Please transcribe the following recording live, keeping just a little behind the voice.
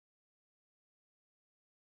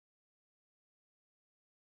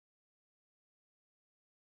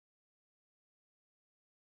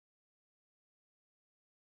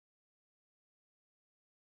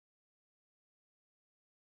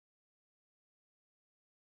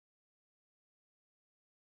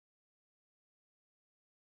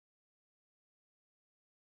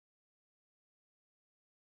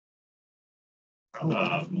So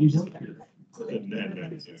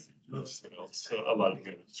a lot of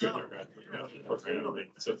good program,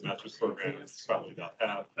 so the master's program is probably about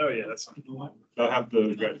half. Oh, yeah, that's. About half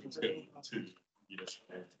the graduates go to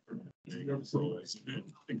roles,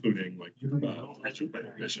 including like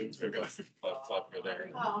missions. We've got 55 go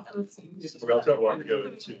there. We also want to go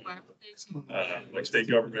to like state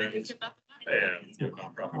government and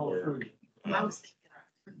nonprofit work.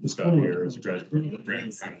 This guy here is a graduate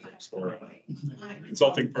program for a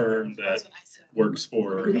consulting firm that works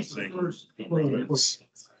for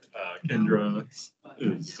Kendra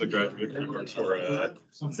is a graduate who works for a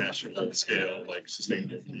national scale, like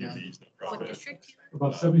sustainable communities nonprofit.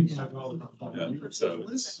 About $75. Yeah, so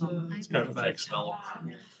it's kind of like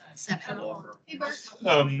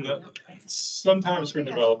sometimes for a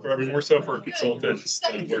developer, I mean, more so for consultants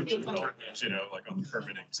that work, like on the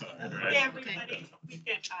permitting side, right? Yeah, we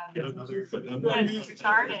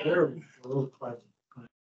started.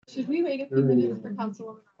 Should we wait a few minutes for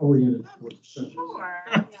council? Oh, yeah. Sure,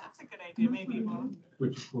 that's a good idea, maybe we'll.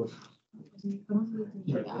 Which of course.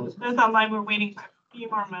 There's online, we're waiting for a few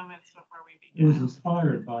more moments before we It was begin.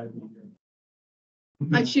 inspired by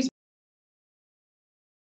the. She's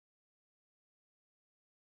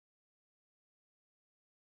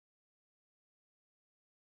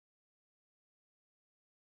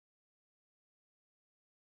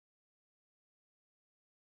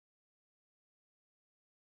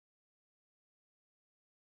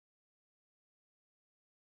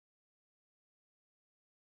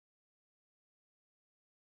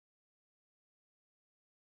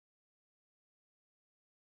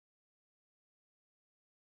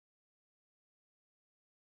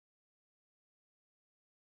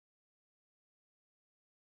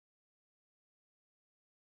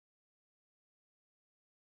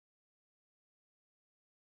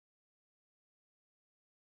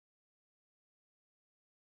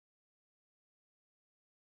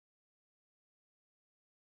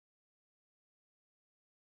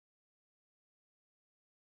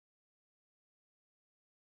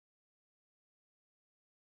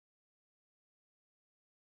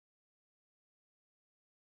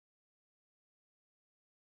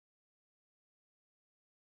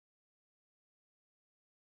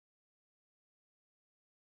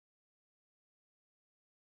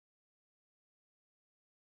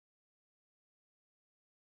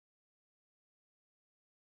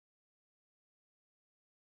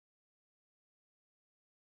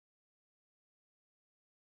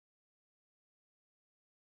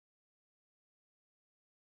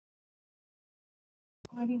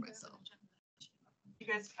You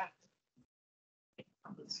guys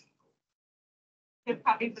give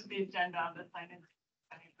copies of the agenda on the sign in.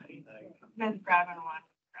 Anybody, then grab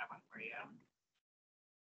one for you.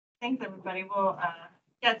 Thanks, everybody. We'll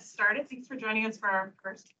get started. Thanks for joining us for our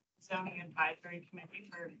first zoning advisory committee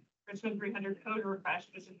for Richmond 300 code refresh,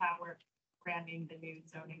 which is how we're branding the new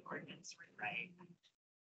zoning ordinance rewrite.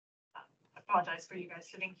 I apologize for you guys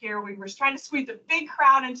sitting here. We were trying to squeeze a big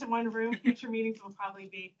crowd into one room. Future meetings will probably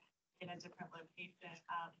be in a different location.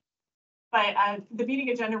 But the meeting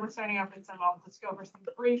agenda, we're starting off with I'll just go over some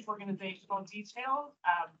brief organizational details.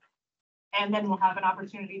 And then we'll have an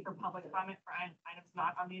opportunity for public comment for items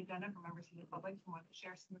not on the agenda for members of the public who want to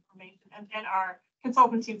share some information. And then our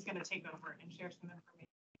consultant team is going to take over and share some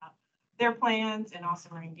information about their plans and also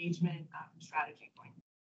our engagement strategy point.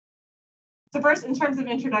 So first, in terms of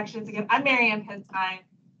introductions, again, I'm Mary Ann Pitts. I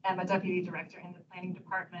am a deputy director in the planning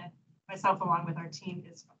department. Myself, along with our team,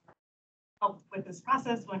 is help with this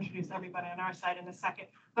process. We'll introduce everybody on our side in a second.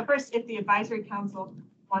 But first, if the advisory council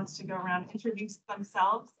wants to go around, introduce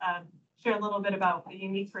themselves, share a little bit about the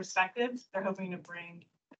unique perspectives they're hoping to bring to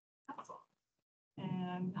the council.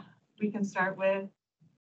 And we can start with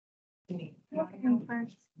Denise. You want to go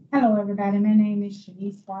first? Hello, everybody. My name is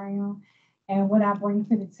Shanice Brown. And what I bring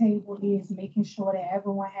to the table is making sure that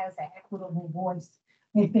everyone has an equitable voice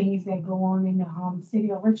in things that go on in the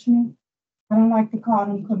city of Richmond. I don't like to call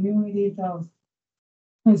them communities of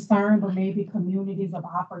concern, but maybe communities of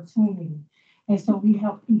opportunity. And so we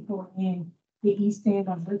help people in the east end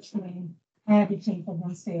of Richmond advocate for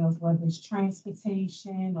themselves, whether it's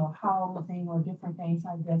transportation or housing or different things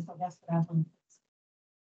like that. So that's what I bring.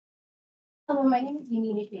 Hello, my name is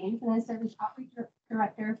Mimi McBain, and I serve as Outreach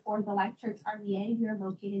Director for the Life Church RVA. We are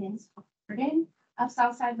located in Southside of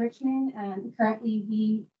Southside Richmond. And currently,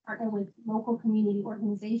 we partner with local community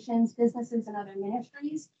organizations, businesses, and other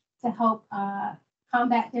ministries to help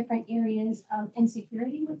combat different areas of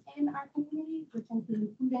insecurity within our community, which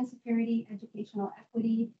include food insecurity, educational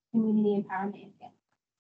equity, community empowerment, and family.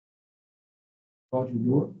 Roger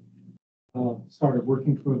York, started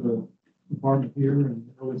working for the department here in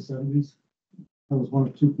the early 70s. I was one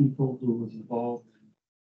of two people who was involved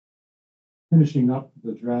in finishing up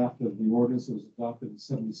the draft of the ordinance that was adopted in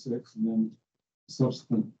 76, and then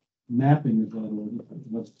subsequent mapping of that ordinance for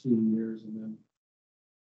the next 2 years, and then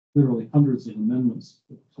literally hundreds of amendments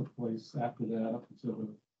that took place after that up until the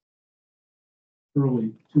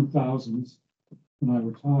early 2000s when I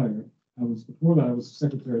retired. Before that, I was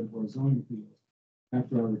secretary of the Board of Zoning Appeals.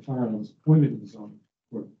 After I retired, I was appointed to the zoning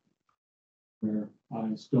board, where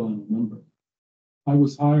I still am a member. I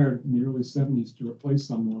was hired in the early 70s to replace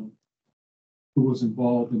someone who was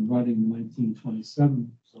involved in writing the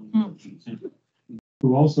 1927 zoning ordinance,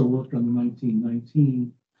 who also worked on the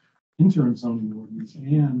 1919 interim zoning ordinance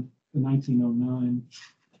and the 1909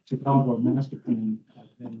 Chicago master plan at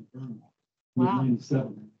Van Buren. Wow.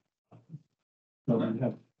 97. So we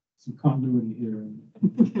have some continuity here.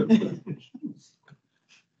 That's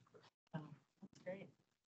great.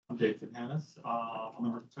 I'm David Hannes. I'm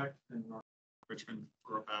an architect in Richmond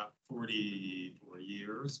for about 44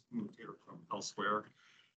 years, moved here from elsewhere.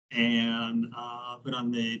 And been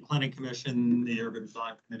on the Planning Commission, the Urban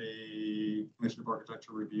Design Committee, Commission of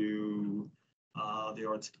Architecture Review, the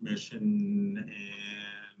Arts Commission,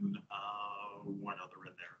 and one other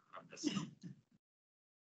in there. I'm missing.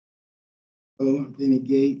 Hello, I'm Benny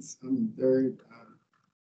Gates. I'm third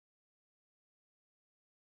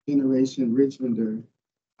generation Richmonder.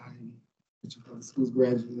 I'm a Richmond Public Schools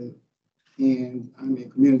graduate, and I'm a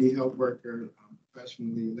community health worker,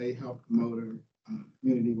 professionally, lay health promoter,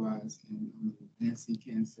 community-wise, and I'm a Nancy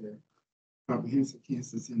Cancer, Comprehensive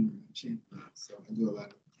Cancer Center champion. So I do a lot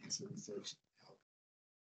of cancer research, health,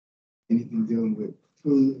 anything dealing with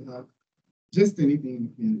food, just anything in the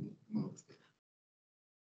community.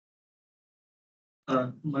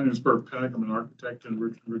 My name is Bert Peck. I'm an architect in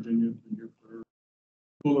Richmond, Virginia. Been here for a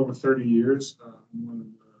little over 30 years. I'm one of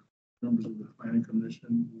the members of the Planning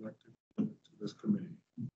Commission elected to this committee.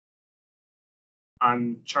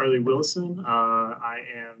 I'm Charlie Wilson. I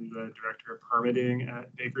am the Director of Permitting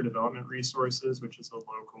at Baker Development Resources, which is a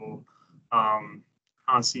local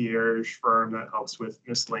concierge firm that helps with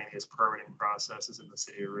miscellaneous permitting processes in the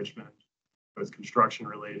city of Richmond, both construction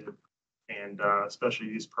related and special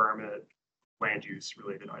use permit, land use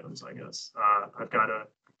related items, I guess. I've got a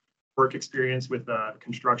work experience with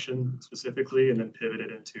construction specifically, and then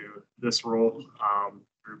pivoted into this role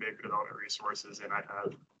through Baker Development Resources, and I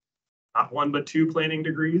have not one, but two planning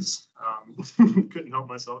degrees. Couldn't help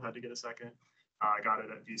myself, had to get a second. I got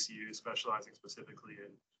it at VCU, specializing specifically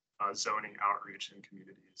in zoning outreach in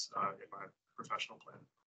communities in my professional plan.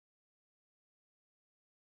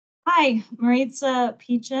 Hi, Maritza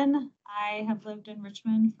Peachin. I have lived in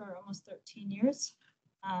Richmond for almost 13 years,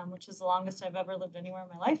 which is the longest I've ever lived anywhere in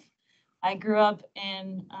my life. I grew up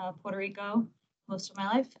in Puerto Rico most of my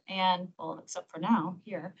life, and well, except for now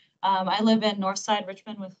here. I live in Northside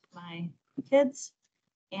Richmond with my kids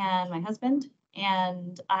and my husband,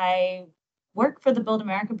 and I work for the Build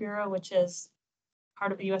America Bureau, which is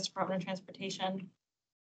part of the U.S. Department of Transportation.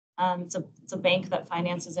 It's a bank that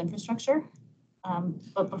finances infrastructure.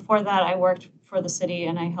 But before that, I worked for the city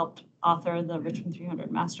and I helped author the Richmond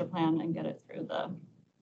 300 master plan and get it through the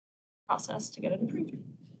process to get it approved.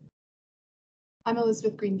 I'm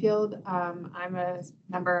Elizabeth Greenfield. I'm a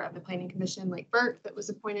member of the Planning Commission, like Bert, that was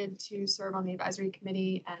appointed to serve on the advisory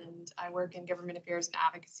committee, and I work in government affairs and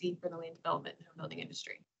advocacy for the land development and home building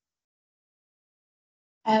industry.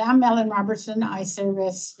 And I'm Ellen Robertson. I serve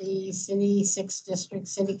as the City 6th District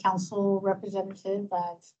City Council representative.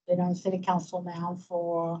 I've been on City Council now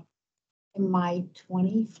for in my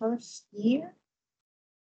 21st year.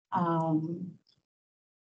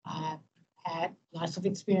 I've had lots of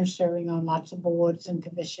experience serving on lots of boards and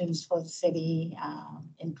commissions for the city,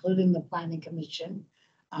 including the Planning Commission,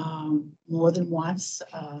 more than once.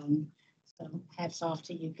 So hats off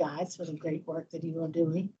to you guys for the great work that you are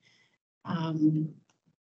doing. I'm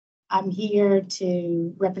here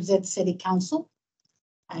to represent City Council,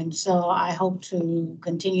 and so I hope to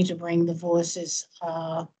continue to bring the voices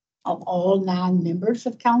of all 9 members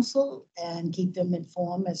of council and keep them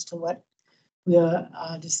informed as to what we're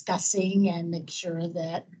discussing, and make sure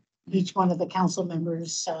that each one of the council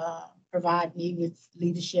members provide me with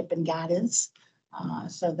leadership and guidance,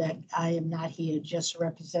 so that I am not here just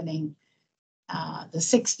representing the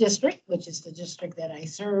 6th district, which is the district that I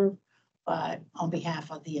serve, but on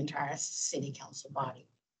behalf of the entire city council body.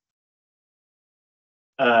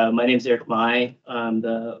 My name is Eric Mai. I'm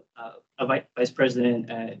the vice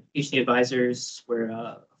president at HD Advisors. We're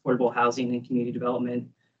affordable housing and community development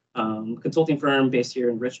consulting firm based here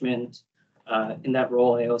in Richmond. In that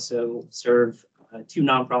role, I also serve 2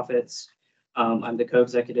 nonprofits. I'm the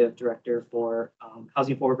co-executive director for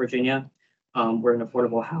Housing Forward Virginia. We're an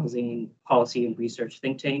affordable housing policy and research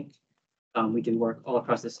think tank. We do work all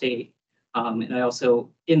across the state. And I also,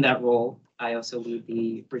 in that role, I also lead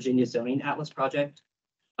the Virginia Zoning Atlas Project,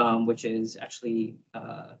 which is actually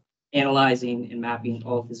analyzing and mapping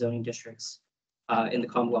all of the zoning districts in the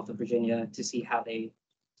Commonwealth of Virginia to see how they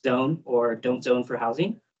zone or don't zone for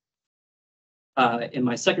housing. In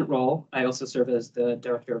my second role, I also serve as the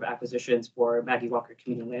Director of Acquisitions for Maggie Walker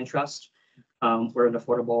Community Land Trust. We're an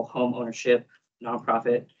affordable home ownership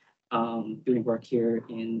nonprofit doing work here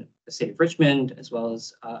in the city of Richmond, as well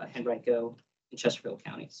as Henrico and Chesterfield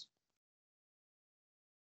counties.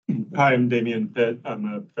 Hi, I'm Damian Pitt. I'm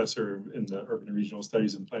a professor in the Urban and Regional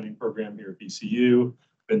Studies and Planning program here at VCU.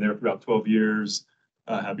 Been there for about 12 years.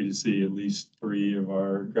 Happy to see at least 3 of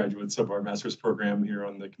our graduates of our master's program here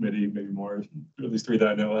on the committee, maybe more, at least 3 that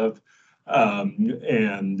I know of.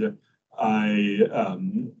 And I,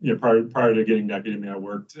 prior to getting to academia, I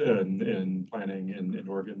worked in planning in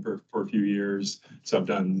Oregon for a few years. So I've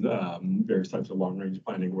done various types of long range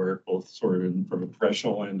planning work, both sort of from a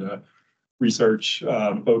professional and research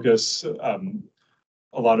focus.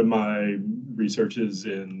 A lot of my research is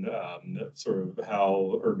in sort of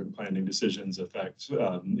how urban planning decisions affect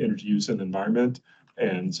energy use and environment.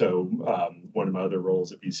 And so one of my other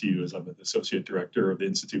roles at VCU is I'm the Associate Director of the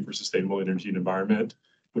Institute for Sustainable Energy and Environment,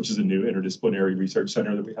 which is a new interdisciplinary research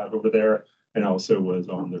center that we have over there. And I also was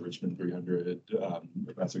on the Richmond 300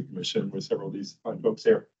 Advisory Commission with several of these fine folks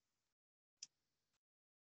here.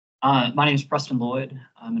 My name is Preston Lloyd.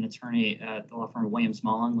 I'm an attorney at the law firm of Williams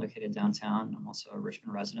Mullen, located downtown. I'm also a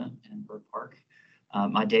Richmond resident in Bird Park.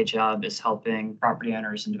 My day job is helping property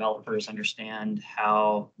owners and developers understand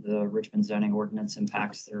how the Richmond zoning ordinance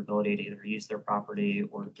impacts their ability to either use their property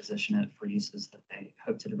or position it for uses that they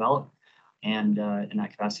hope to develop. And in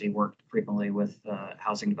that capacity, worked frequently with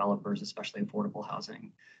housing developers, especially affordable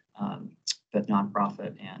housing, but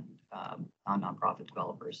nonprofit and non-nonprofit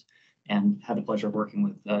developers. And had the pleasure of working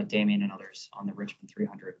with Damian and others on the Richmond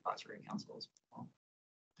 300 Advisory Council as well.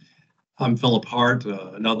 I'm Philip Hart,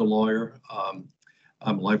 another lawyer. I'm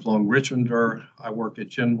a lifelong Richmonder. I work at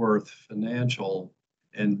Genworth Financial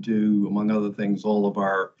and do, among other things, all of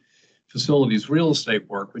our facilities real estate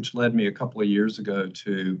work, which led me a couple of years ago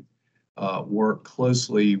to work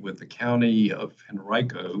closely with the county of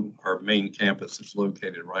Henrico. Our main campus is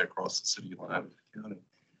located right across the city line of the county.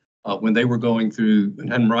 When they were going through,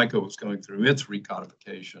 and Henrico was going through its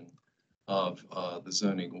recodification of the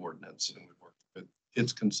zoning ordinance, and we worked with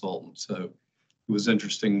its consultants. So it was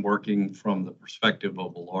interesting working from the perspective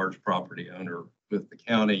of a large property owner with the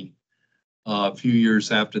county. A few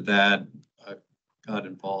years after that, I got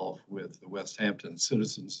involved with the West Hampton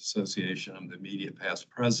Citizens Association. I'm the immediate past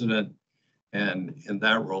president, and in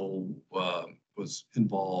that role was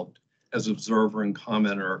involved as observer and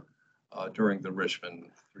commenter during the Richmond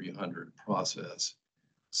 300 process.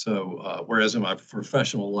 So whereas in my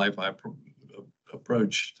professional life, I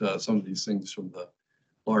approached some of these things from the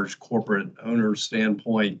large corporate owner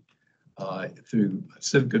standpoint, through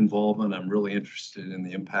civic involvement, I'm really interested in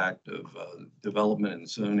the impact of development and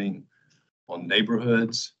zoning on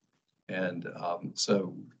neighborhoods. And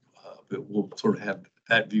so we'll sort of have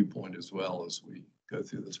that viewpoint as well as we go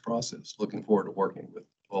through this process. Looking forward to working with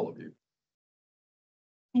all of you.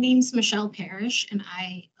 My name's Michelle Parrish, and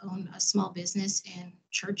I own a small business in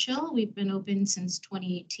Churchill. We've been open since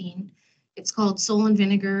 2018. It's called Soul and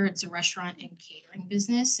Vinegar. It's a restaurant and catering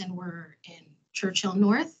business, and we're in Churchill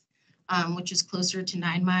North, which is closer to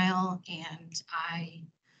 9 Mile. And I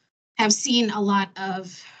have seen a lot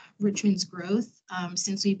of Richmond's growth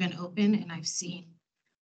since we've been open, and I've seen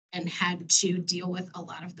and had to deal with a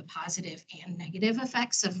lot of the positive and negative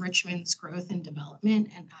effects of Richmond's growth and development.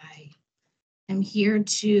 And I'm here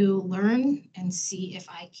to learn and see if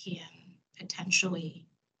I can potentially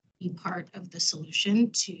be part of the solution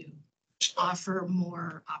to offer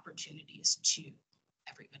more opportunities to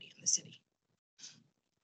everybody in the city.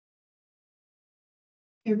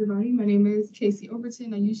 Hey everybody, my name is Casey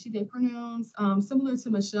Overton. I use she, they pronouns. Similar to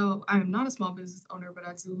Michelle, I am not a small business owner, but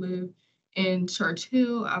I do live in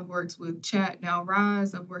Churchill. I've worked with Chat, Now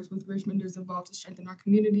Rise. I've worked with Richmonders involved to strengthen our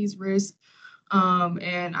communities, risk.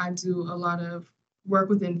 And I do a lot of work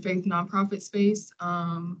within faith nonprofit space.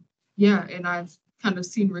 And I've kind of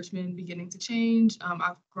seen Richmond beginning to change.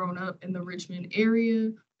 I've grown up in the Richmond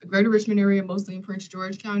area, the greater Richmond area, mostly in Prince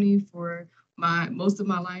George County for most of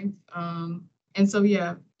my life. And so,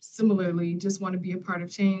 yeah, similarly, just want to be a part of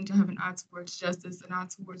change. I have an eye towards justice, an eye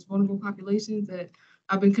towards vulnerable populations that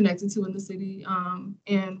I've been connected to in the city,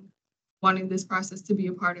 and wanting this process to be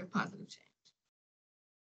a part of positive change.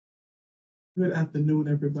 Good afternoon,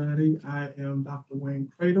 everybody. I am Dr.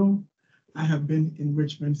 Wayne Cradle. I have been in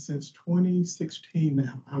Richmond since 2016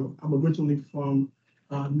 now. I'm originally from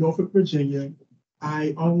Norfolk, Virginia.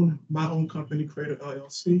 I own my own company, Cradle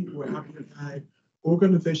LLC, where I provide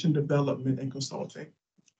organization development and consulting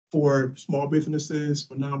for small businesses,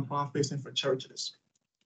 for nonprofits, and for churches.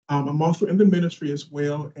 I'm also in the ministry as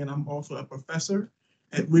well, and I'm also a professor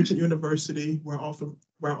at Regent University, where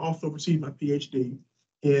I also received my PhD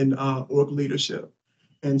in org leadership.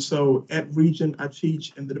 And so at Regent, I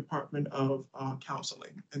teach in the Department of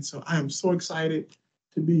Counseling. And so I am so excited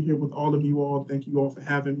to be here with all of you all. Thank you all for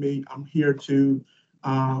having me. I'm here to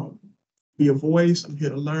be a voice. I'm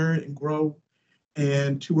here to learn and grow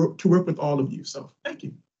and to work with all of you. So thank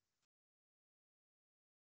you.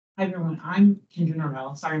 Hi, everyone. I'm Kendra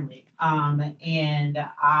Norvell. Sorry I'm late. And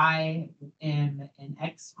I am an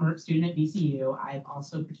ex-MERT student at VCU. I've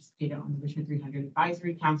also participated on the Richmond 300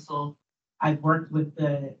 Advisory Council. I've worked with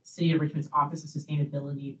the City of Richmond's Office of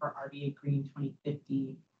Sustainability for RBA Green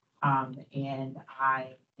 2050. And I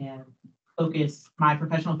am my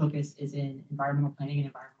professional focus is in environmental planning and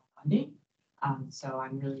environmental funding. So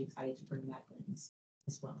I'm really excited to bring that in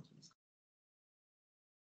as well.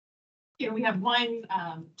 Here we have one,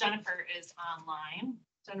 Jennifer is online.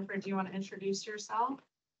 Jennifer, do you want to introduce yourself?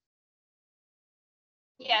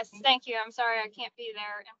 Yes, thank you. I'm sorry I can't be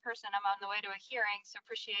there in person. I'm on the way to a hearing, so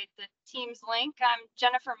appreciate the Teams link. I'm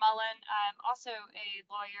Jennifer Mullen. I'm also a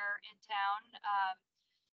lawyer in town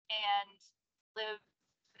and live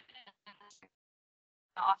in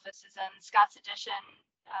the office is in Scott's Addition.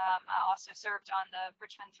 I also served on the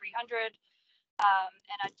Richmond 300.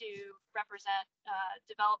 And I do represent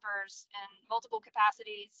developers in multiple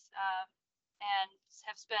capacities and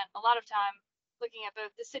have spent a lot of time looking at both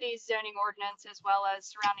the city's zoning ordinance as well as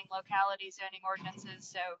surrounding locality zoning ordinances.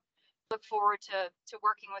 So look forward to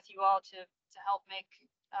working with you all to help make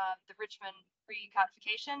the Richmond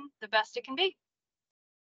recodification the best it can be.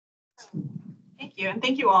 Thank you. And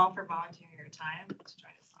thank you all for volunteering your time to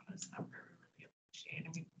join us on this stuff. We really appreciate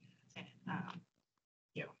it.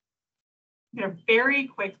 Very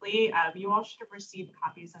quickly, you all should have received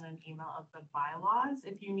copies in an email of the bylaws.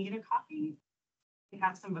 If you need a copy, we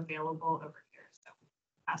have some available over here. So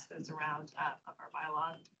pass those around of our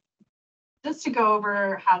bylaws. Just to go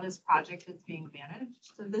over how this project is being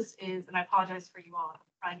managed. So this is, and I apologize for you all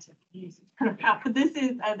trying to use it, but this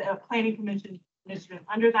is a planning commission initiative.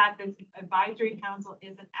 Under that, this advisory council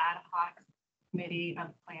is an ad hoc committee of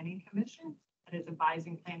planning commission that is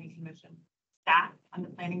advising planning commission. Staff on the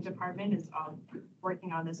planning department is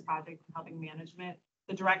working on this project and helping management.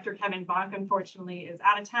 The director, Kevin Bonk, unfortunately is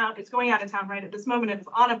out of town. It's going out of town right at this moment. It's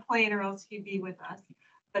on a plane or else he'd be with us.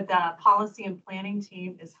 But the policy and planning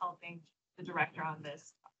team is helping the director on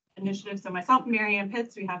this initiative. So myself, Mary Ann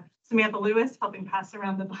Pitts, we have Samantha Lewis helping pass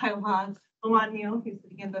around the bylaws. Luan Neal, who's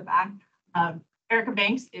sitting in the back. Erica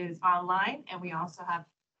Banks is online, and we also have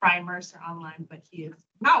Brian Mercer online, but he is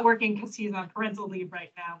not working because he's on parental leave right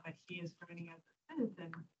now, but he is joining as a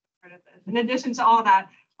citizen. In addition to all that,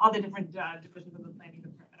 all the different divisions of the planning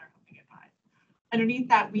department are helping advise. Underneath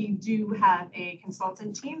that, we do have a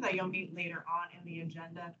consultant team that you'll meet later on in the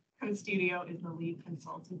agenda. Code Studio is the lead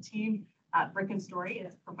consultant team. Brick and Story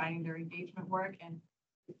is providing their engagement work, and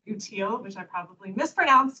Util, which I probably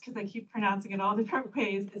mispronounced because I keep pronouncing it all different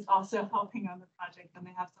ways, is also helping on the project, and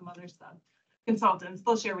they have some other stuff. Consultants,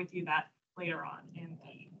 they'll share with you that later on in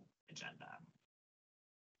the agenda.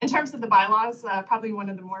 In terms of the bylaws, probably one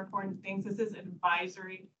of the more important things, this is an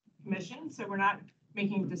advisory commission. So we're not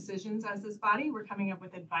making decisions as this body. We're coming up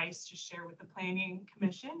with advice to share with the planning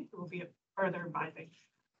commission, who will be further advising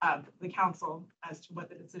the council as to what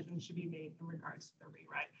the decision should be made in regards to the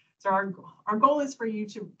rewrite. So our goal is for you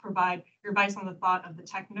to provide your advice on the thought of the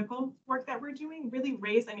technical work that we're doing, really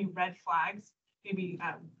raise any red flags, maybe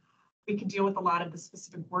we could deal with a lot of the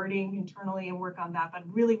specific wording internally and work on that, but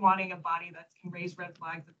really wanting a body that can raise red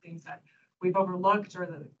flags of things that we've overlooked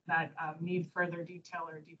or that need further detail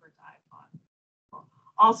or deeper dive on.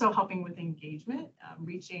 Also helping with engagement,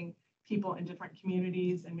 reaching people in different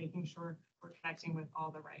communities and making sure we're connecting with all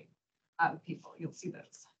the right people. You'll see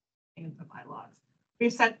those in the bylaws.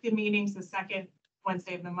 We've set the meetings the second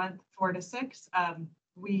Wednesday of the month, 4 to 6.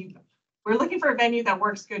 We're looking for a venue that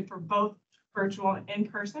works good for both virtual and in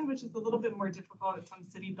person, which is a little bit more difficult in some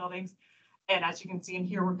city buildings. And as you can see in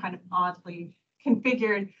here, we're kind of oddly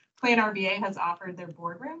configured. Plan RBA has offered their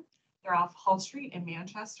boardroom. They're off Hull Street in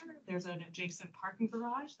Manchester. There's an adjacent parking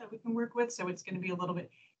garage that we can work with. So it's going to be a little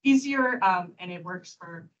bit easier and it works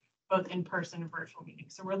for both in-person and virtual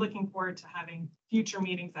meetings. So we're looking forward to having future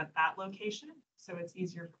meetings at that location. So it's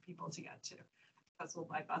easier for people to get to. Accessible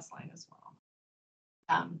by bus line as well.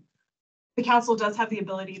 The council does have the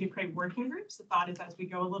ability to create working groups. The thought is as we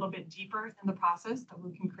go a little bit deeper in the process, that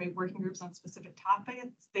we can create working groups on specific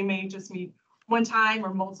topics. They may just meet one time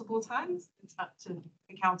or multiple times. It's up to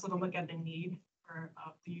the council to look at the need for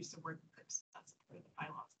the use of working groups. That's part of the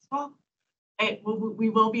bylaws as well. We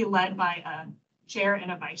will be led by a chair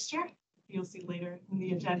and a vice chair. You'll see later in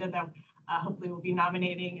the agenda that hopefully we'll be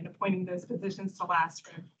nominating and appointing those positions to last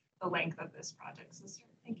for the length of this project. So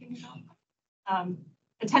start thinking about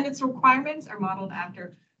attendance requirements are modeled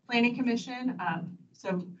after Planning Commission.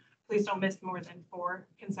 So please don't miss more than 4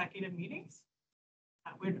 consecutive meetings.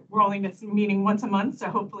 We're only meeting once a month, so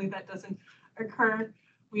hopefully that doesn't occur.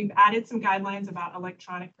 We've added some guidelines about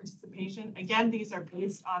electronic participation. Again, these are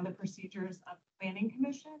based on the procedures of Planning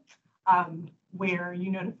Commission, where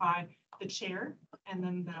you notify the chair and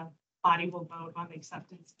then the body will vote on the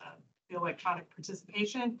acceptance of the electronic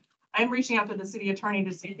participation. I'm reaching out to the city attorney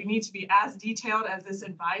to see if we need to be as detailed as this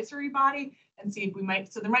advisory body and see if we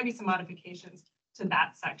might, so there might be some modifications to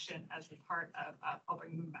that section as a part of, I'll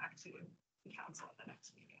bring them back to the council at the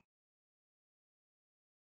next meeting.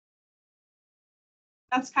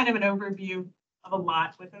 That's kind of an overview of a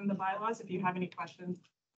lot within the bylaws. If you have any questions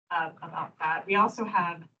about that. We also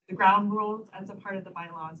have the ground rules as a part of the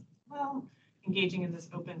bylaws as well, engaging in this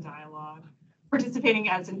open dialogue, participating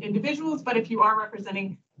as an individuals, but if you are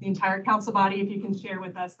representing the entire council body, if you can share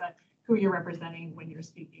with us that who you're representing when you're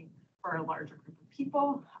speaking for a larger group of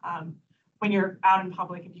people. When you're out in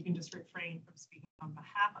public, if you can just refrain from speaking on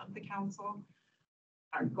behalf of the council.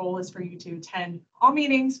 Our goal is for you to attend all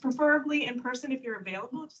meetings, preferably in person if you're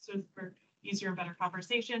available, just so for easier and better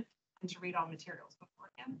conversation, and to read all materials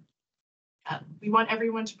beforehand. We want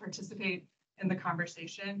everyone to participate in the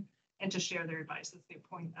conversation and to share their advice. That's the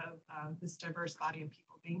point of this diverse body of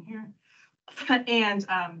people being here. And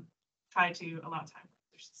try to allow time for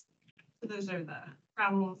others. So those are the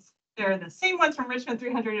ground rules. They're the same ones from Richmond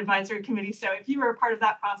 300 Advisory Committee. So if you were a part of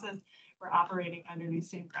that process, we're operating under these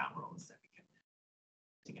same ground rules that we can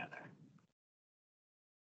together.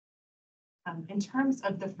 In terms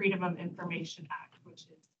of the Freedom of Information Act, which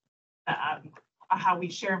is how we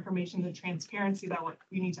share information, the transparency that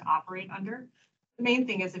we need to operate under. The main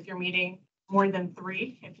thing is if you're meeting more than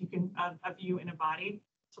 3, if you can, of you in a body,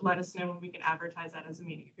 to let us know when we can advertise that as a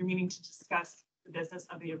meeting. If you're meeting to discuss the business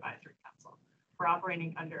of the advisory council, we're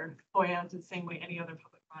operating under FOIA the same way any other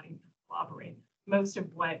public body will operate. Most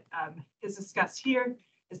of what is discussed here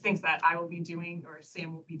is things that I will be doing or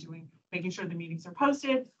Sam will be doing, making sure the meetings are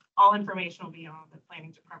posted. All information will be on the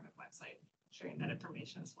planning department website, sharing that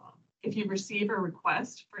information as well. If you receive a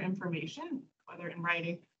request for information, whether in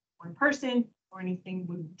writing or in person or anything,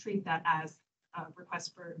 we treat that as a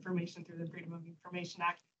request for information through the Freedom of Information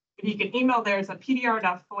Act. If you can email, there's a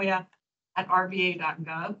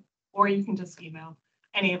pdr.foia@rva.gov, or you can just email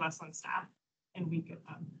any of us on staff and we can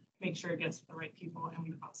make sure it gets to the right people and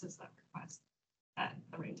we process that request at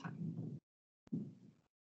the right time.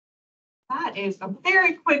 That is a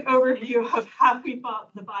very quick overview of how we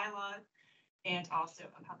fought the bylaws and also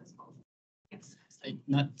of how this falls. Yes.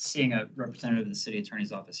 Not seeing a representative of the city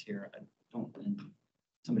attorney's office here, I don't, and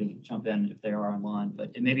somebody jump in if they are online,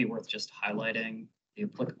 but it may be worth just highlighting the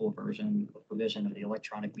applicable version or provision of the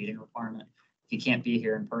electronic meeting requirement. If you can't be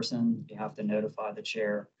here in person, you have to notify the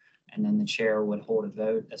chair, and then the chair would hold a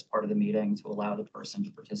vote as part of the meeting to allow the person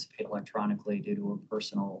to participate electronically due to a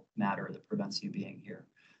personal matter that prevents you being here.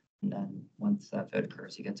 And then once that vote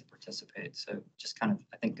occurs, you get to participate. So just kind of,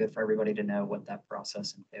 I think, good for everybody to know what that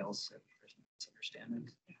process entails. So there's misunderstanding.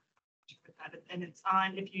 And it's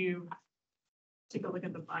on, if you take a look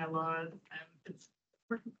at the bylaws, it's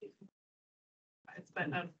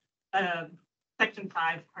but section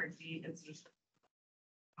 5, part D is just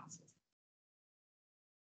process.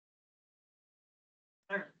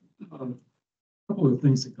 A couple of the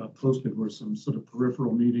things that got posted were some sort of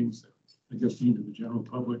peripheral meetings that I guess aimed to the general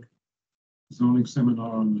public. Zoning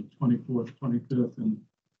seminar on the 24th, 25th, and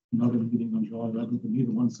another meeting on July 11th, and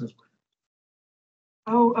neither one says.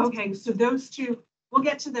 Oh, okay. So those two, we'll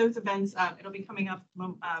get to those events. It'll be coming up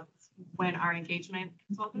when our engagement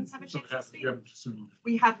consultants have a chance to speak.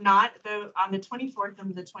 We have not, though, on the 24th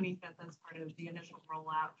and the 25th as part of the initial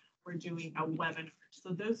rollout, we're doing a webinar. So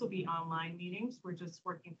those will be online meetings. We're just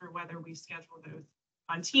working through whether we schedule those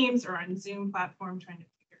on Teams or on Zoom platform, trying to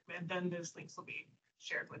figure, and then those links will be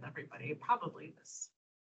shared with everybody, probably this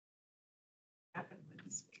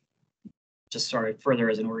week. Just sorry, further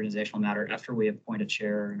as an organizational matter, after we appoint a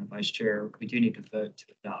chair and a vice chair, we do need to vote to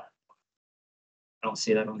adopt. I don't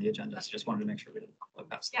see that on the agenda, so just wanted to make sure we didn't go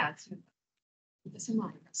past that. Yeah, it's This is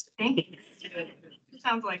mine. Thank you. It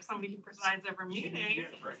sounds like somebody who presides over meetings,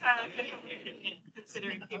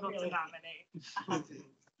 considering people to nominate.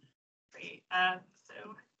 Great,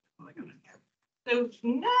 so, so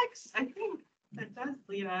next, I think that does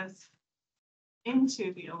lead us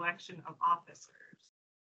into the election of officers.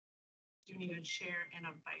 You need a chair and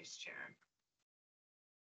a vice chair.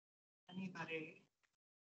 Anybody?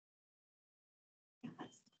 Yes,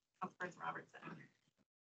 Councilperson Robertson.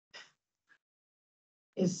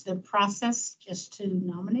 Is the process just to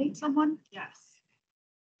nominate someone? Yes.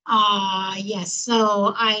 Yes,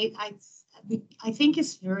 so I think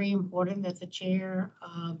it's very important that the chair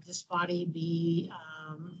of this body be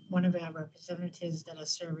one of our representatives that are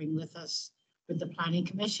serving with us with the planning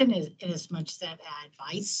commission, in as much that our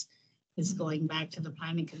advice is going back to the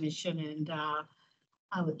planning commission. And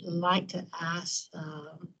I would like to ask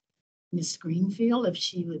Ms. Greenfield if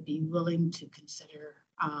she would be willing to consider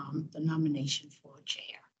the nomination for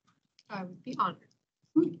chair. I would be honored.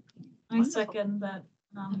 I second that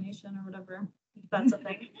nomination or whatever, if that's a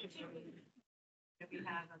thing. We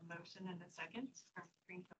have a motion and a second from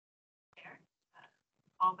Greenfield Chair.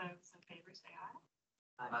 All those in favor say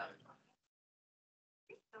aye. Aye.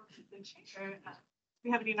 So the chair, do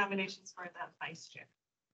we have any nominations for the vice chair?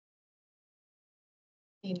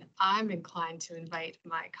 I mean, I'm inclined to invite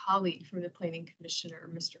my colleague from the planning commissioner,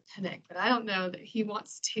 Mr. Pinnock, but I don't know that he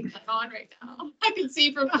wants to take that on right now. I can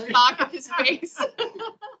see from the shock of his face.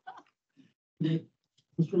 Mr.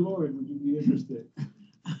 Lloyd, would you be interested?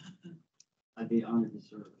 I'd be honored to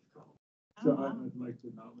serve. So I'd like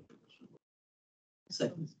to nominate Mr. Lloyd.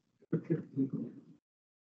 Second. First and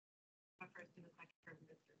a second for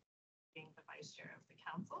Mr. being the vice chair of the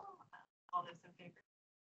council. All those in favor?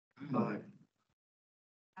 Aye.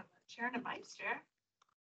 Have a chair and a vice chair.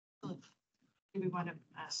 Do we want to?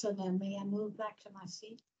 So then may I move back to my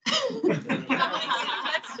seat? Next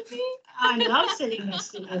to me? I love sitting next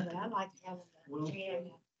to you, but I like to have a chair,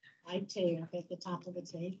 high chair at the top of the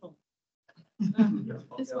table.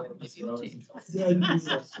 This one was you. We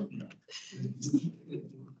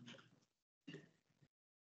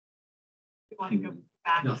want to go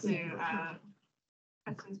back to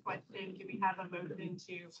Preston's question. Do we have a motion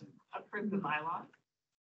to approve the bylaw?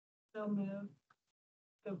 So move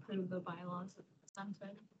to approve the bylaws as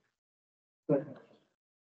presented.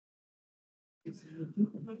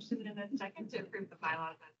 Motion in a second to approve the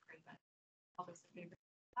bylaws as presented. All those in favor?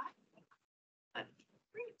 Aye.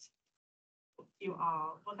 Great. Thank you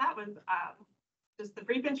all. Well, that was just the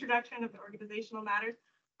brief introduction of the organizational matters.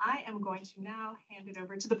 I am going to now hand it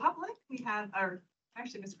over to the public. We have our,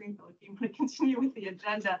 actually, Ms. Greenfield, if you want to continue with the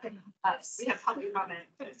agenda, we have public comment.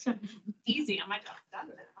 Easy on my job.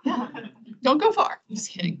 Don't go far. Just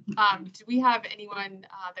kidding. Do we have anyone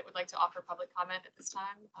that would like to offer public comment at this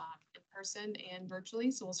time, in person and virtually?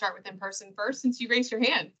 So we'll start with in person first, since you raised your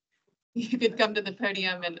hand. You could come to the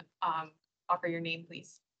podium and offer your name,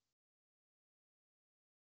 please.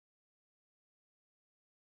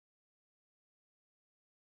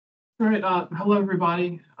 All right, hello,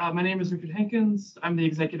 everybody. My name is Richard Hankins. I'm the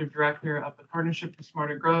Executive Director of the Partnership for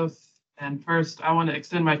Smarter Growth. And first, I want to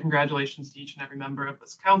extend my congratulations to each and every member of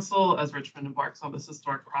this council as Richmond embarks on this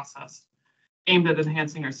historic process aimed at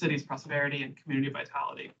enhancing our city's prosperity and community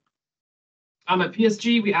vitality. At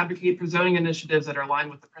PSG, we advocate for zoning initiatives that are aligned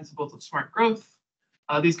with the principles of smart growth.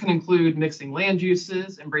 These can include mixing land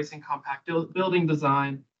uses, embracing compact building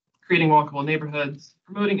design, creating walkable neighborhoods,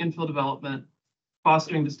 promoting infill development,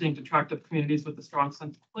 fostering distinct, attractive communities with a strong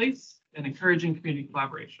sense of place, and encouraging community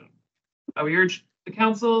collaboration. We urge the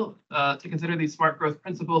council to consider these smart growth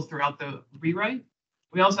principles throughout the rewrite.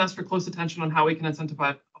 We also ask for close attention on how we can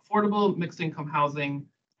incentivize affordable mixed income housing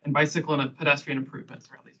and bicycle and pedestrian improvements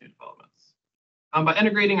around these new developments. By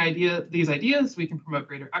integrating these ideas, we can promote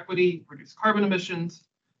greater equity, reduce carbon emissions,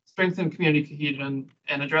 strengthen community cohesion,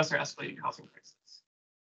 and address our escalating housing crisis.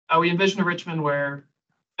 We envision a Richmond where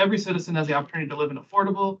every citizen has the opportunity to live in an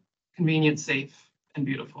affordable, convenient, safe, and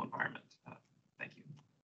beautiful environment. Thank you.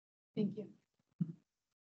 Thank you.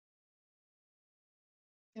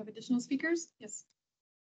 You have additional speakers? Yes.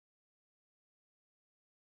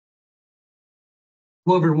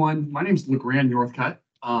 Hello, everyone. My name is LeGrand Northcutt.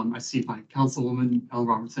 I see my councilwoman, Ellen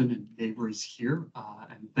Robertson, and neighbor is here.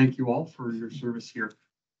 And thank you all for your service here.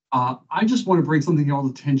 I just want to bring something to y'all's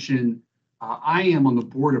attention. I am on the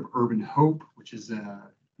board of Urban Hope, which is a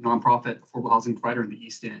nonprofit affordable housing provider in the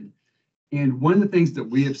East End. And one of the things that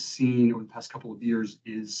we have seen over the past couple of years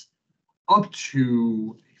is up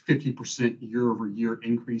to a 50% year-over-year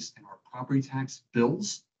increase in our property tax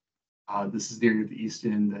bills. This is the area of the East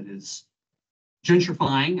End that is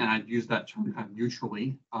gentrifying, and I'd use that term kind of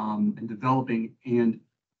neutrally, and developing. And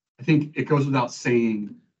I think it goes without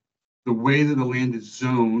saying, the way that the land is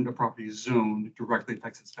zoned, a property is zoned, directly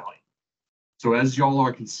affects its value. So as y'all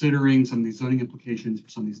are considering some of these zoning implications for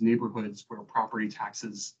some of these neighborhoods where property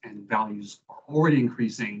taxes and values are already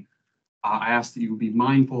increasing, I ask that you be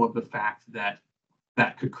mindful of the fact that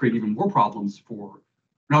that could create even more problems for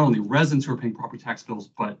not only residents who are paying property tax bills,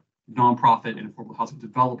 but nonprofit and affordable housing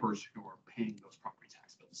developers who are paying those property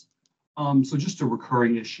tax bills. So just a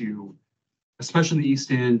recurring issue, especially in the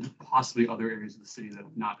East End, possibly other areas of the city that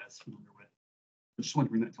I'm not as familiar with. I just want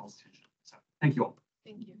to bring that to all's attention. So thank you all.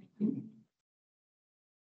 Thank you. Do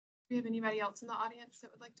we have anybody else in the audience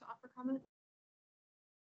that would like to offer comment? Is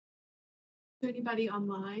there anybody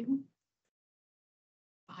online?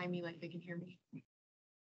 Behind me, like they can hear me.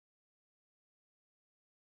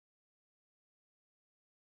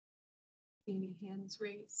 Any hands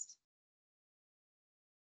raised?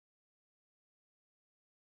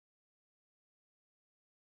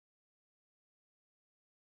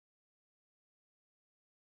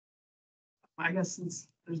 I guess since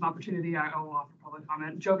there's an opportunity, I will offer public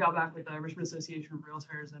comment. Joe Galback with the Richmond Association of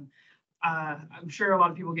Realtors, and I'm sure a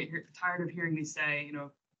lot of people get tired of hearing me say, you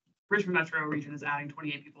know, Richmond Metro region is adding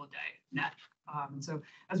 28 people a day net. And so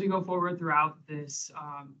as we go forward throughout this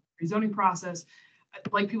rezoning process,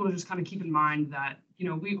 I'd like people to just kind of keep in mind that, you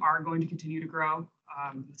know, we are going to continue to grow.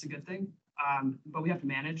 It's a good thing, but we have to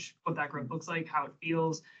manage what that growth looks like, how it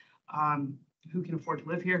feels, who can afford to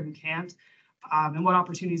live here, who can't. And what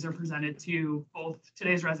opportunities are presented to both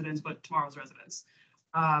today's residents, but tomorrow's residents.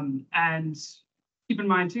 And keep in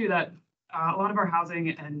mind too, that a lot of our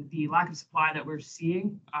housing and the lack of supply that we're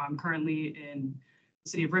seeing currently in the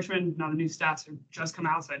city of Richmond, now the new stats have just come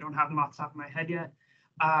out, so I don't have them off the top of my head yet.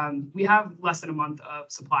 We have less than a month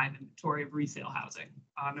of supply of inventory of resale housing.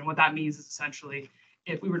 And what that means is essentially,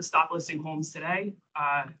 if we were to stop listing homes today,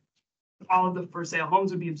 all of the for sale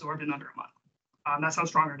homes would be absorbed in under a month. That's how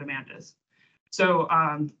strong our demand is. So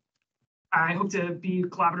I hope to be a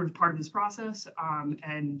collaborative part of this process,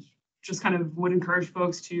 and just kind of would encourage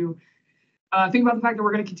folks to think about the fact that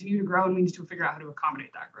we're going to continue to grow and we need to figure out how to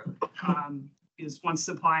accommodate that growth. Because once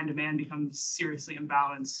supply and demand becomes seriously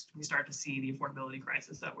imbalanced, we start to see the affordability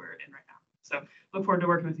crisis that we're in right now. So look forward to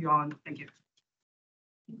working with you all, and thank you.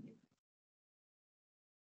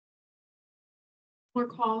 Or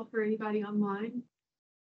call for anybody online.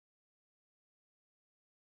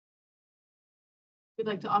 If you'd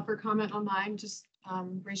like to offer comment online, just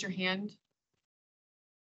raise your hand.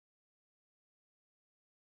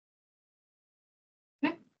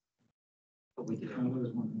 Okay. Oh.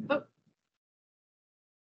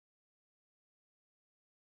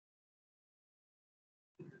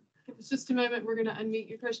 Give us just a moment. We're going to unmute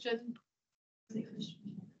you, Christian.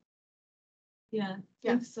 Yeah,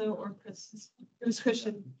 Yeah. so, or Chris. It was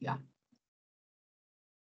Christian. Yeah.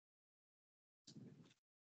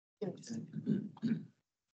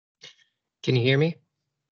 Can you hear me?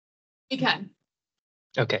 You can.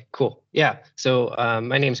 Okay, cool. Yeah. So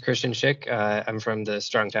my name is Christian Schick. I'm from the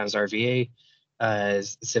Strong Towns RVA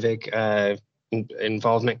civic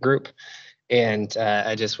involvement group. And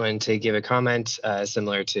I just wanted to give a comment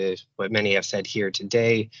similar to what many have said here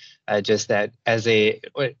today, just that as a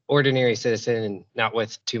ordinary citizen and not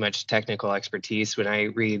with too much technical expertise, when I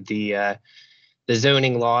read the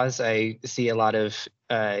zoning laws, I see a lot of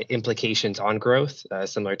implications on growth,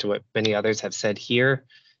 similar to what many others have said here,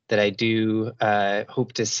 that I do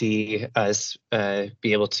hope to see us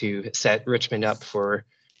be able to set Richmond up for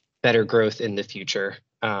better growth in the future.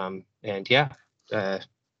 And yeah,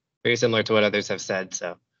 very similar to what others have said.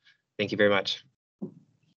 So thank you very much.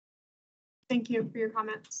 Thank you for your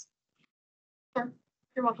comments. Sure.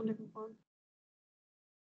 You're welcome to come forward.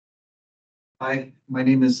 Hi, my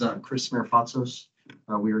name is Chris Marafatsos.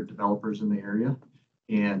 We are developers in the area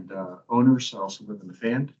and owners. I also live in the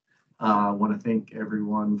Fan. I want to thank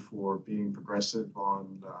everyone for being progressive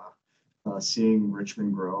on seeing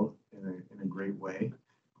Richmond grow in a great way.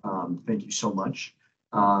 Thank you so much.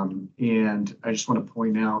 And I just want to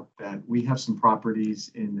point out that we have some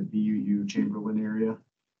properties in the BUU Chamberlain area.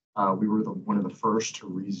 We were one of the first to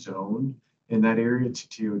rezone in that area to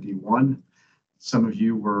TOD1. Some of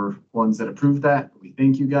you were ones that approved that. We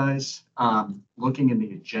thank you guys. Looking in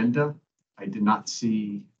the agenda, I did not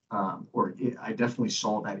see, I definitely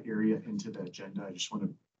saw that area into the agenda. I just want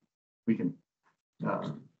to, we can,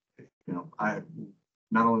 not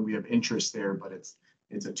only we have interest there, but it's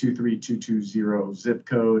a 23220 zip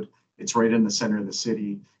code. It's right in the center of the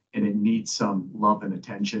city, and it needs some love and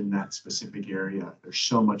attention, that specific area. There's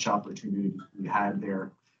so much opportunity we had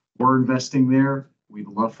there. We're investing there. We'd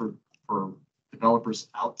love for the developers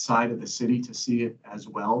outside of the city to see it as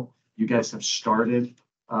well. You guys have started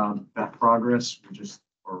that progress. We just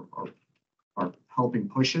are helping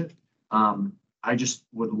push it. I just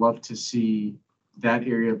would love to see that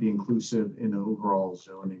area be inclusive in the overall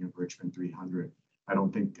zoning of Richmond 300. I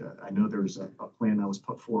don't think, I know there was a plan that was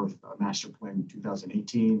put forth, a master plan in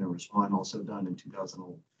 2018. There was one also done in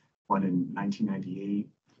 2001 in 1998.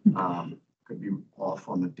 Could be off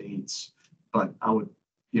on the dates, but I would,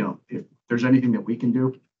 if there's anything that we can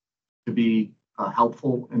do to be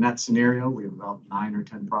helpful in that scenario, we have about 9 or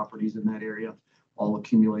 10 properties in that area, all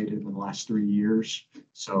accumulated in the last 3 years.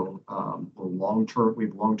 So we're long-term, we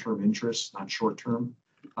have long-term interests, not short-term.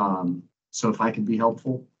 So if I can be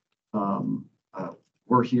helpful,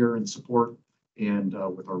 we're here in support and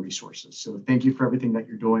with our resources. So thank you for everything that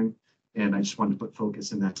you're doing. And I just wanted to put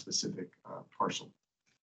focus in that specific parcel.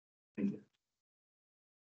 Thank you.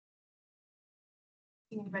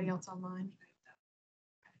 Anybody else online?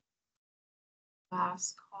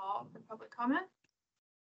 Last call for public comment.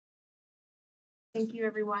 Thank you,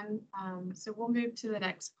 everyone. So we'll move to the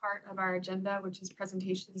next part of our agenda, which is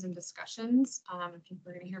presentations and discussions. I think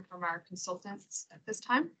we're going to hear from our consultants at this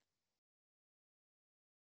time.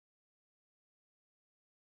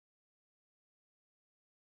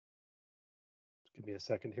 Give me a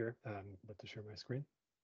second here. I'd like to share my screen.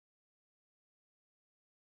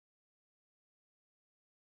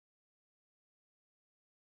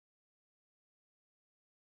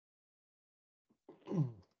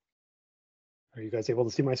 Are you guys able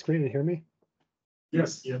to see my screen and hear me?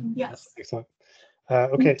 Yes. Yeah. Yes. Excellent.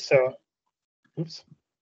 Okay, so, oops.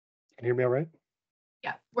 Can you hear me all right?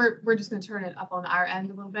 Yeah, we're just going to turn it up on our end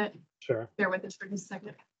a little bit. Sure. Bear with us for just a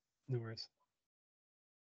second. No worries.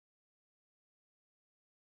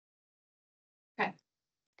 Okay.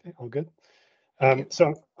 Okay, all good.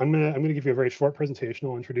 So I'm gonna give you a very short presentation.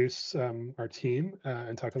 I'll introduce our team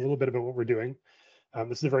and talk a little bit about what we're doing.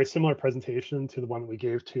 This is a very similar presentation to the one that we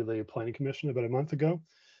gave to the Planning Commission about a month ago.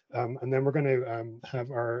 And then we're going to have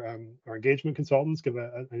our engagement consultants give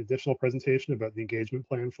an additional presentation about the engagement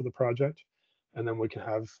plan for the project. And then we can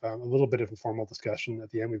have a little bit of a formal discussion at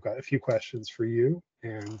the end. We've got a few questions for you,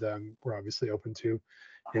 and we're obviously open to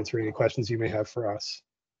answering any questions you may have for us.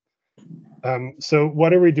 So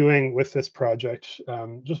what are we doing with this project?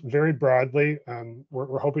 Just very broadly,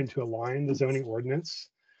 we're hoping to align the zoning ordinance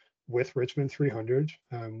with Richmond 300.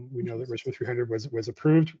 We know that Richmond 300 was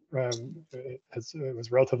approved, it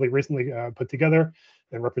was relatively recently put together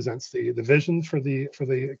and represents the vision for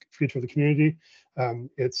the future of the community.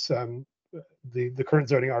 It's the current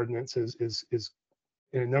zoning ordinance is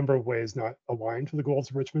in a number of ways not aligned to the goals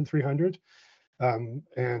of Richmond 300.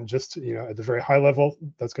 And just, at the very high level,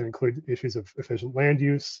 that's going to include issues of efficient land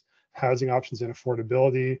use, housing options and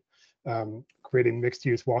affordability, creating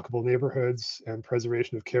mixed-use walkable neighborhoods, and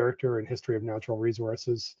preservation of character and history of natural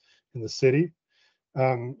resources in the city.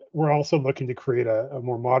 We're also looking to create a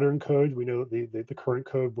more modern code. We know that the current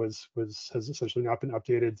code has essentially not been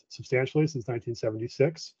updated substantially since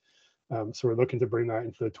 1976. So we're looking to bring that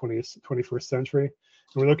into the 21st century.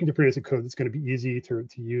 And we're looking to produce a code that's going to be easy to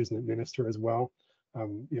use and administer as well.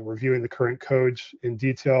 Reviewing the current code in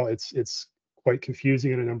detail, it's quite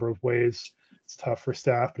confusing in a number of ways. It's tough for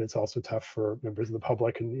staff, but it's also tough for members of the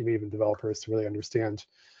public and even developers to really understand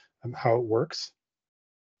how it works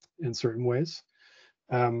in certain ways.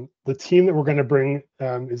 The team that we're going to bring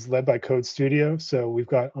is led by Code Studio. So we've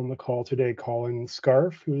got on the call today Colin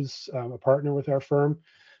Scarf, who's a partner with our firm.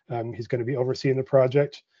 He's going to be overseeing the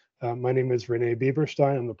project. My name is Renee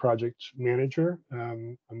Bieberstein. I'm the project manager.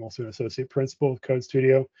 I'm also an associate principal with Code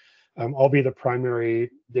Studio. I'll be the primary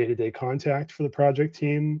day-to-day contact for the project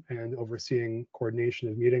team and overseeing coordination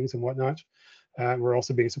of meetings and whatnot. We're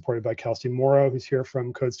also being supported by Kelsey Morrow, who's here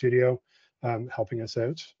from Code Studio, helping us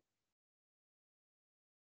out.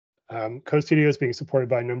 Code Studio is being supported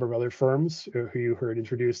by a number of other firms who you heard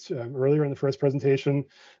introduced earlier in the first presentation.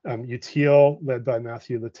 UTL, led by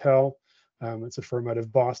Matthew Littell. It's a firm out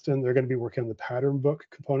of Boston. They're going to be working on the pattern book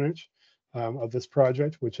component of this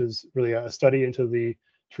project, which is really a study into the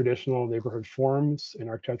traditional neighborhood forms and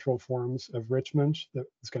architectural forms of Richmond that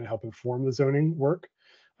is going to help inform the zoning work.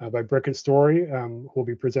 By Brick and Story, who will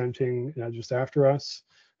be presenting just after us,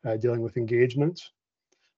 dealing with engagement.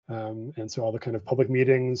 And so all the kind of public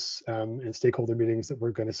meetings and stakeholder meetings that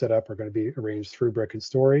we're going to set up are going to be arranged through Brick and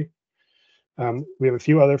Story. We have a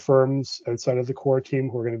few other firms outside of the core team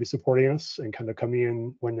who are going to be supporting us and kind of coming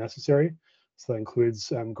in when necessary. So that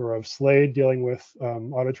includes Grove Slade dealing with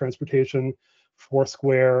auto transportation,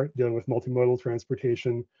 Foursquare dealing with multimodal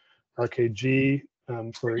transportation, RKG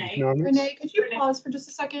for Renee. economics. Renee, could you pause for just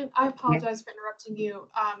a second? I apologize for interrupting you.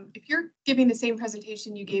 If you're giving the same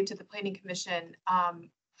presentation you gave to the planning commission,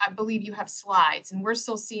 I believe you have slides and we're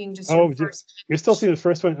still seeing just Oh, your first. you're still seeing the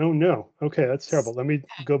first one? Oh, no. Okay, that's terrible. Let me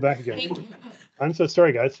go back again. Thank you. I'm so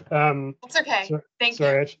sorry, guys. It's okay. Thank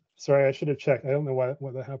you. Sorry, I should have checked. I don't know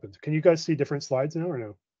what that happened. Can you guys see different slides now or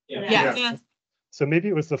no? Yes. Yeah. So maybe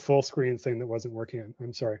it was the full screen thing that wasn't working.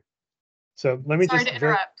 I'm sorry. So let me Sorry just to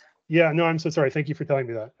interrupt. yeah, no, I'm so sorry. Thank you for telling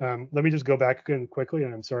me that. Let me just go back again quickly,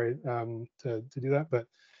 and I'm sorry to do that. But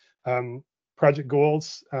project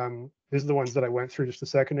goals, these are the ones that I went through just a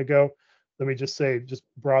second ago. Let me just say, just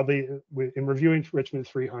broadly, in reviewing Richmond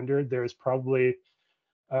 300, there's probably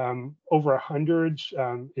over 100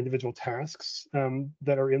 individual tasks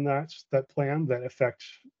that are in that plan that affect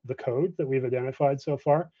the code that we've identified so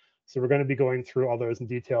far. So we're going to be going through all those in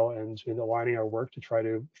detail and aligning our work to try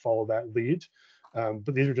to follow that lead.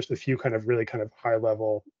 But these are just a few really high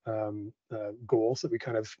level goals that we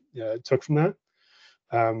took from that.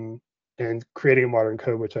 And creating a modern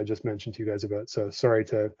code, which I just mentioned to you guys about. So sorry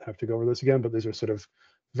to have to go over this again, but these are sort of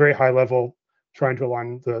very high level, trying to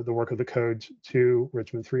align the work of the code to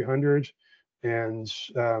Richmond 300 and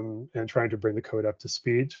trying to bring the code up to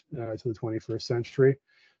speed to the 21st century.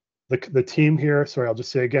 The team here, sorry, I'll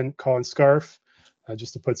just say again, Colin Scarf,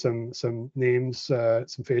 just to put some names,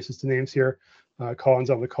 some faces to names here. Colin's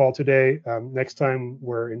on the call today. Next time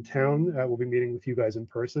we're in town, we'll be meeting with you guys in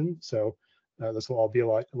person. So this will all be a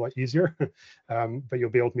lot easier, but you'll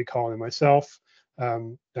be able to meet Colin and myself,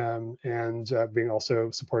 and being also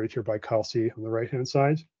supported here by Kelsey on the right-hand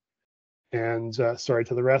side. And sorry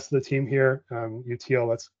to the rest of the team here, UTL,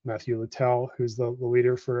 that's Matthew Littell, who's the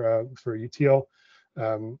leader for UTL.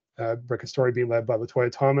 Brick and Story being led by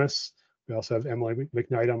Latoya Thomas. We also have Emily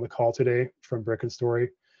McKnight on the call today from Brick and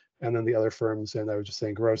Story. And then the other firms, and I was just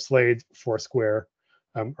saying Gross Slade, Foursquare,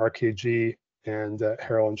 RKG, and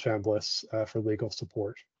Harrell and Chambliss for legal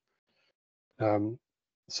support.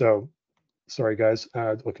 So sorry guys,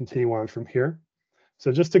 we'll continue on from here.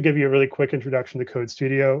 So just to give you a really quick introduction to Code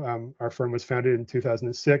Studio, our firm was founded in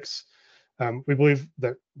 2006. We believe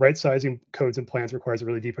that right-sizing codes and plans requires a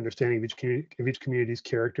really deep understanding of each community's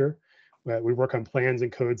character. We work on plans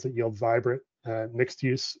and codes that yield vibrant,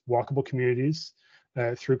 mixed-use, walkable communities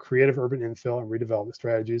through creative urban infill and redevelopment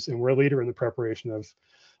strategies. And we're a leader in the preparation of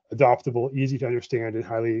adoptable, easy to understand, and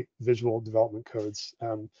highly visual development codes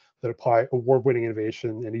that apply award-winning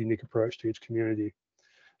innovation and a unique approach to each community.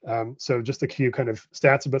 So just a few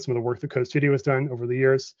stats about some of the work that Code Studio has done over the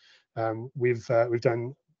years. We've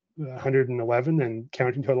done 111 and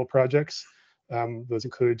counting total projects. Those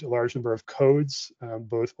include a large number of codes,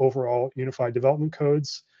 both overall unified development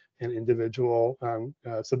codes and individual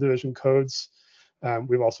subdivision codes.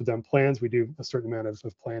 We've also done plans. We do a certain amount of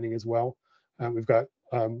planning as well. We've got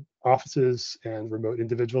offices and remote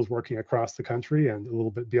individuals working across the country and a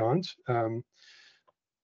little bit beyond.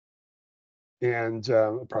 And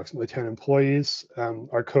approximately 10 employees.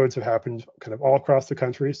 Our codes have happened all across the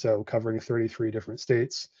country, so covering 33 different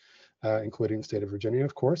states, including the state of Virginia,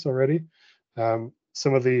 of course, already.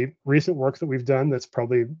 Some of the recent work that we've done that's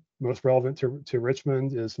probably most relevant to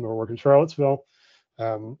Richmond is some of our work in Charlottesville.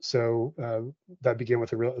 That began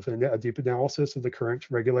with a deep analysis of the current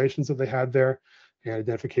regulations that they had there and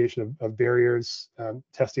identification of barriers,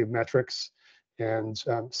 testing of metrics, and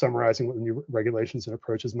summarizing what the new regulations and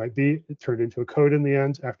approaches might be. It turned into a code in the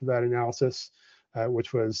end after that analysis,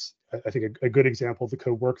 which was, I think, a good example of the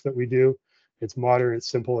code work that we do. It's modern, it's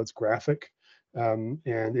simple, it's graphic, and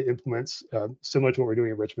it implements, similar to what we're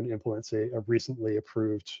doing in Richmond, implements a recently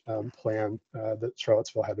approved plan that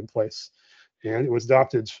Charlottesville had in place. And it was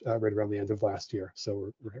adopted right around the end of last year.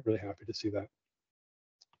 So we're really happy to see that.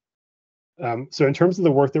 So in terms of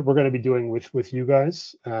the work that we're going to be doing with you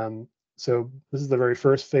guys, so this is the very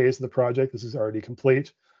first phase of the project. This is already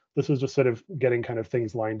complete. This was just sort of getting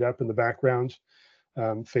things lined up in the background.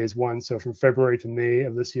 Phase one, so from February to May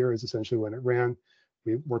of this year is essentially when it ran.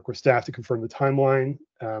 We work with staff to confirm the timeline,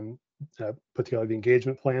 put together the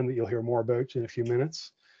engagement plan that you'll hear more about in a few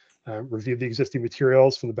minutes, review the existing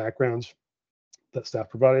materials from the background that staff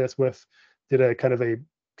provided us with, did a a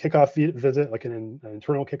kickoff visit, like an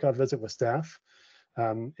internal kickoff visit with staff.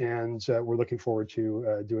 And we're looking forward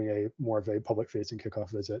to doing more of a public-facing kickoff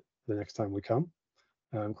visit the next time we come,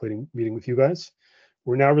 including meeting with you guys.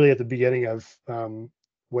 We're now really at the beginning of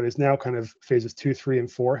what is now phases 2, 3,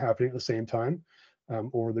 and 4 happening at the same time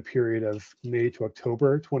over the period of May to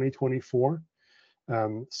October 2024.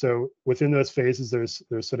 So within those phases, there's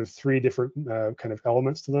sort of 3 different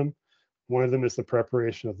elements to them. One of them is the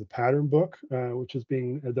preparation of the pattern book, which is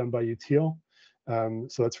being done by UTL.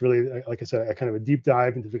 So that's really, like I said, a kind of a deep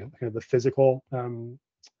dive into the, kind of the physical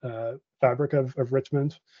fabric of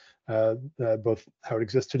Richmond, both how it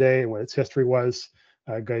exists today and what its history was,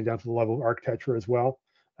 going down to the level of architecture as well,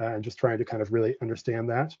 and just trying to kind of really understand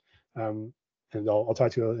that. And I'll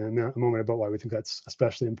talk to you in a moment about why we think that's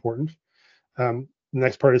especially important. The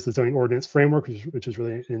next part is the zoning ordinance framework, which is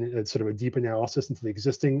really sort of a deep analysis into the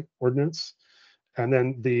existing ordinance. And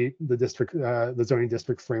then the zoning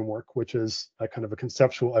district framework, which is a kind of a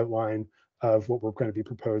conceptual outline of what we're going to be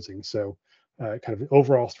proposing. So kind of the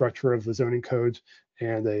overall structure of the zoning code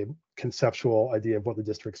and a conceptual idea of what the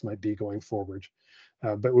districts might be going forward.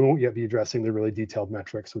 But we won't yet be addressing the really detailed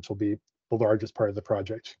metrics, which will be the largest part of the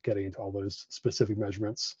project, getting into all those specific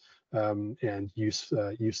measurements and use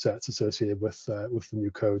sets associated with the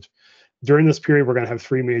new code. During this period, we're going to have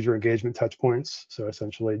 3 major engagement touch points. So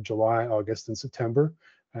essentially July, August, and September.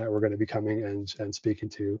 We're going to be coming and speaking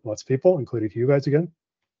to lots of people, including you guys again.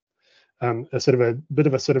 A bit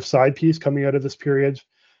of a sort of side piece coming out of this period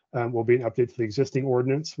will be an update to the existing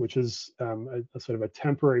ordinance, which is a sort of a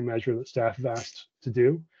temporary measure that staff have asked to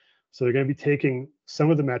do. So they're going to be taking some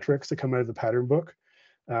of the metrics that come out of the pattern book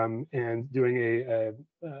and doing a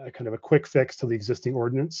kind of a quick fix to the existing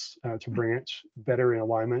ordinance to bring it better in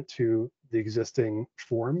alignment to the existing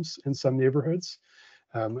forms in some neighborhoods.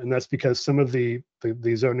 And that's because some of the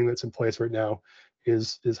zoning that's in place right now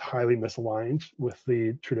is highly misaligned with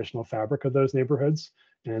the traditional fabric of those neighborhoods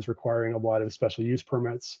and is requiring a lot of special use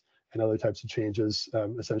permits and other types of changes,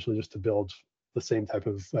 essentially just to build the same type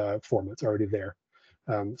of form that's already there.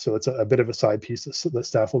 So it's a bit of a side piece that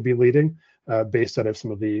staff will be leading based out of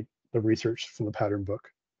some of the research from the pattern book.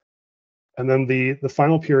 And then the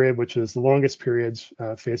final period, which is the longest period,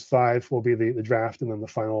 phase 5, will be the draft and then the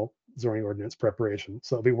final zoning ordinance preparation.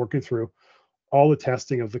 So I'll be working through all the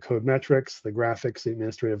testing of the code metrics, the graphics, the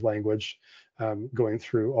administrative language, going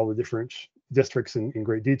through all the different districts in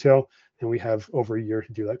great detail. And we have over a year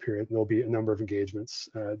to do that period. And there'll be a number of engagements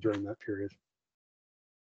during that period.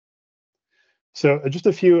 So just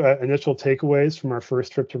a few initial takeaways from our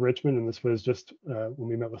first trip to Richmond, and this was just when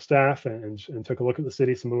we met with staff and took a look at the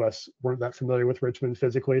city. Some of us weren't that familiar with Richmond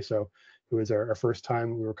physically, so it was our first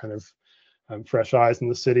time. We were kind of fresh eyes in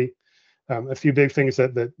the city. A few big things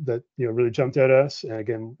that really jumped out at us. And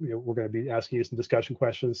again, we're going to be asking you some discussion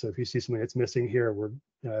questions. So if you see something that's missing here, we're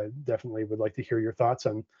definitely would like to hear your thoughts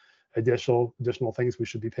on additional things we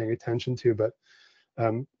should be paying attention to. But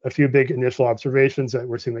a few big initial observations that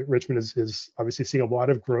we're seeing that Richmond is obviously seeing a lot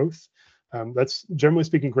of growth. That's generally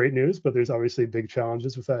speaking great news, but there's obviously big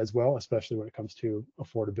challenges with that as well, especially when it comes to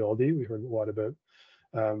affordability. We heard a lot about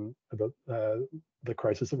the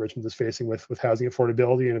crisis that Richmond is facing with housing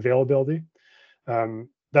affordability and availability.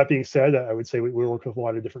 That being said, I would say we work with a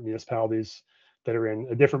lot of different municipalities that are in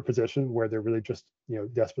a different position where they're really just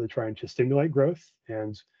desperately trying to stimulate growth,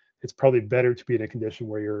 and it's probably better to be in a condition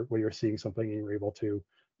where you're seeing something and you're able to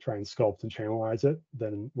try and sculpt and channelize it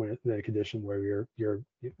than in a condition where you're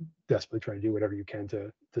desperately trying to do whatever you can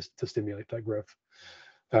to stimulate that growth.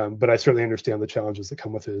 But I certainly understand the challenges that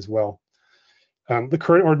come with it as well. The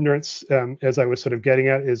current ordinance, as I was sort of getting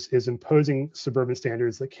at, is imposing suburban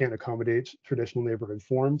standards that can't accommodate traditional neighborhood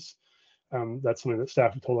forms. That's something that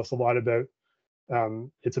staff have told us a lot about.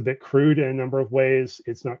 It's a bit crude in a number of ways.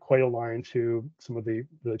 It's not quite aligned to some of the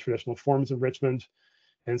traditional forms of Richmond.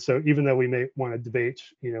 And so even though we may want to debate,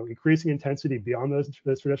 increasing intensity beyond those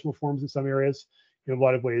traditional forms in some areas, in a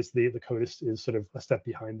lot of ways, the code is sort of a step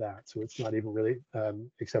behind that. So it's not even really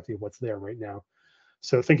accepting what's there right now.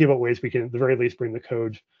 So thinking about ways we can, at the very least, bring the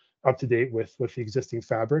code up to date with the existing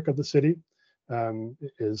fabric of the city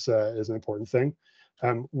is an important thing.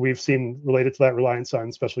 We've seen, related to that, reliance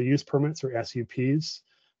on special use permits or SUPs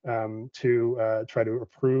to try to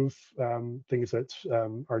approve things that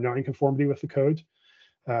are not in conformity with the code.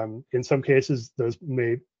 In some cases, those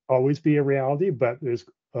may always be a reality, but there's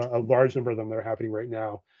a large number of them that are happening right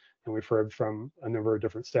now. And we've heard from a number of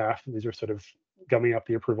different staff, and these are sort of gumming up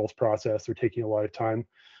the approvals process. They're taking a lot of time.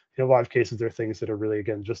 In a lot of cases, they're things that are really,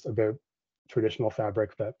 again, just about traditional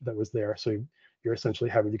fabric that was there. So you're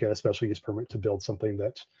essentially having to get a special use permit to build something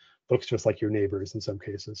that looks just like your neighbors in some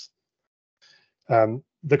cases.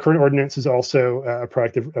 The current ordinance is also a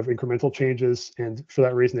product of incremental changes, and for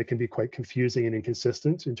that reason, it can be quite confusing and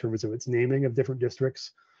inconsistent in terms of its naming of different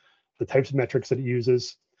districts, the types of metrics that it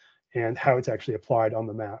uses, and how it's actually applied on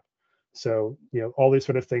the map. So, all these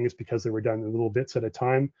sort of things, because they were done in little bits at a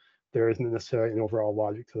time, there isn't necessarily an overall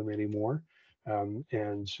logic to them anymore.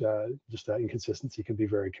 Just that inconsistency can be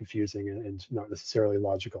very confusing and not necessarily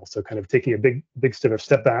logical. So kind of taking a big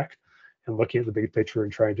step back and looking at the big picture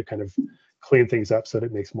and trying to kind of clean things up so that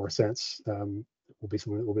it makes more sense. Will be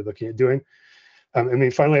something that we'll be looking at doing. I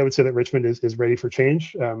mean, finally, I would say that Richmond is ready for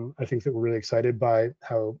change. I think that we're really excited by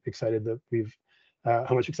how excited that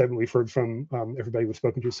how much excitement we've heard from everybody we've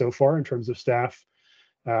spoken to so far in terms of staff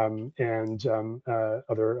and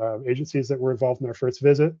other agencies that were involved in our first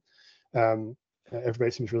visit.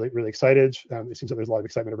 Everybody seems really excited. It seems like there's a lot of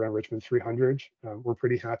excitement around Richmond 300. We're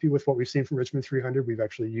pretty happy with what we've seen from Richmond 300. We've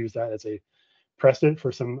actually used that as a precedent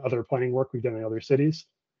for some other planning work we've done in other cities.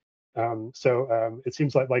 It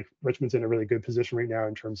seems like Richmond's in a really good position right now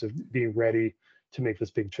in terms of being ready to make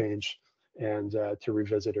this big change and to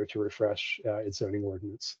revisit or to refresh its zoning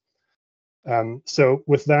ordinance. So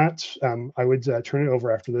with that, I would turn it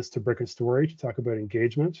over after this to Brick and Story to talk about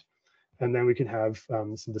engagement. And then we can have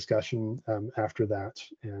some discussion after that,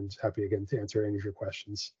 and happy again to answer any of your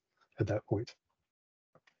questions at that point.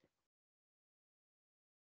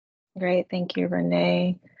 Great, thank you,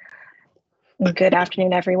 Renee. Good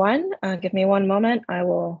afternoon, everyone. Give me one moment. I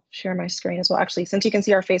will share my screen as well. Actually, since you can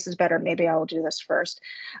see our faces better, maybe I will do this first.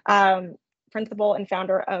 Principal and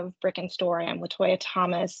founder of Brick and Story. I'm Latoya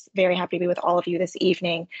Thomas. Very happy to be with all of you this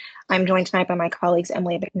evening. I'm joined tonight by my colleagues,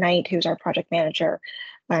 Emily McKnight, who's our project manager,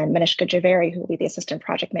 and Manishka Javeri, who will be the assistant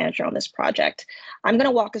project manager on this project. I'm going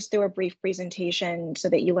to walk us through a brief presentation so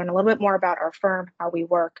that you learn a little bit more about our firm, how we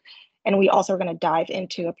work, and we also are going to dive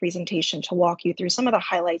into a presentation to walk you through some of the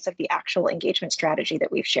highlights of the actual engagement strategy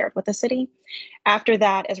that we've shared with the city. After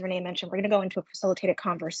that, as Renee mentioned, we're going to go into a facilitated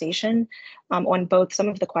conversation on both some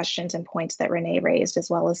of the questions and points that Renee raised, as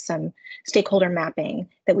well as some stakeholder mapping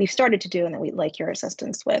that we've started to do and that we'd like your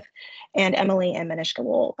assistance with. And Emily and Manishka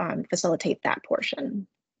will facilitate that portion.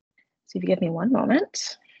 So if you give me one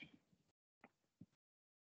moment.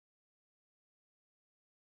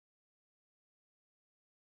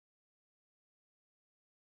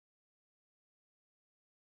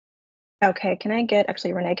 Okay, can I get,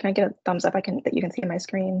 actually, Renee, can I get a thumbs up that you can see my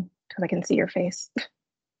screen? Because I can see your face.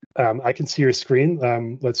 I can see your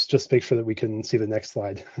screen. Let's just make sure that we can see the next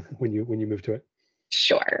slide when you move to it.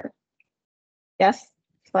 Sure. Yes,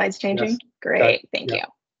 slides changing? Yes. Great, thank yeah.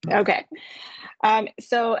 you. Okay,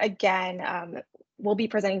 so again, we'll be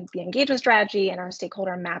presenting the engagement strategy and our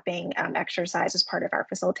stakeholder mapping exercise as part of our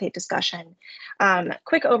facilitate discussion.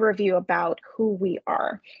 Quick overview about who we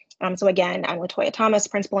are. So again, I'm Latoya Thomas,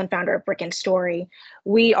 principal and founder of Brick and Story.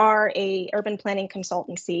 We are a urban planning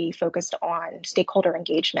consultancy focused on stakeholder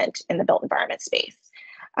engagement in the built environment space.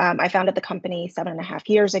 I founded the company 7.5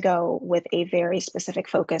 years ago with a very specific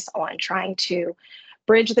focus on trying to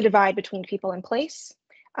bridge the divide between people and place,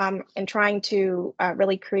 and trying to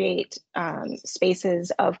really create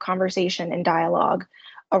spaces of conversation and dialogue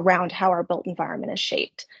around how our built environment is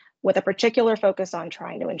shaped, with a particular focus on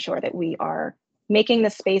trying to ensure that we are making the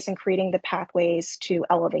space and creating the pathways to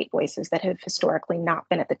elevate voices that have historically not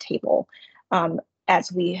been at the table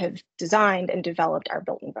as we have designed and developed our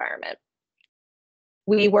built environment.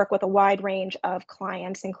 We work with a wide range of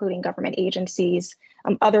clients, including government agencies,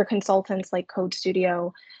 other consultants like Code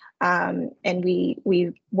Studio, and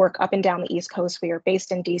we work up and down the East Coast. We are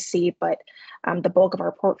based in DC, but the bulk of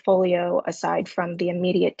our portfolio, aside from the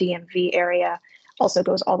immediate DMV area, also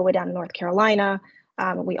goes all the way down to North Carolina.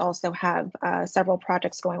 We also have several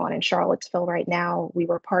projects going on in Charlottesville right now. We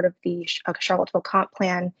were part of the Charlottesville Comp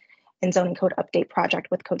Plan and Zoning Code Update project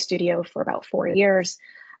with Code Studio for about 4 years.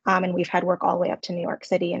 And we've had work all the way up to New York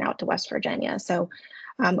City and out to West Virginia. So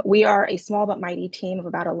we are a small but mighty team of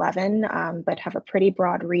about 11, but have a pretty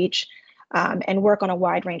broad reach and work on a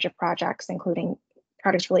wide range of projects, including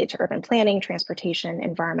projects related to urban planning, transportation,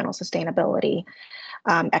 environmental sustainability,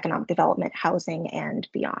 economic development, housing, and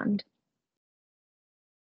beyond.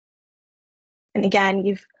 And again,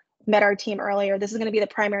 you've met our team earlier. This is going to be the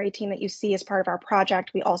primary team that you see as part of our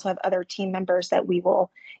project. We also have other team members that we will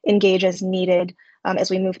engage as needed as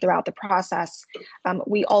we move throughout the process.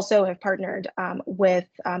 We also have partnered with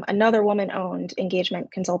another woman-owned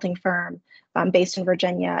engagement consulting firm based in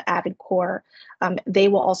Virginia, Avid Core. They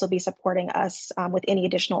will also be supporting us with any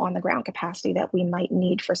additional on-the-ground capacity that we might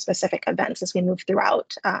need for specific events as we move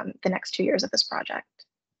throughout the next 2 years of this project.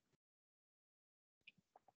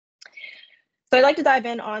 So I'd like to dive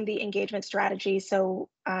in on the engagement strategy. So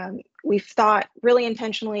we've thought really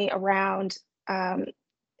intentionally around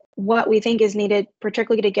what we think is needed,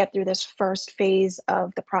 particularly to get through this first phase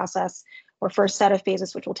of the process, or first set of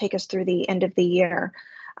phases, which will take us through the end of the year.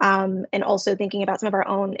 And also thinking about some of our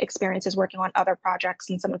own experiences working on other projects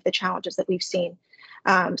and some of the challenges that we've seen.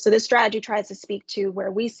 So this strategy tries to speak to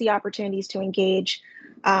where we see opportunities to engage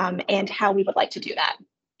and how we would like to do that.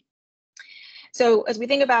 So as we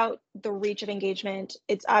think about the reach of engagement,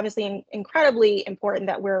 it's obviously incredibly important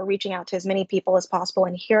that we're reaching out to as many people as possible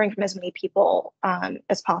and hearing from as many people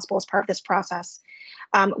as possible as part of this process.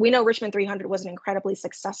 We know Richmond 300 was an incredibly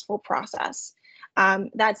successful process.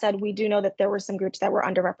 That said, we do know that there were some groups that were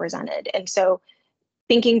underrepresented. And so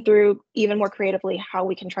thinking through even more creatively how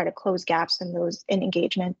we can try to close gaps in those in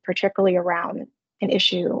engagement, particularly around an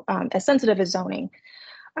issue as sensitive as zoning,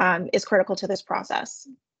 is critical to this process.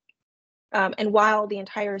 And while the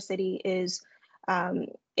entire city is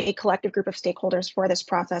a collective group of stakeholders for this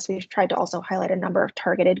process, we've tried to also highlight a number of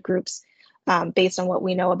targeted groups based on what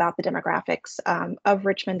we know about the demographics of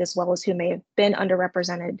Richmond, as well as who may have been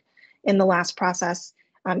underrepresented in the last process,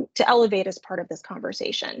 to elevate as part of this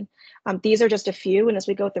conversation. These are just a few, and as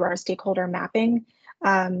we go through our stakeholder mapping,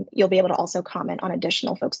 you'll be able to also comment on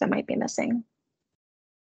additional folks that might be missing.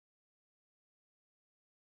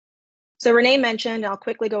 So Renee mentioned, I'll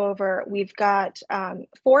quickly go over, we've got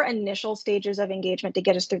 4 initial stages of engagement to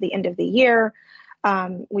get us through the end of the year.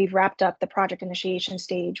 We've wrapped up the project initiation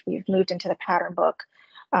stage. We've moved into the pattern book,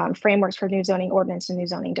 frameworks for new zoning ordinance and new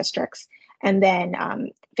zoning districts, and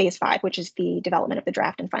then phase 5, which is the development of the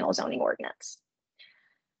draft and final zoning ordinance.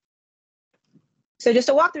 So just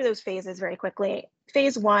to walk through those phases very quickly,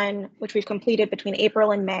 phase 1, which we've completed between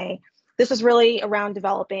April and May, this was really around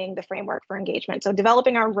developing the framework for engagement. So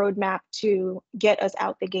developing our roadmap to get us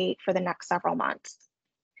out the gate for the next several months.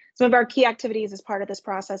 Some of our key activities as part of this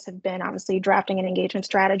process have been obviously drafting an engagement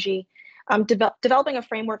strategy, developing a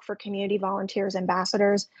framework for community volunteers,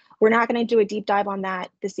 ambassadors. We're not going to do a deep dive on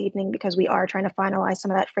that this evening because we are trying to finalize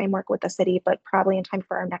some of that framework with the city, but probably in time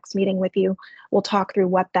for our next meeting with you, we'll talk through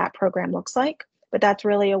what that program looks like. But that's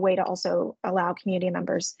really a way to also allow community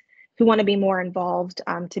members who want to be more involved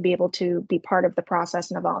to be able to be part of the process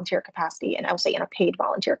in a volunteer capacity, and I will say in a paid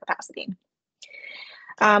volunteer capacity.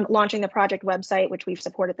 Launching the project website, which we've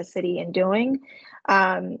supported the city in doing.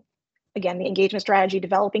 Again, the engagement strategy,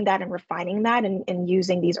 developing that and refining that, and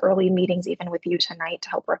using these early meetings even with you tonight to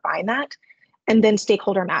help refine that. And then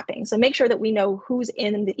stakeholder mapping. So make sure that we know who's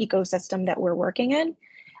in the ecosystem that we're working in,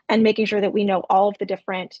 and making sure that we know all of the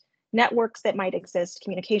different networks that might exist,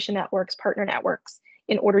 communication networks, partner networks,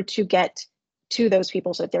 in order to get to those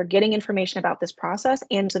people so that they're getting information about this process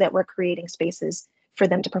and so that we're creating spaces for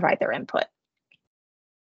them to provide their input.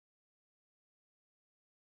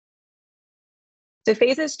 So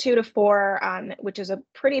phases 2 to 4, which is a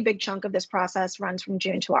pretty big chunk of this process, runs from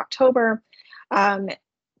June to October.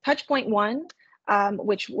 Touch point 1,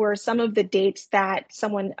 which were some of the dates that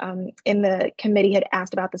someone in the committee had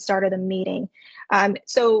asked about at the start of the meeting.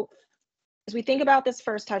 So as we think about this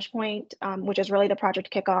first touch point, which is really the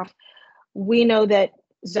project kickoff, we know that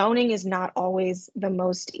zoning is not always the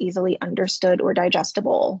most easily understood or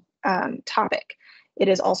digestible topic. It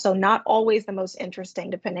is also not always the most interesting,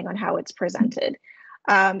 depending on how it's presented.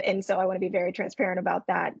 And so I want to be very transparent about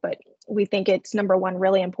that. But we think it's, number one,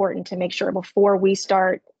 really important to make sure before we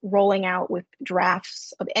start rolling out with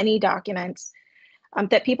drafts of any documents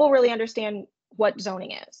that people really understand what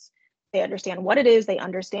zoning is. They understand what it is, they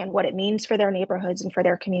understand what it means for their neighborhoods and for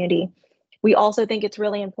their community. We also think it's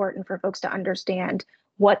really important for folks to understand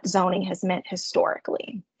what zoning has meant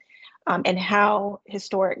historically, and how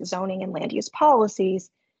historic zoning and land use policies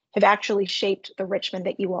have actually shaped the Richmond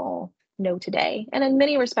that you all know today, and in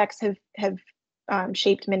many respects have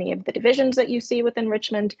shaped many of the divisions that you see within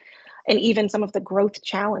Richmond, and even some of the growth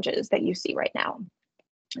challenges that you see right now.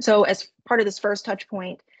 So as part of this first touch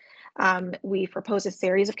point, we propose a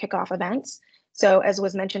series of kickoff events. So as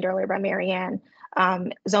was mentioned earlier by Marianne,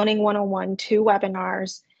 Zoning 101, 2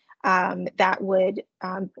 webinars that would,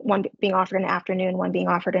 one being offered in the afternoon, one being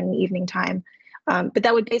offered in the evening time. But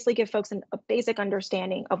that would basically give folks a basic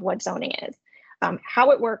understanding of what zoning is,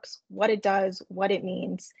 how it works, what it does, what it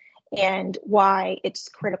means, and why it's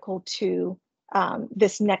critical to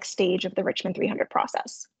this next stage of the Richmond 300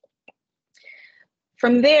 process.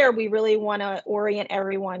 From there, we really want to orient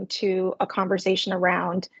everyone to a conversation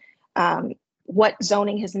around what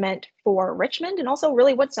zoning has meant for Richmond, and also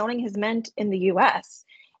really what zoning has meant in the US.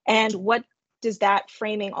 And what does that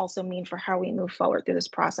framing also mean for how we move forward through this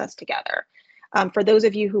process together? For those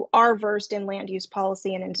of you who are versed in land use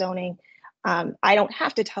policy and in zoning, I don't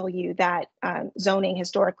have to tell you that zoning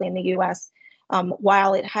historically in the US,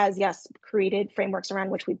 while it has, yes, created frameworks around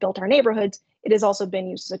which we built our neighborhoods, it has also been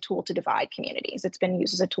used as a tool to divide communities. It's been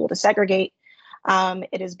used as a tool to segregate.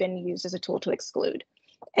 It has been used as a tool to exclude.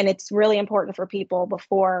 And it's really important for people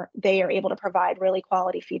before they are able to provide really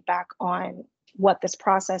quality feedback on what this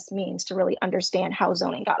process means to really understand how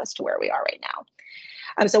zoning got us to where we are right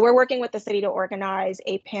So we're working with the city to organize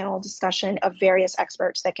a panel discussion of various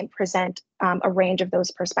experts that can present a range of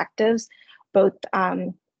those perspectives, both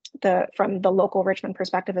from the local Richmond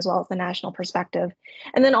perspective as well as the national perspective.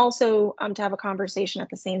 And then also to have a conversation at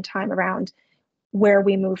the same time around where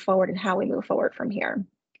we move forward and how we move forward from here.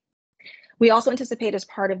 We also anticipate as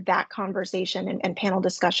part of that conversation and panel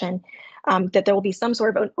discussion that there will be some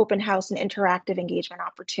sort of an open house and interactive engagement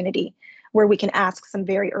opportunity where we can ask some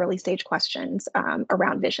very early stage questions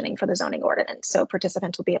around visioning for the zoning ordinance. So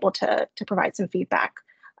participants will be able to provide some feedback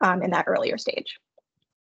in that earlier stage.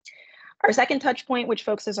 Our second touch point, which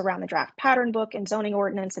focuses around the draft pattern book and zoning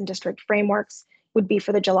ordinance and district frameworks, would be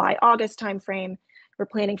for the July-August timeframe. We're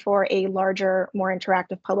planning for a larger, more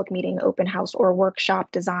interactive public meeting, open house, or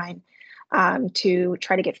workshop design to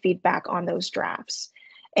try to get feedback on those drafts.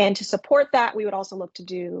 And to support that, we would also look to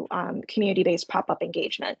do community-based pop-up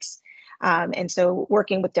engagements. And so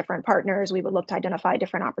working with different partners, we would look to identify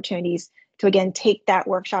different opportunities to, again, take that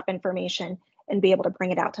workshop information and be able to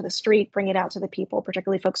bring it out to the street, bring it out to the people,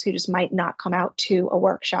 particularly folks who just might not come out to a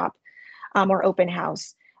workshop or open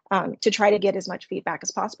house, to try to get as much feedback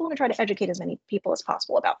as possible and try to educate as many people as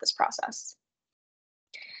possible about this process.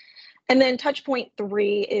 And then touch point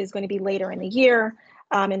 3 is going to be later in the year,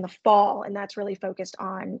 in the fall, and that's really focused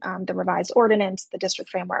on the revised ordinance, the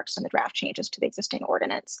district frameworks, and the draft changes to the existing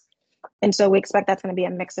ordinance. And so we expect that's going to be a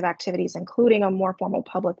mix of activities, including a more formal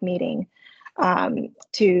public meeting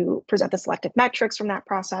to present the selected metrics from that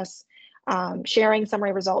process, sharing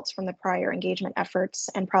summary results from the prior engagement efforts,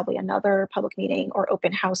 and probably another public meeting or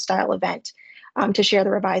open house style event to share the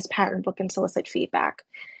revised pattern book and solicit feedback.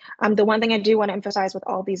 The one thing I do want to emphasize with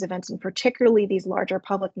all these events, and particularly these larger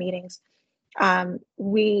public meetings,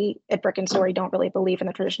 we at Brick and Story don't really believe in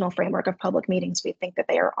the traditional framework of public meetings. We think that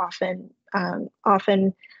they are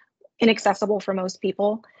often inaccessible for most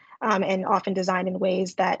people, and often designed in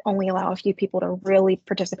ways that only allow a few people to really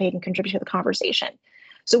participate and contribute to the conversation.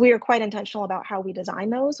 So we are quite intentional about how we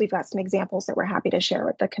design those. We've got some examples that we're happy to share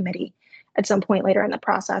with the committee at some point later in the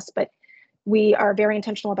process, but we are very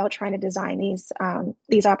intentional about trying to design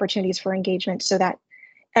these opportunities for engagement so that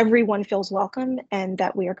everyone feels welcome and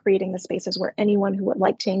that we are creating the spaces where anyone who would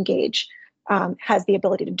like to engage has the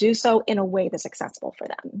ability to do so in a way that's accessible for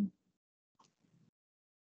them.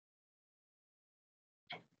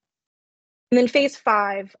 And then phase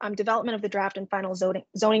 5, development of the draft and final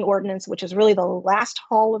zoning ordinance, which is really the last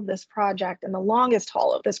haul of this project and the longest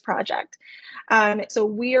haul of this project. So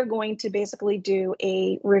we are going to basically do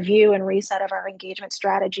a review and reset of our engagement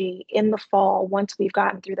strategy in the fall once we've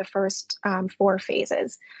gotten through the first 4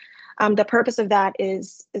 phases. The purpose of that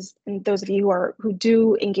is and those of you who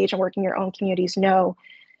do engage and work in your own communities know,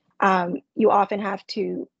 you often have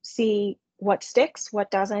to see what sticks,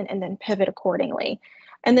 what doesn't, and then pivot accordingly.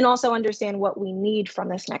 And then also understand what we need from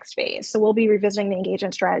this next phase. So we'll be revisiting the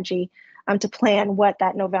engagement strategy to plan what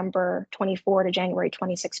that November 24 to January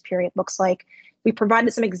 26 period looks like. We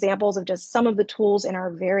provided some examples of just some of the tools in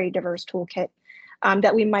our very diverse toolkit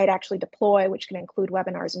that we might actually deploy, which can include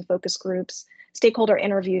webinars and focus groups, stakeholder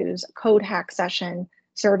interviews, code hack session,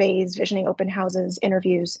 surveys, visioning open houses,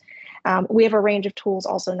 interviews. We have a range of tools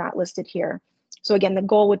also not listed here. So again, the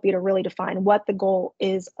goal would be to really define what the goal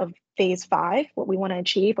is of phase 5, what we want to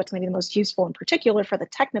achieve, what's going to be the most useful in particular for the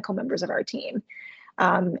technical members of our team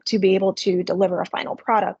to be able to deliver a final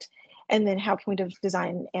product. And then how can we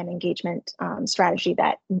design an engagement strategy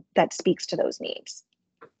that speaks to those needs.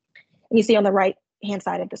 And you see on the right-hand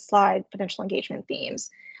side of the slide, potential engagement themes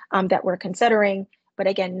that we're considering. But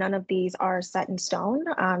again, none of these are set in stone,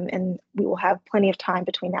 and we will have plenty of time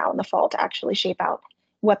between now and the fall to actually shape out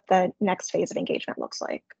what the next phase of engagement looks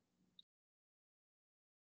like.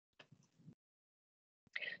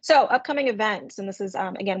 So upcoming events, and this is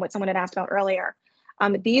again what someone had asked about earlier.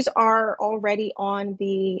 These are already on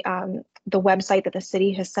the website that the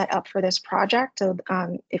city has set up for this project. So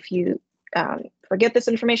if you forget this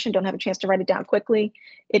information, don't have a chance to write it down quickly,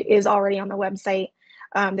 it is already on the website.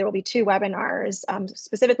 There will be 2 webinars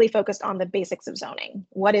specifically focused on the basics of zoning.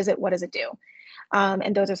 What is it? What does it do?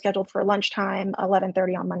 And those are scheduled for lunchtime,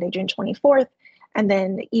 11:30 on Monday, June 24th, and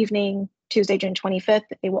then the evening, Tuesday, June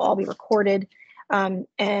 25th. They will all be recorded.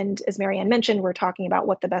 And as Marianne mentioned, we're talking about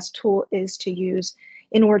what the best tool is to use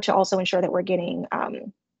in order to also ensure that we're getting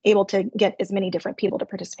able to get as many different people to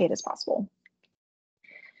participate as possible.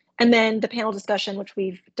 And then the panel discussion, which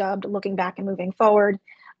we've dubbed Looking Back and Moving Forward,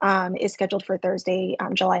 is scheduled for Thursday,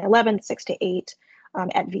 July 11th, 6 to 8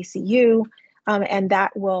 at VCU. And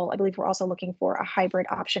that will, I believe we're also looking for a hybrid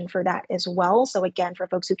option for that as well. So again, for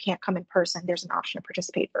folks who can't come in person, there's an option to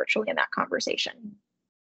participate virtually in that conversation.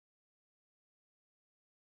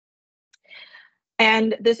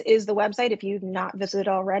 And this is the website, if you've not visited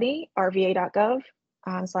already, rva.gov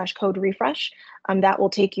 /code refresh. That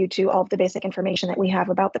will take you to all of the basic information that we have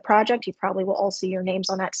about the project. You probably will all see your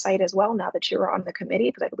names on that site as well now that you're on the committee,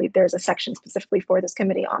 because I believe there's a section specifically for this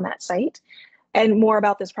committee on that site. And more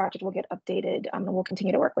about this project will get updated, and we'll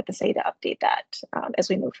continue to work with the city to update that as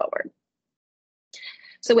we move forward.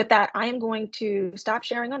 So with that, I am going to stop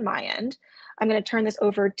sharing on my end. I'm going to turn this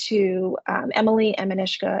over to Emily and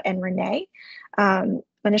Manishka and Renee.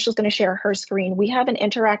 Manishka's going to share her screen. We have an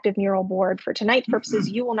interactive mural board. For tonight's purposes,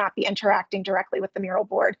 you will not be interacting directly with the mural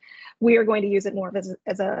board. We are going to use it more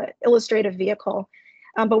as an illustrative vehicle,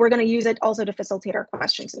 but we're going to use it also to facilitate our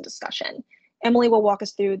questions and discussion. Emily will walk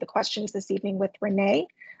us through the questions this evening with Renee.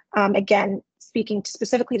 Again, speaking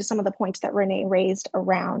specifically to some of the points that Renee raised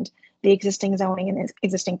around the existing zoning and the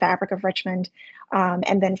existing fabric of Richmond.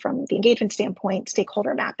 And then from the engagement standpoint,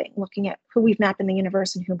 stakeholder mapping, looking at who we've mapped in the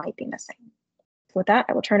universe and who might be missing. With that,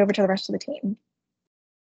 I will turn it over to the rest of the team.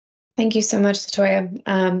 Thank you so much,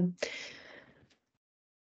 Latoya.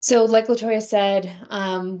 So like Latoya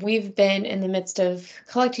said, we've been in the midst of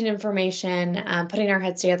collecting information, putting our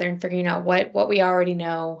heads together and figuring out what we already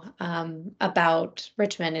know about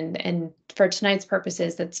Richmond. And for tonight's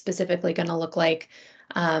purposes, that's specifically going to look like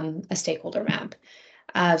a stakeholder map.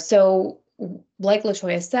 So like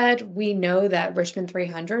Latoya said, we know that Richmond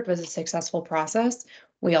 300 was a successful process.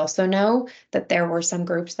 We also know that there were some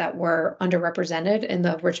groups that were underrepresented in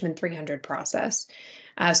the Richmond 300 process.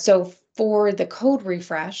 So for the code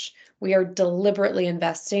refresh, we are deliberately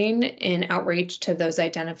investing in outreach to those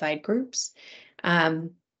identified groups.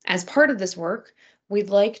 As part of this work, we'd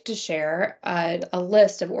like to share a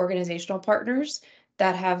list of organizational partners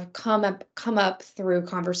that have come up through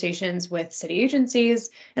conversations with city agencies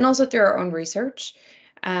and also through our own research.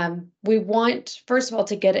 We want, first of all,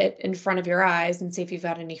 to get it in front of your eyes and see if you've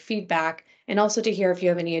got any feedback, and also to hear if you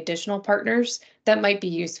have any additional partners that might be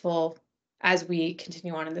useful as we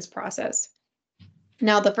continue on in this process.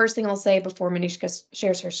 Now, the first thing I'll say before Manishka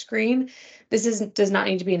shares her screen, does not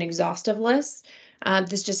need to be an exhaustive list.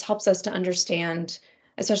 This just helps us to understand,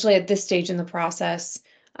 especially at this stage in the process,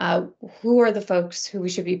 who are the folks who we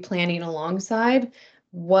should be planning alongside,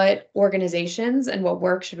 what organizations and what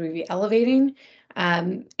work should we be elevating,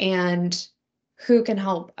 and who can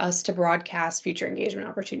help us to broadcast future engagement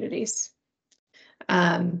opportunities.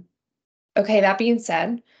 Okay, that being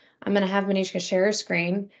said, I'm going to have Manishka share her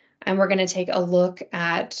screen, and we're going to take a look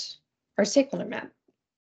at our stakeholder map.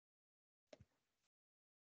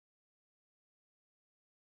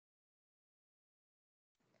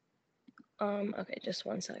 Okay, just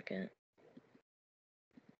 1 second.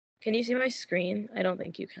 Can you see my screen? I don't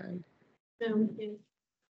think you can. No.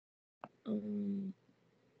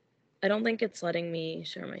 I don't think it's letting me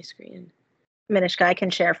share my screen. Manishka, I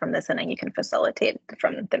can share from this and then you can facilitate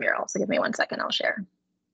from the mural. So give me 1 second, I'll share.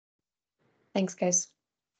 Thanks, guys.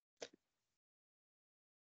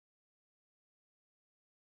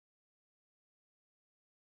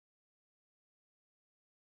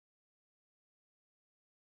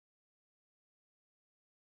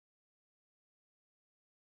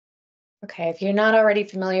 Okay, if you're not already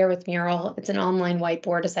familiar with Mural, it's an online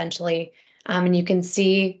whiteboard essentially. And you can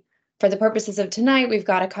see for the purposes of tonight, we've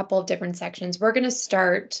got a couple of different sections. We're going to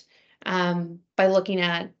start by looking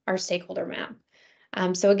at our stakeholder map.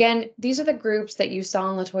 So again, these are the groups that you saw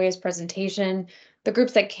in Latoya's presentation, the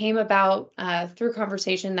groups that came about through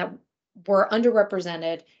conversation that were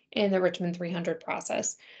underrepresented in the Richmond 300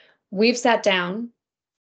 process. We've sat down,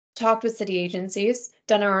 talked with city agencies,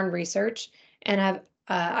 done our own research, and have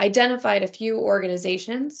identified a few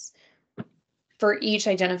organizations for each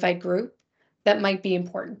identified group that might be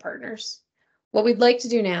important partners. What we'd like to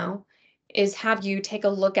do now is have you take a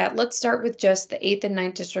look at, let's start with just the 8th and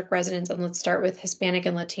 9th district residents, and let's start with Hispanic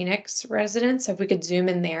and Latinx residents. So if we could zoom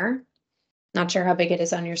in there. Not sure how big it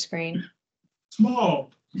is on your screen.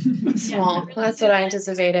 Small. Small, that's what I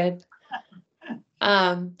anticipated.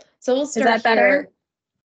 So we'll start Is that better?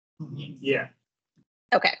 Yeah.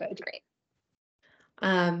 Okay, great.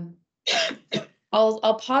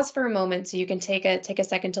 I'll pause for a moment so you can take a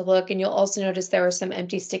second to look, and you'll also notice there are some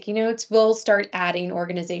empty sticky notes. We'll start adding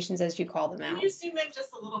organizations as you call them out. Can you zoom in just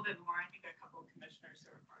a little bit more? I think a couple of commissioners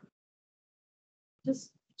are part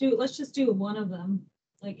of Let's just do one of them,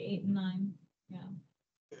 like 8 and 9. Yeah.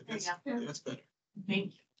 That's better. Thank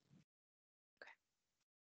you.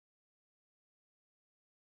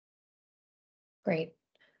 Great.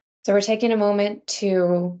 So we're taking a moment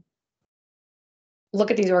to look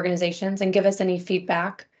at these organizations and give us any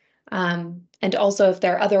feedback. And also if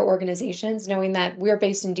there are other organizations, knowing that we're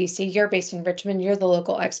based in DC, you're based in Richmond, you're the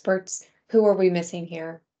local experts, who are we missing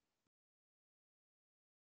here?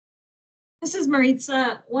 This is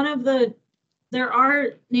Maritza. There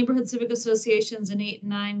are neighborhood civic associations in 8 and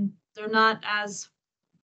 9. They're not as,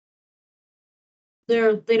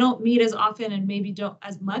 they don't meet as often and maybe don't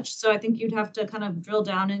as much. So I think you'd have to kind of drill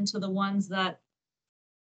down into the ones that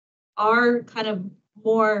are kind of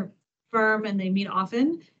more firm and they meet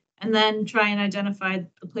often, and then try and identify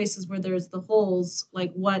the places where there's the holes,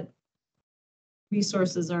 like what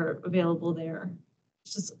resources are available there.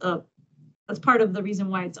 It's just that's part of the reason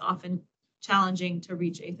why it's often challenging to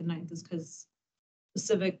reach 8th and 9th, is because the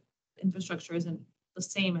civic infrastructure isn't the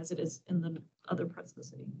same as it is in the other parts of the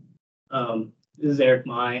city. This is Eric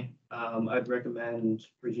Mai. I'd recommend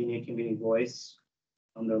Virginia Community Voice.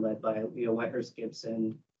 They're led by Leo Whitehurst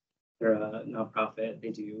Gibson. They're a nonprofit. They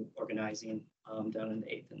do organizing down in the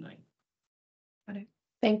 8th and 9th. Got it.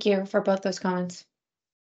 Thank you for both those comments.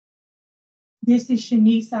 This is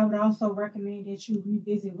Shanice. I would also recommend that you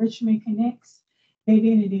revisit Richmond Connects. They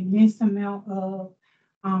did an immense amount of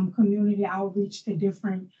community outreach to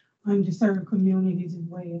different underserved communities as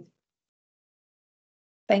well.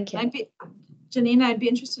 Thank you. Janina, I'd be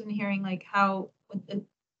interested in hearing like how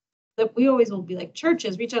that we always will be like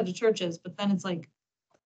churches, reach out to churches, but then it's like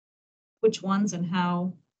which ones and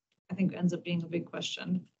how, I think ends up being a big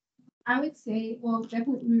question. I would say, well,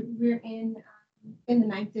 definitely we're in the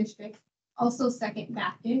 9th district, also 2nd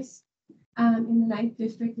Baptist. In the 9th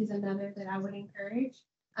district is another that I would encourage.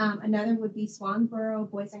 Another would be Swansboro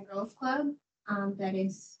Boys and Girls Club that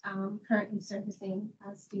is currently servicing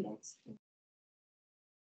students.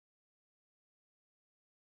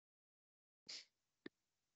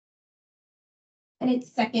 And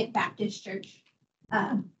it's 2nd Baptist Church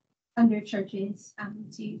under churches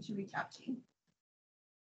to reach out to.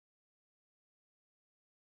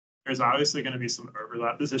 There's obviously going to be some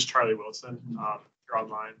overlap. This is Charlie Wilson. You're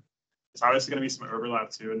online. There's obviously going to be some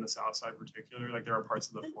overlap too in the South Side, particular. Like there are parts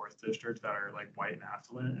of the 4th district that are like white and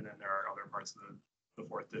affluent, and then there are other parts of the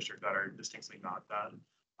 4th district that are distinctly not that.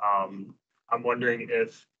 I'm wondering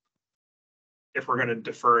if we're going to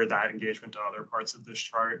defer that engagement to other parts of this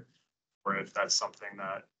chart, or if that's something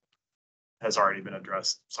that has already been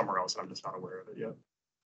addressed somewhere else and I'm just not aware of it yet.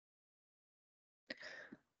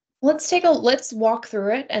 Let's walk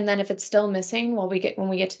through it, and then if it's still missing when we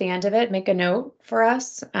get to the end of it, make a note for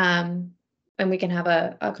us, and we can have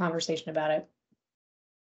a conversation about it.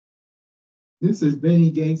 This is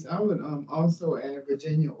Benny Gates. I would also add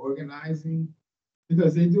Virginia Organizing,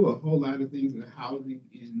 because they do a whole lot of things with housing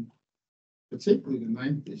in particularly the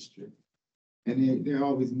 9th district, and they're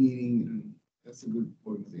always meeting, and that's a good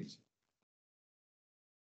organization.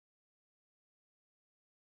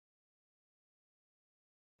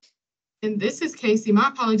 And this is Casey. My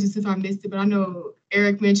apologies if I missed it, but I know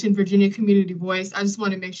Eric mentioned Virginia Community Voice. I just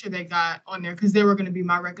want to make sure they got on there because they were going to be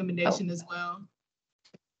my recommendation as well.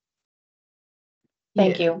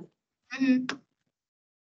 Thank you. Mm-hmm.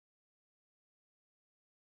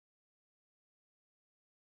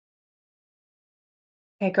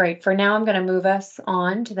 Okay, great. For now, I'm going to move us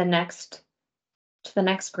on to the next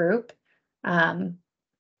group.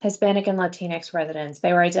 Hispanic and Latinx residents.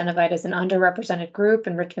 They were identified as an underrepresented group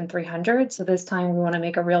in Richmond 300. So this time we want to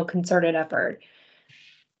make a real concerted effort.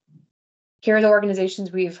 Here are the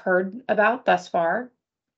organizations we've heard about thus far.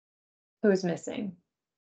 Who is missing?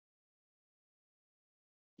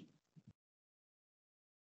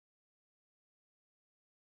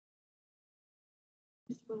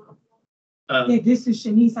 Yeah, this is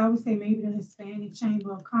Shanice. I would say maybe the Hispanic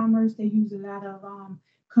Chamber of Commerce. They use a lot of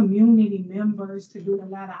community members to do a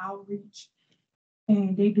lot of outreach,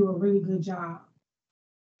 and they do a really good job.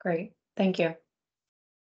 Great, thank you.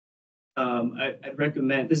 I'd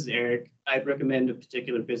recommend, this is Eric, I'd recommend a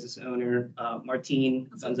particular business owner, Martin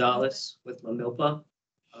Gonzalez with La Milpa.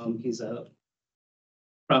 He's a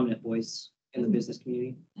prominent voice in the business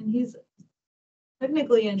community. And he's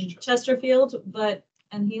technically in Chesterfield,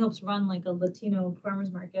 and he helps run like a Latino farmers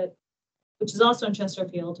market, which is also in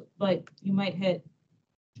Chesterfield, but you might hit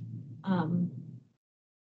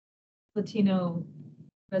Latino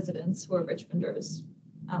residents who are Richmonders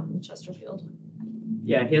in Chesterfield.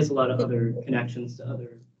 Yeah, he has a lot of other connections to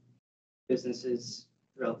other businesses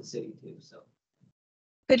throughout the city too. So,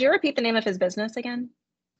 could you repeat the name of his business again?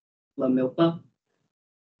 La Milpa.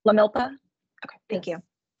 La Milpa. Okay, thank you.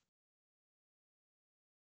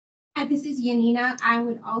 This is Yanina. I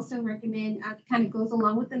would also recommend, kind of goes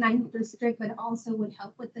along with the 9th district, but also would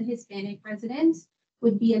help with the Hispanic residents,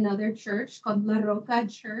 would be another church called La Roca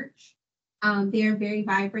Church. They are very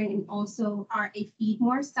vibrant and also are a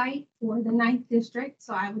Feedmore site for the 9th district,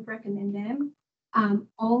 so I would recommend them.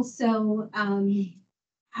 Also,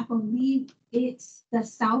 I believe it's the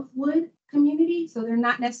Southwood community. So they're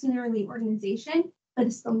not necessarily an organization, but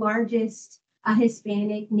it's the largest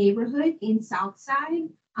Hispanic neighborhood in Southside.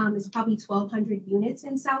 It's probably 1,200 units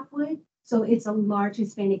in Southwood. So it's a large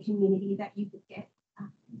Hispanic community that you could get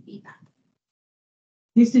feedback.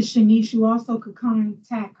 This is Shanice. You also could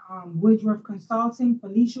contact Woodruff Consulting,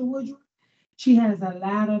 Felicia Woodruff. She has a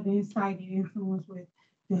lot of insight and influence with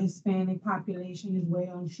the Hispanic population as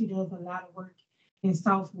well. And she does a lot of work in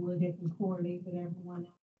Southwood that can correlate with everyone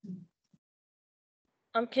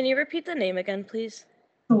else. Can you repeat the name again, please?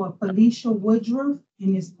 So Felicia Woodruff,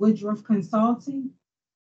 and it's Woodruff Consulting.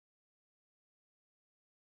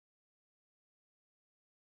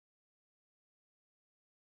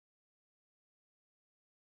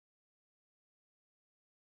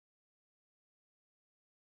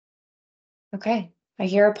 Okay, I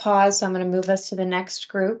hear a pause, so I'm going to move us to the next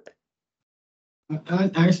group.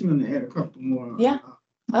 I actually want to add a couple more. Yeah.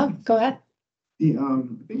 Oh, go ahead. The I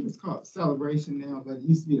think it's called Celebration now, but it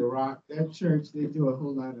used to be the Rock. That church, they do a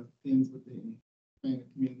whole lot of things with the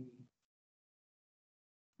Hispanic community.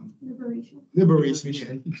 Liberation. Liberation, yeah,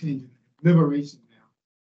 keep changing it. Liberation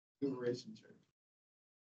now. Liberation Church.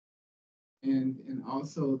 And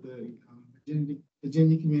also the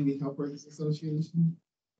Virginia Community Health Workers Association.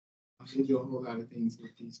 They do a whole lot of things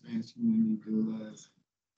with the Spanish community, doulas.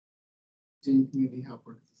 Virginia Community Health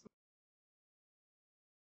Workers Association.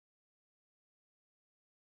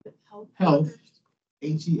 Health,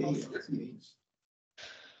 HEALTH,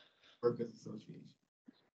 Workers Association.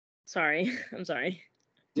 Sorry, I'm sorry.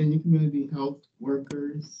 Virginia Community Health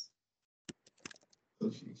Workers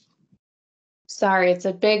Association. Sorry, it's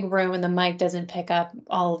a big room and the mic doesn't pick up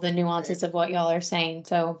all of the nuances of what y'all are saying,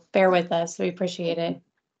 so bear with us. We appreciate it.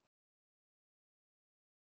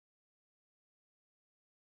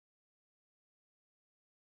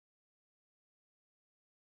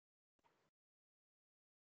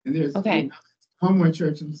 And there's one more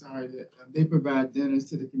church, I'm sorry, that they provide dinners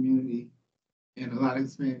to the community, and a lot of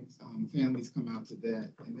Hispanic families come out to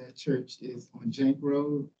that. And that church is on Jank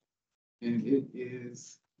Road, and it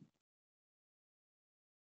is,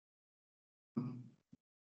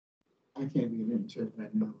 I can't think of any church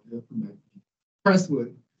right now. They'll come back.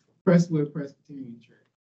 Crestwood Presbyterian Church.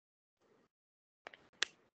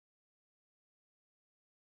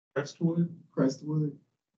 Crestwood.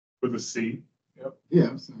 With a C. Yep. Yeah,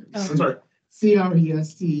 I'm sorry. Oh. I'm sorry.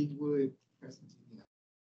 CREST Wood Presbyterian.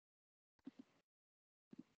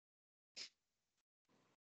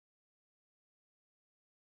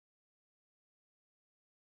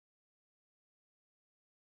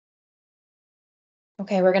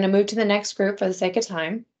 Okay, we're going to move to the next group for the sake of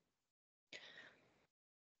time.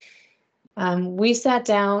 We sat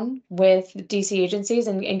down with DC agencies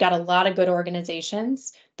and got a lot of good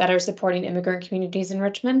organizations that are supporting immigrant communities in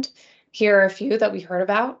Richmond. Here are a few that we heard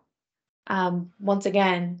about. Once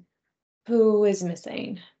again, who is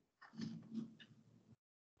missing?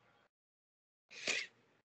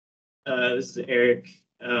 This is Eric.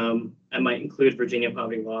 I might include Virginia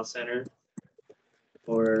Poverty Law Center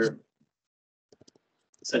or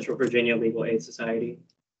Central Virginia Legal Aid Society.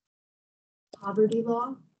 Poverty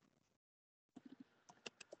law.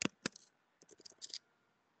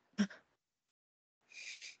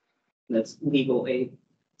 That's Legal Aid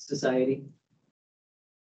Society.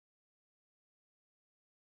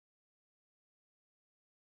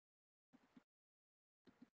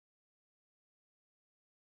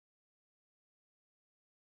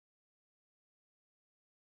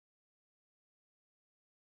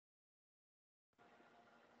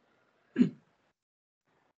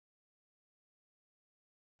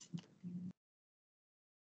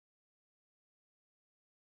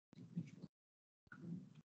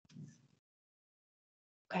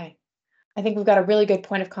 Okay, I think we've got a really good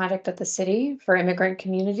point of contact at the city for immigrant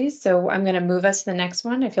communities, so I'm going to move us to the next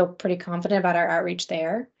one. I feel pretty confident about our outreach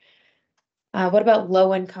there. What about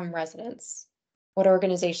low-income residents? What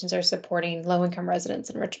organizations are supporting low-income residents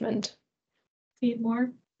in Richmond? Feed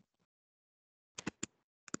more.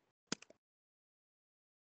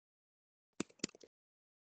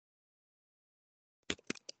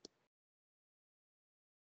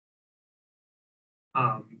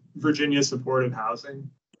 Virginia Supportive Housing.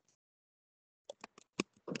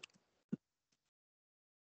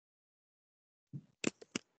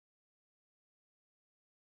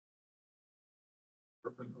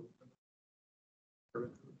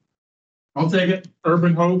 I'll take it.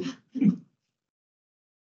 Urban Hope.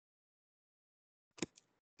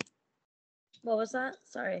 What was that?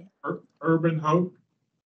 Sorry. Urban Hope.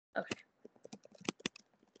 Okay.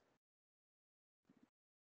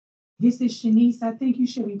 This is Shanice. I think you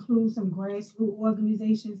should include some grassroots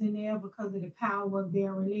organizations in there because of the power of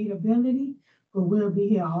their relatability. But we'll be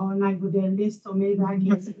here all night with that list, so maybe I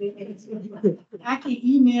can split it to you. I can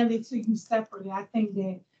email it to you separately. I think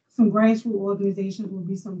that some grassroots organizations will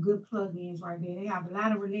be some good plugins right there. They have a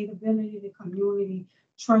lot of relatability. The community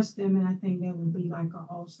trusts them, and I think that would be like an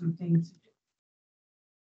awesome thing to do.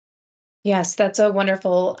 Yes, that's a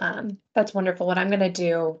wonderful, that's wonderful. What I'm gonna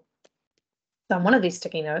do on one of these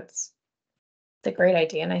sticky notes, it's a great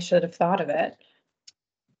idea, and I should have thought of it,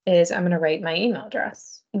 is I'm gonna write my email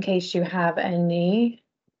address in case you have any.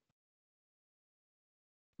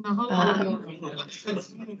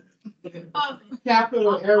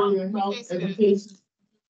 Capital area health education.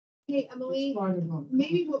 Hey, Emily,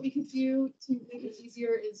 maybe what we could do to make it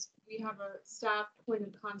easier is we have a staff point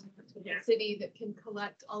of contact with the city that can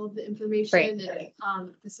collect all of the information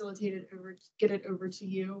and facilitate it over, get it over to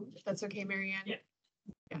you, if that's okay, Marianne?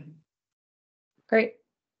 Yeah. Great.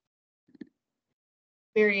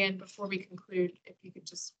 Marianne, before we conclude, if you could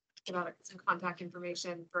just give out some contact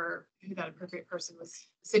information for who that appropriate person was,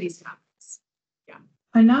 city staff. Yeah.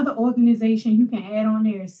 Another organization you can add on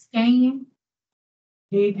there is SCAN.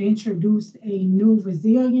 They've introduced a new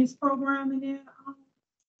resilience program in their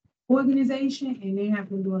organization, and they have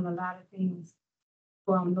been doing a lot of things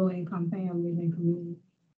for low-income families and communities.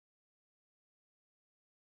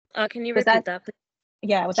 Can you repeat that, please?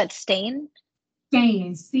 Yeah, was that STAIN?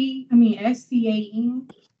 SCAN, SCAN.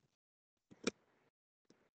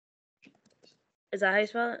 Is that how you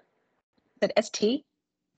spell it? Is it ST?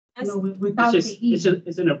 No, without It's the just, E.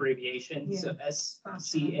 it's an abbreviation, Yeah. so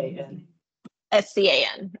SCAN.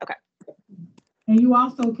 SCAN, okay. And you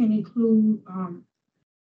also can include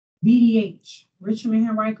BDH, Richmond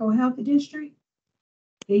Henrico Health District.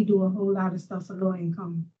 They do a whole lot of stuff for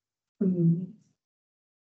low-income communities.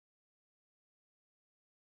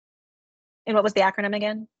 And what was the acronym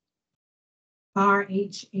again?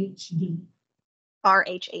 RHHD.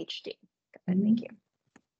 RHHD. Okay, thank you.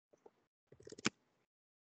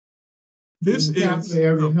 This is Capital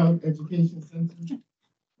Area Health Education Center.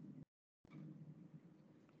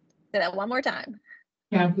 Say that one more time.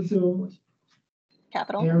 Capital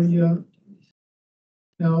Area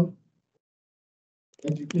Health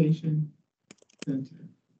Education Center.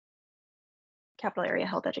 Capital Area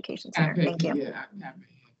Health Education Center. Thank you. Yeah,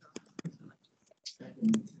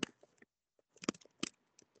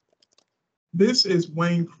 this is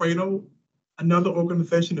Wayne Cradle. Another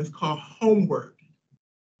organization is called Homeward.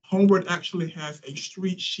 Homeward actually has a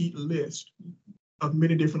street sheet list of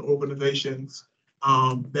many different organizations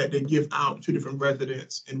that they give out to different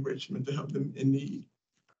residents in Richmond to help them in need.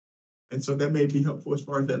 And so that may be helpful as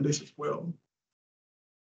far as that list as well.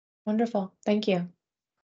 Wonderful, thank you.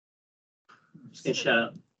 Just gonna shout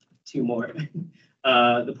out two more.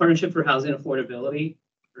 The Partnership for Housing Affordability,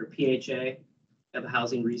 or PHA, have a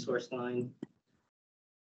housing resource line.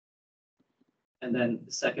 And then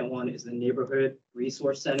the second one is the Neighborhood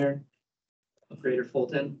Resource Center of Greater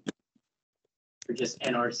Fulton, or just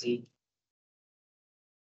NRC.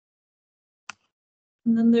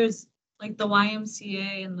 And then there's like the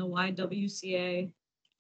YMCA and the YWCA.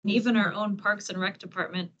 And even our own Parks and Rec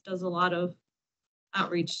department does a lot of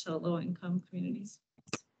outreach to low-income communities.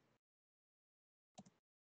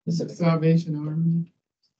 This is Salvation Army.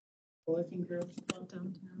 Boys and Girls Club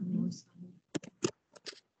downtown, North Side.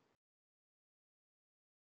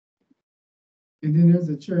 And then there's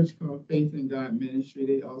a church called Faith in God Ministry.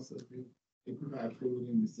 They also do, they provide food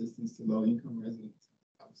and assistance to low-income residents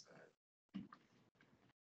outside.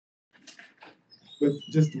 With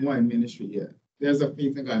just one ministry, yeah. There's a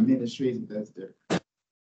Faith in God Ministry that's there.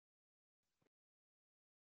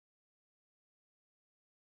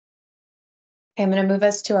 Okay, I'm going to move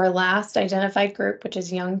us to our last identified group, which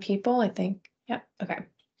is young people, I think. Yeah, okay.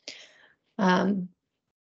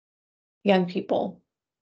 Young people.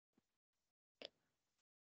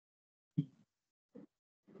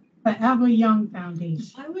 Forever Young Foundation.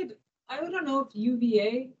 I don't know if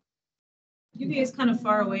UVA is kind of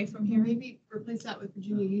far away from here. Maybe replace that with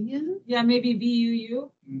Virginia Union. Yeah, maybe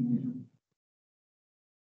VUU. Mm-hmm.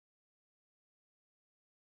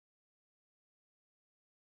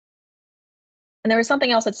 And there was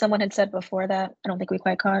something else that someone had said before that I don't think we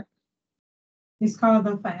quite caught. It's called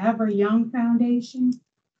the Forever Young Foundation.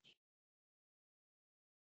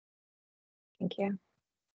 Thank you.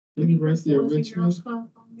 University of Richmond.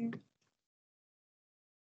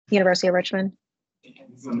 University of Richmond.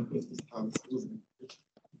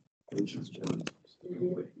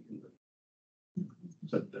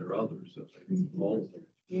 But there are others,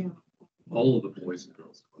 Yeah. all of the boys and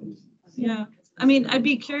girls clubs. Yeah, I mean, I'd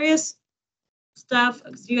be curious staff,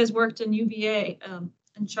 'cause you guys worked in UVA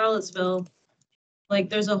in Charlottesville, like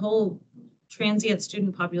there's a whole transient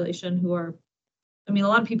student population who are, I mean, a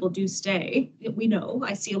lot of people do stay. We know,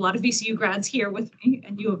 I see a lot of VCU grads here with me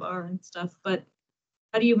and U of R and stuff, but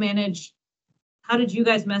how do you manage, how did you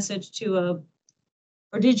guys message to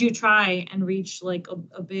or did you try and reach like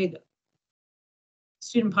a big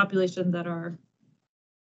student population that are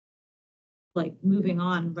like moving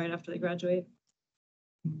on right after they graduate?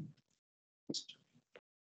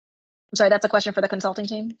 Sorry, that's a question for the consulting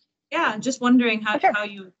team. Yeah, just wondering how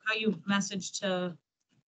you message to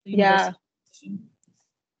the university.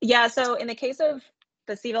 Yeah, so in the case of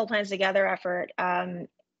the CVIL Plans Together effort, so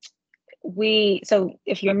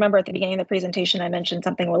if you remember at the beginning of the presentation, I mentioned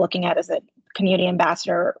something we're looking at as a community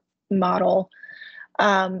ambassador model.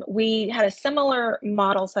 We had a similar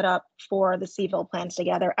model set up for the CVIL Plans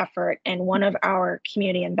Together effort, and one of our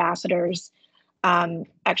community ambassadors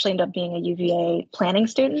actually ended up being a UVA planning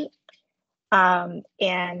student.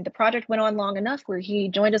 And the project went on long enough where he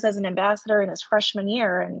joined us as an ambassador in his freshman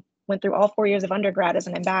year and went through all 4 years of undergrad as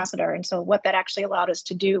an ambassador. And so what that actually allowed us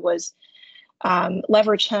to do was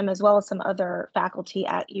leverage him as well as some other faculty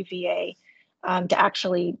at UVA to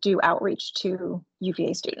actually do outreach to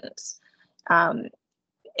UVA students.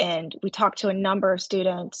 And we talked to a number of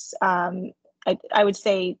students. I would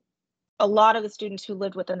say a lot of the students who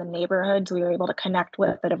lived within the neighborhoods we were able to connect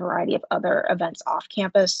with at a variety of other events off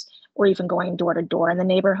campus, or even going door to door in the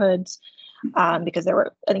neighborhoods, because there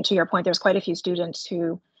were, I think to your point, there's quite a few students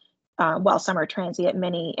who, while some are transient,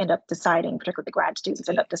 many end up deciding, particularly the grad students,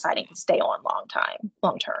 end up deciding to stay on long term.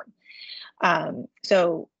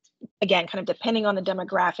 So again, kind of depending on the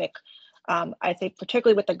demographic, I think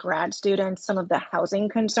particularly with the grad students, some of the housing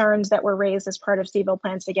concerns that were raised as part of CVIL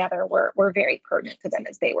Plans Together were very pertinent to them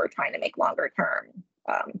as they were trying to make longer term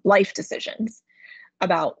life decisions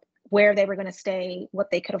about where they were going to stay, what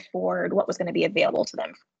they could afford, what was going to be available to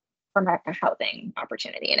them from a housing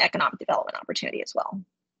opportunity and economic development opportunity as well.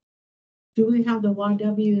 Do we have the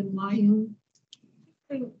YW and YM?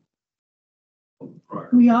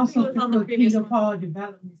 We also put the Peter Paul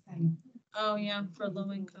Development Center. Oh yeah, for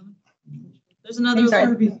low income. There's another They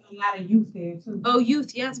service a lot of youth there too. Oh,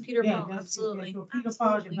 youth, yes, Peter Yeah, Paul, that's- absolutely. so Peter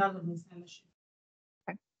Paul Development Center.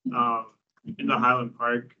 In the Highland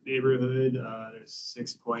Park neighborhood, there's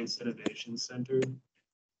 6 Points Innovation Center.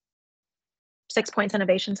 6 Points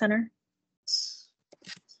Innovation Center.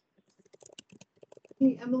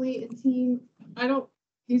 Hey, Emily and team,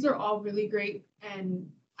 these are all really great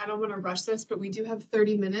and I don't want to rush this, but we do have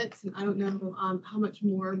 30 minutes and I don't know how much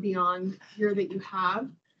more beyond here that you have.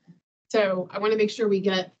 So I want to make sure we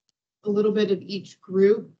get a little bit of each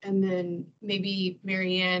group and then maybe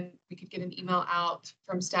Marianne, we could get an email out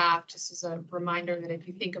from staff just as a reminder that if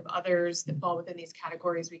you think of others that fall within these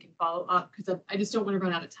categories, we can follow up because I just don't want to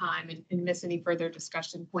run out of time and miss any further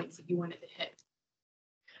discussion points that you wanted to hit.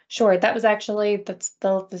 Sure, that was actually, this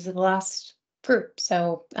is the last group.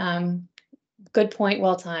 So good point,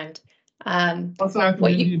 well timed. Also,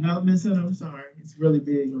 Community Development Center, I'm sorry, it's really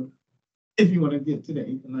big. If you want to get to the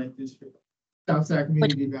 8th and 9th district. Southside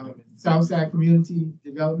Community Development, Southside Community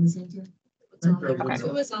Development Center.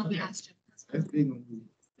 It was on there. That's big.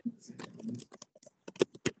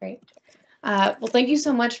 Great. Well, thank you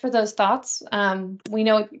so much for those thoughts. We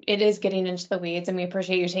know it is getting into the weeds and we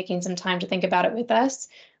appreciate you taking some time to think about it with us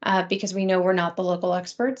because we know we're not the local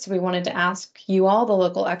experts. So we wanted to ask you all, the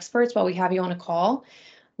local experts, while we have you on a call.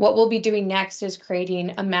 What we'll be doing next is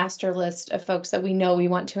creating a master list of folks that we know we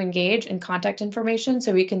want to engage and contact information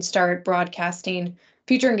so we can start broadcasting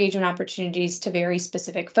future engagement opportunities to very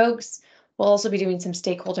specific folks. We'll also be doing some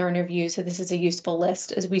stakeholder interviews. So this is a useful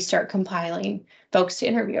list as we start compiling folks to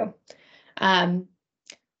interview.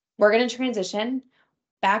 We're going to transition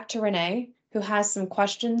back to Renee, who has some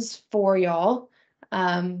questions for y'all,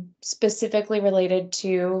 specifically related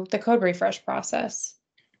to the code refresh process.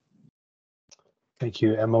 Thank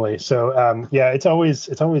you, Emily. So yeah, it's always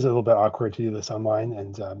a little bit awkward to do this online,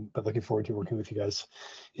 and but looking forward to working with you guys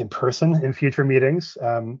in person in future meetings,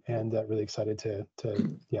 and really excited to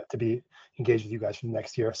be engaged with you guys for the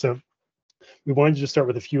next year. So we wanted to just start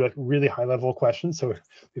with a few really high level questions. So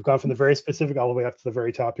we've gone from the very specific all the way up to the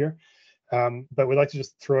very top here, but we'd like to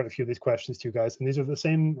just throw out a few of these questions to you guys, and these are the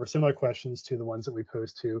same or similar questions to the ones that we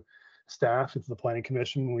posed to staff at the Planning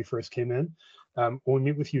Commission when we first came in. When we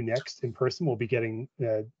meet with you next in person, we'll be getting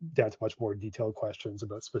down to much more detailed questions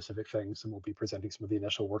about specific things, and we'll be presenting some of the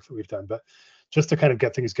initial work that we've done. But just to kind of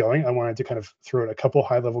get things going, I wanted to kind of throw out a couple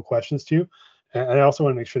high-level questions to you, and I also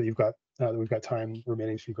want to make sure that that we've got time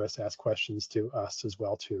remaining for you guys to ask questions to us as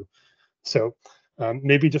well too. So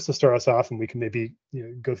Maybe just to start us off, and we can maybe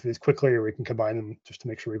go through these quickly, or we can combine them just to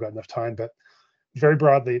make sure we've got enough time. But very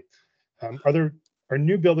broadly, are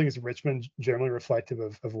new buildings in Richmond generally reflective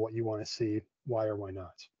of what you want to see? Why or why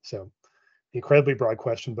not? So incredibly broad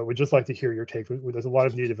question, but we'd just like to hear your take. There's a lot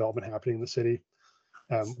of new development happening in the city.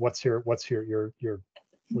 What's your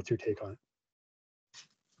take on it?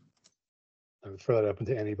 I would throw that open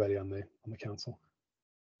to anybody on the council.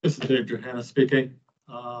 This is Dave Johanna speaking.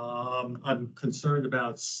 I'm concerned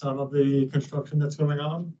about some of the construction that's going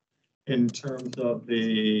on in terms of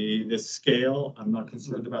the scale. I'm not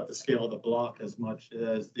concerned about the scale of the block as much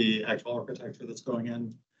as the actual architecture that's going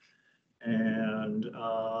in. And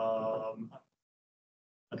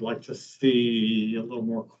I'd like to see a little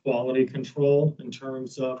more quality control in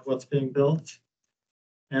terms of what's being built.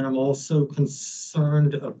 And I'm also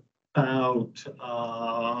concerned about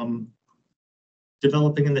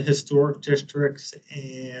developing in the historic districts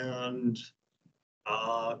and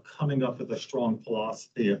coming up with a strong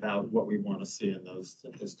philosophy about what we want to see in those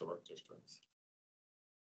historic districts.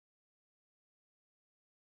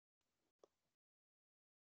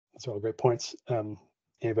 Those are all great points.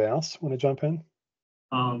 Anybody else want to jump in?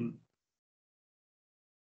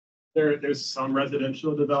 There's some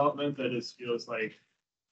residential development that just feels like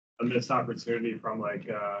a missed opportunity from like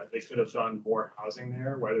they could have done more housing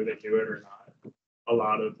there, whether they do it or not. A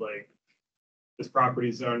lot of like this property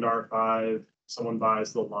is zoned R5, someone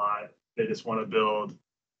buys the lot, they just want to build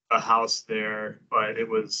a house there, but it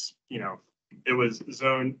was, it was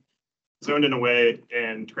zoned in a way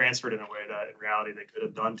and transferred in a way that in reality they could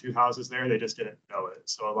have done two houses there. They just didn't know it.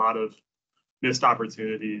 So a lot of missed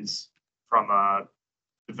opportunities from a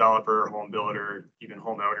developer, home builder, even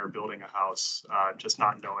homeowner building a house, just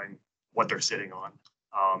not knowing what they're sitting on,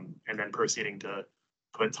 and then proceeding to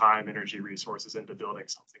put time, energy, resources into building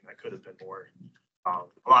something that could have been more. A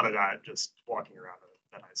lot of that just walking around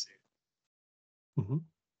that I see. Mm-hmm.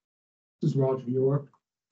 This is Roger York.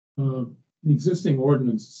 The existing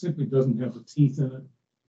ordinance simply doesn't have the teeth in it to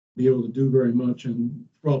be able to do very much, and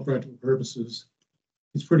for all practical purposes,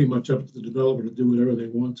 it's pretty much up to the developer to do whatever they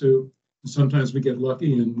want to. And sometimes we get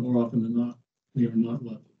lucky, and more often than not, we are not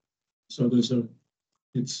lucky. So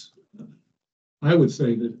I would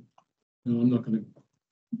say that, I'm not going to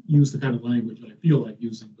use the kind of language I feel like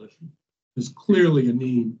using, but there's clearly a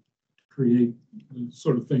need to create the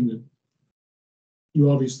sort of thing that you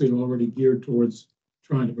obviously are already geared towards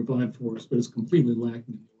trying to provide for us, but it's completely lacking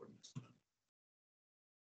in the ordinance.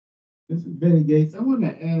 This is Benny Gates. I want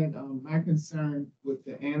to add my concern with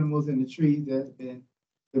the animals and the trees that have been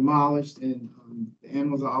demolished, and the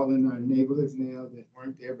animals are all in our neighborhoods now that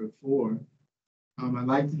weren't there before. I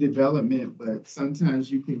like the development, but sometimes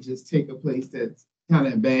you can just take a place that's kind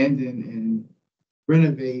of abandoned and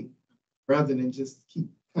renovate rather than just keep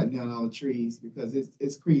cutting down all the trees, because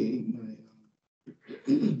it's creating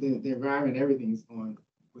the environment. Everything's going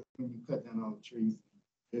when you cut down all the trees.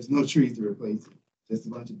 There's no trees to replace it. Just a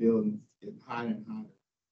bunch of buildings getting hotter and hotter.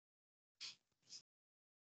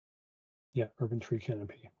 Yeah, urban tree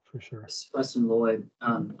canopy for sure. Preston Lloyd.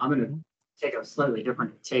 I'm going to take a slightly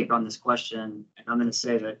different take on this question, and I'm going to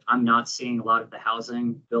say that I'm not seeing a lot of the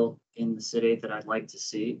housing built in the city that I'd like to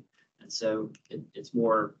see. And so it's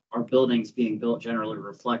more our buildings being built generally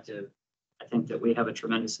reflective. I think that we have a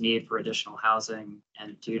tremendous need for additional housing,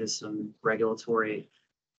 and due to some regulatory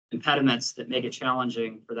impediments that make it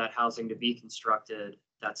challenging for that housing to be constructed,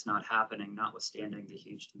 that's not happening, notwithstanding the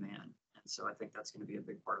huge demand. And so I think that's going to be a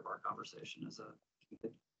big part of our conversation as a.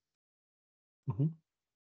 Mm-hmm.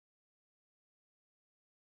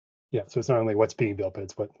 Yeah, so it's not only what's being built, but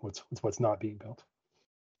it's what's not being built.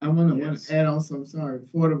 I want to add also, I'm sorry,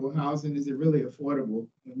 affordable housing. Is it really affordable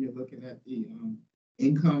when you're looking at the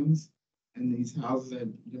incomes and these houses that,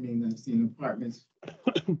 I've seen apartments,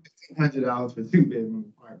 $100 for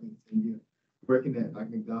 2-bedroom apartments, and you're working at like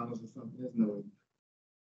McDonald's or something. There's no.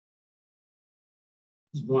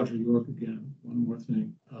 This is Roger York again. One more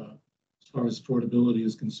thing. As far as affordability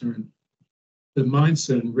is concerned, the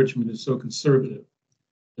mindset in Richmond is so conservative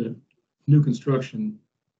that new construction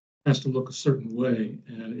has to look a certain way,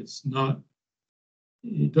 and it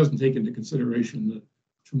doesn't take into consideration the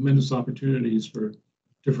tremendous opportunities for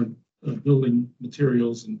different building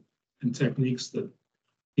materials and techniques that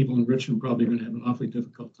people in Richmond probably going to have an awfully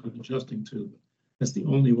difficult time adjusting to. That's the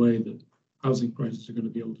only way that housing prices are going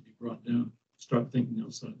to be able to be brought down. Start thinking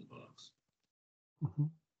outside the box. Mm-hmm.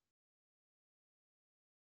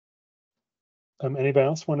 Anybody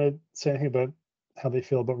else want to say anything about how they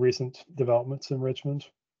feel about recent developments in Richmond?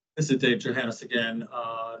 This is Dave Johannes again.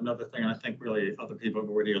 Another thing, I think really other people have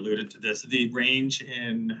already alluded to this. The range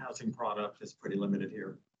in housing product is pretty limited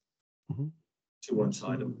here. Mm-hmm. to one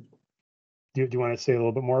side of it. Do you want to say a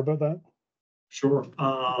little bit more about that? Sure.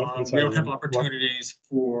 What's We don't have our- opportunities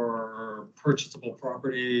for purchasable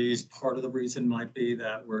properties. Part of the reason might be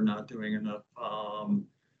that we're not doing enough,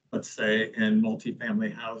 let's say, in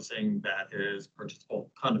multifamily housing that is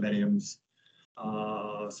purchasable condominiums.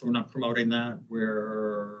 So we're not promoting that.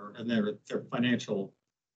 And there are financial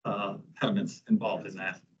impediments involved in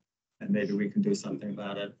that. And maybe we can do something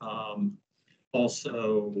about it.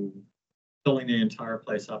 Also, filling the entire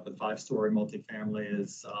place up with 5-story multifamily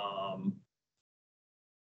is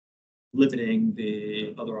limiting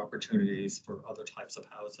the other opportunities for other types of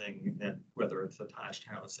housing, and whether it's attached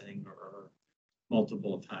housing or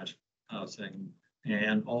multiple attached housing.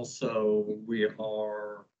 And also we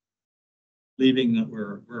are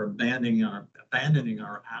we're abandoning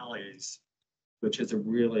our alleys, which is a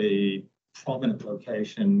really prominent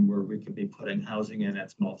location where we could be putting housing in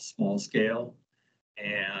at small scale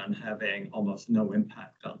and having almost no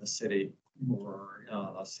impact on the city or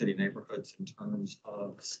city neighborhoods in terms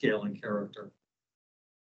of scale and character.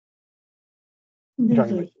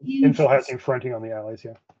 There's a huge, Infill housing fronting on the alleys,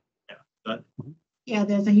 yeah. But yeah,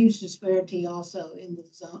 there's a huge disparity also in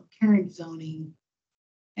the current zoning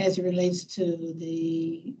as it relates to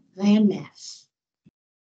the land mass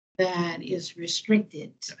that is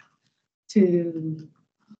restricted to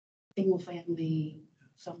single family,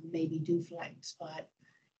 some maybe duplex,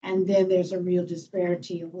 and then there's a real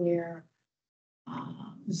disparity where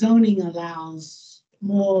zoning allows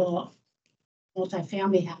more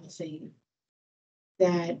multifamily housing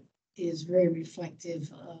that is very reflective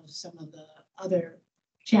of some of the other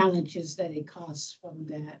challenges that it costs from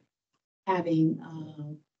that, having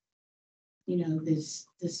this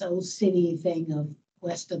old city thing of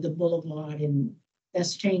west of the boulevard, and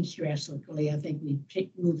that's changed drastically. I think we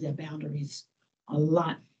moved the boundaries a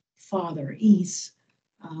lot farther east,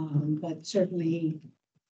 but certainly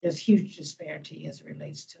there's huge disparity as it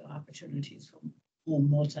relates to opportunities for more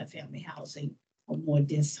multifamily housing or more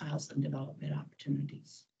dense housing development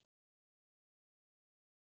opportunities.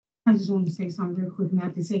 I just want to say something real quick,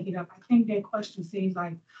 not to take it up. I think that question says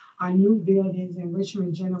like, are new buildings in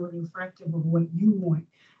Richmond generally reflective of what you want?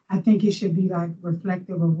 I think it should be like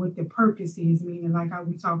reflective of what the purpose is, meaning like, are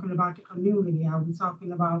we talking about the community? Are we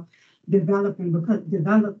talking about development? Because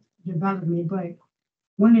development, but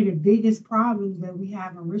one of the biggest problems that we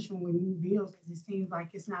have in Richmond with new builds is it seems like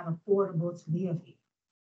it's not affordable to live here.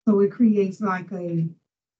 So it creates like a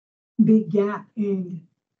big gap in,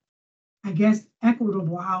 I guess,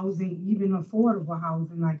 equitable housing, even affordable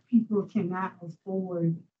housing. Like people cannot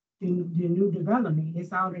afford the new development.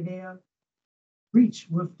 It's out of their reach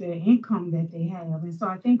with the income that they have. And so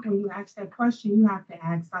I think when you ask that question, you have to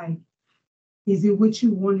ask like, is it what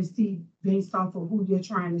you want to see based off of who you're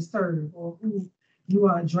trying to serve or who you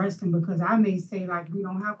are addressing? Because I may say like, we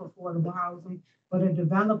don't have affordable housing, but a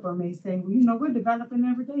developer may say, well, we're developing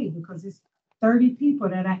every day because it's 30 people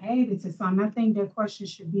that are added to something. I think that question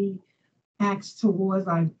should be asked towards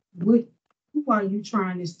like, who are you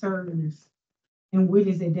trying to serve and what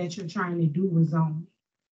is it that you're trying to do with zoning?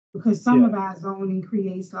 Because some of our zoning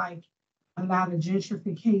creates like a lot of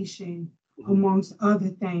gentrification amongst other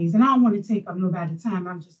things. And I don't want to take up nobody's time.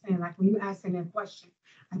 I'm just saying like when you're asking that question,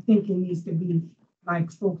 I think it needs to be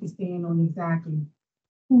like focused in on exactly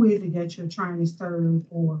who is it that you're trying to serve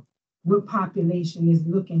or what population is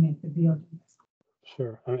looking at the buildings.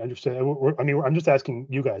 Sure, I understand. I'm just asking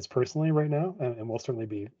you guys personally right now, and we'll certainly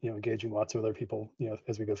be, engaging lots of other people,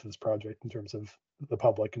 as we go through this project in terms of the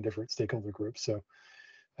public and different stakeholder groups. So,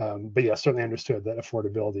 but yeah, certainly understood that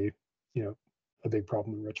affordability, a big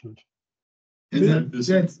problem in Richmond. And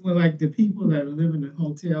that's well, like the people that live in the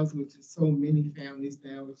hotels, which is so many families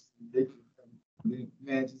now, it's ridiculous.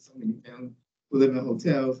 Imagine so many families who live in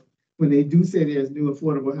hotels. When they do say there's new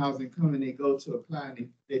affordable housing coming, they go to apply and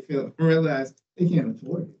they realize they can't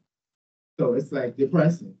afford it. So it's like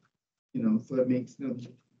depressing, so it makes them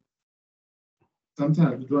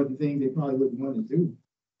sometimes do the things they probably wouldn't want to do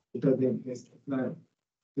because it's not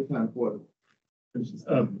affordable.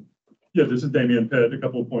 Yeah, this is Damian Pitt. A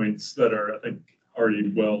couple of points that are, I think,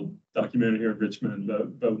 already well documented here in Richmond.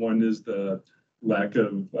 But one is the lack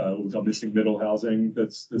of what we call missing middle housing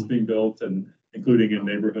that's being built, and including in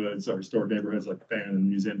neighborhoods or historic neighborhoods like the Fan and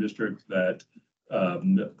Museum District that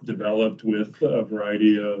developed with a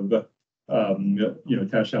variety of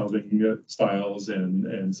attached housing styles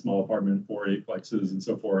and small apartment 4-8plexes and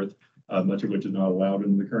so forth, much of which is not allowed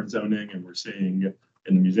in the current zoning. And we're seeing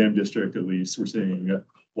in the Museum District, at least, we're seeing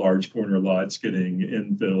large corner lots getting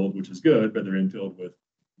infilled, which is good, but they're infilled with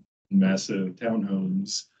massive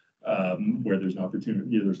townhomes where there's an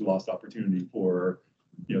opportunity, there's lost opportunity for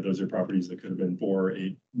those are properties that could have been 4 or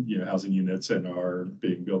 8, housing units and are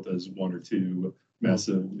being built as 1 or 2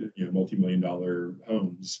 massive, multi-million-dollar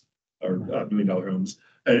homes or million-dollar homes.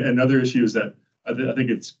 And another issue is that I think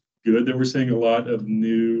it's good that we're seeing a lot of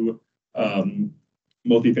new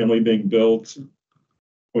multifamily being built.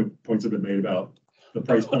 Points have been made about the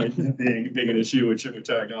price point being an issue, which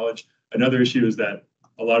I acknowledge. Another issue is that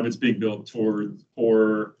a lot of it's being built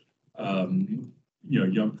for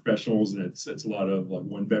young professionals, and it's a lot of like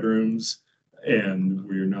 1-bedrooms, and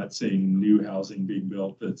we're not seeing new housing being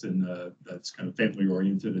built that's kind of family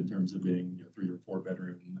oriented in terms of being 3 or 4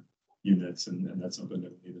 bedroom units, and that's something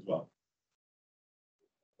that we need as well.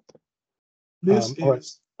 This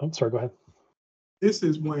is, I'm sorry, go ahead. This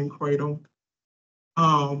is Wayne Cradle.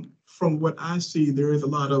 From what I see, there is a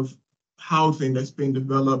lot of housing that's being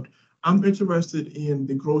developed. I'm interested in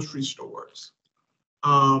the grocery stores.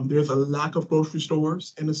 There's a lack of grocery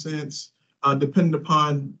stores in a sense, depending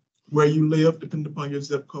upon where you live, depending upon your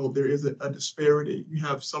zip code, there is a disparity. You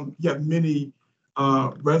have many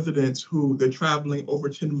residents who they're traveling over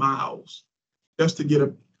 10 miles just to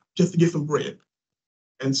get some bread.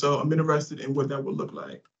 And so I'm interested in what that would look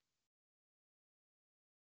like.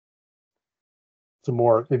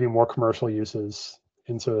 So maybe more commercial uses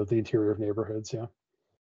into the interior of neighborhoods, yeah.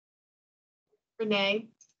 Renee,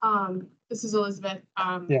 this is Elizabeth.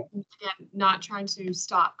 Yeah. Again, not trying to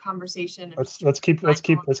stop conversation. Let's keep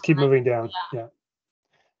moving down. Yeah.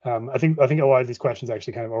 I think a lot of these questions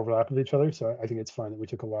actually kind of overlap with each other, so I think it's fine that we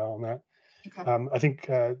took a while on that. Okay. I think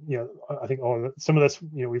some of this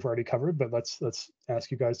we've already covered, but let's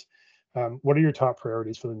ask you guys, what are your top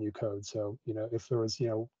priorities for the new code? So if there was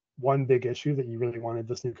one big issue that you really wanted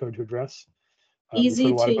this new code to address. Easy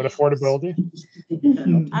a lot to about use.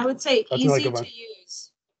 affordability. I would say That's easy like a to one.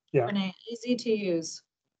 use. Yeah. Renee, easy to use.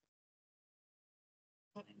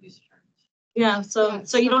 Yeah, so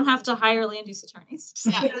you don't have to hire land use attorneys.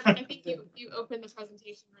 Yeah, I think you opened the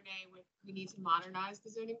presentation, Renee, with we need to modernize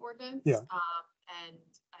the zoning ordinance. Yeah. And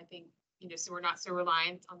I think, so we're not so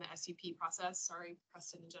reliant on the SUP process. Sorry,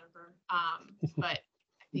 Preston and Jennifer. But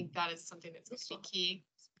I think that is something that's going to be key,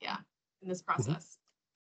 in this process.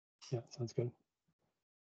 Yeah, sounds good.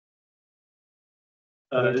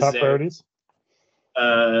 Top priorities?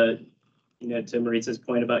 To Maritza's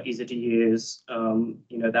point about easy to use,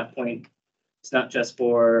 that point, it's not just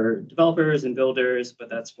for developers and builders, but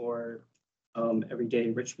that's for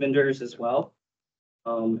everyday Richmonders as well.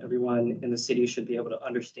 Everyone in the city should be able to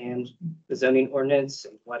understand the zoning ordinance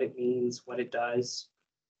and what it means, what it does,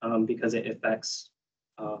 because it affects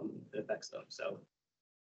them. So.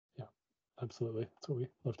 Yeah, absolutely. That's what we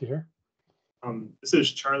love to hear. This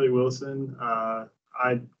is Charlie Wilson.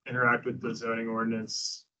 I interact with the zoning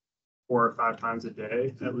ordinance 4 or 5 times a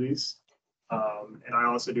day at least. And I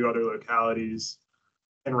also do other localities.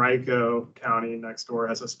 Henrico County next door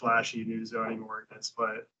has a splashy new zoning ordinance,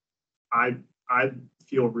 but I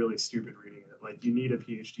feel really stupid reading it. Like, you need a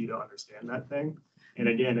PhD to understand that thing. And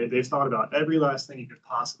again, they've thought about every last thing you could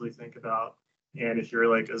possibly think about. And if you're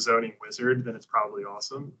like a zoning wizard, then it's probably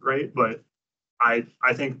awesome, right? But I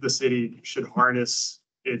think the city should harness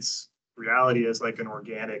its reality as like an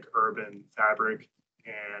organic urban fabric.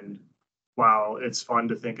 And while it's fun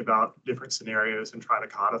to think about different scenarios and try to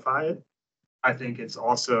codify it, I think it's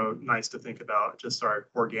also nice to think about just our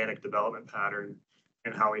organic development pattern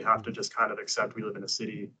and how we have to just kind of accept we live in a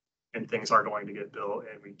city and things are going to get built,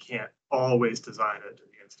 and we can't always design it to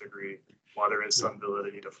the nth degree. While there is some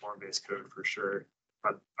validity to form-based code for sure,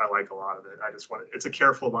 but I like a lot of it. It's a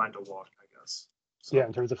careful line to walk, I guess. So, yeah,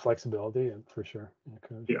 in terms of flexibility, and for sure.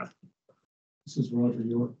 Yeah. This is Roger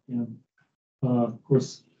York, and of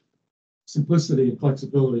course, simplicity and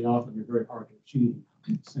flexibility often are very hard to achieve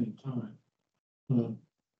at the same time.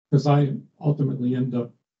 Because I ultimately end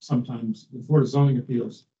up sometimes, the Board of Zoning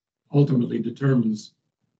Appeals ultimately determines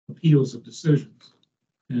appeals of decisions.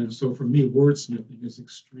 And so for me, wordsmithing is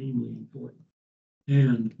extremely important.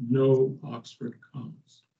 And no Oxford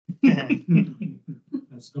commas.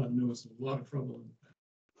 That's gotten us a lot of trouble in the past.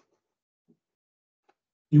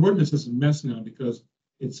 The ordinance is a mess now because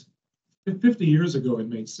it's 50 years ago it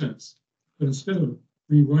made sense. But instead of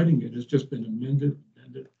rewriting it, it's just been amended.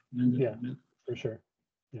 Yeah, for sure.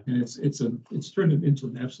 Yeah. And it's turned it into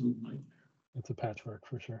an absolute nightmare. It's a patchwork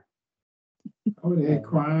for sure. I would add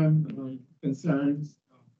crime concerns.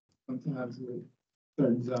 Sometimes with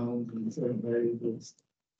certain zones and certain variables,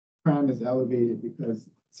 crime is elevated because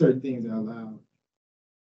certain things are allowed.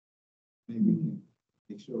 Maybe we can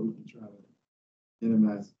make sure we can try to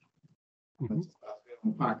minimize as much as possible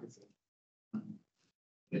on pockets.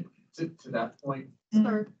 To that point.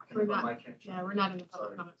 Sir, we're not in the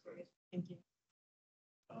public comment period. Thank you.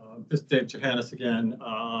 This is Dave Johannes again,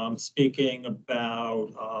 speaking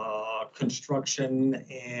about construction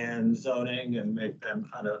and zoning and make them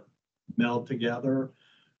kind of meld together.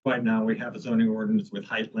 Right now, we have a zoning ordinance with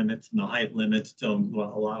height limits, and the height limits don't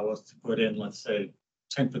allow us to put in, let's say,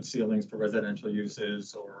 10-foot ceilings for residential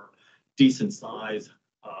uses or decent size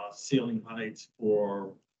ceiling heights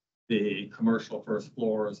for the commercial first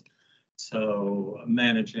floors. So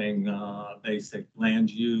managing basic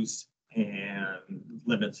land use and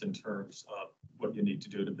limits in terms of what you need to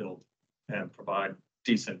do to build and provide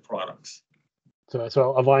decent products.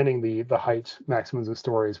 So aligning the height maximums of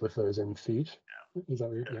stories with those in feet. Is that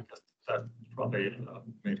what you're? Yeah. That's probably a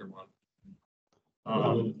major one.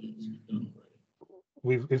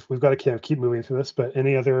 We've got to kind of keep moving through this, but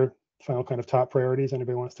any other final kind of top priorities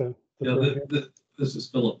anybody wants to? Yeah, this is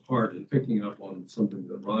Philip Hart, and picking up on something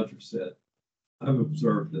that Roger said. I've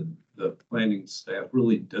observed that the planning staff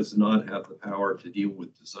really does not have the power to deal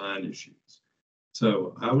with design issues.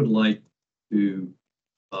 So I would like to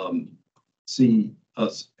see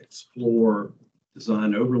us explore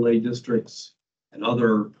design overlay districts and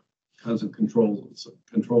other kinds of controls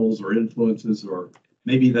or influences, or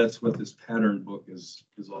maybe that's what this pattern book is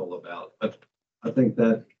all about. But I think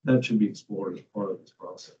that should be explored as part of this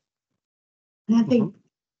process. And I think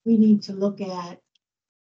we need to look at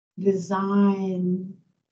design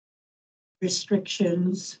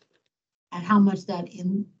restrictions and how much that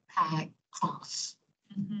impact costs.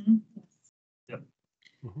 Yep.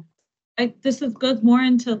 This goes more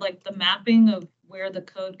into like the mapping of where the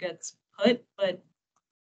code gets put, but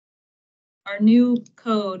our new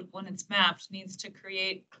code, when it's mapped, needs to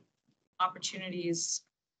create opportunities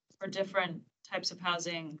for different types of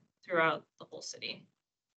housing throughout the whole city.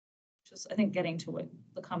 Just, I think, getting to what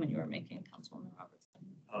the comment you were making, Councilwoman Robertson.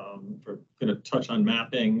 We're going to touch on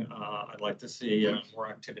mapping. I'd like to see more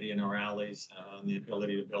activity in our alleys, the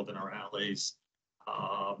ability to build in our alleys.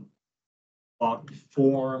 Block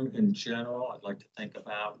form in general, I'd like to think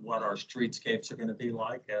about what our streetscapes are going to be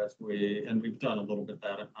like as we've done a little bit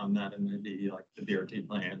on that in maybe like the DRT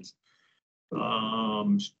plans.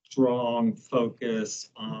 Strong focus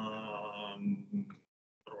on,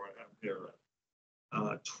 what do I have here?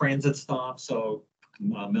 Transit stops, so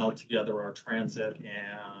meld together our transit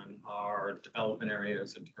and our development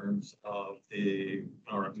areas in terms of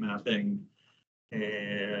our mapping.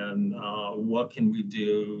 And what can we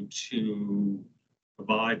do to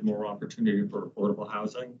provide more opportunity for affordable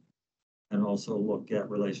housing, and also look at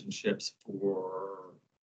relationships for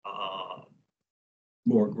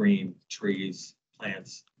more green trees,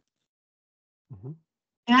 plants. And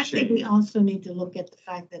I think we also need to look at the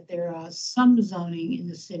fact that there are some zoning in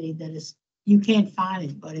the city that is, you can't find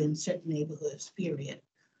it but in certain neighborhoods, period.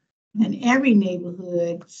 And every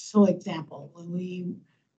neighborhood, for example, when we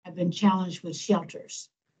have been challenged with shelters.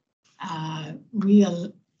 We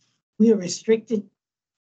are restricted.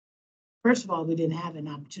 First of all, we didn't have an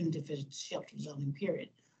opportunity for shelter zoning, period.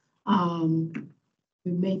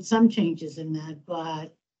 We made some changes in that,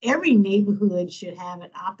 but every neighborhood should have an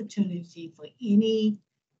opportunity for any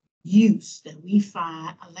use that we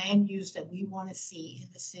find, a land use that we want to see in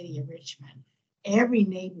the city of Richmond. Every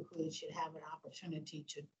neighborhood should have an opportunity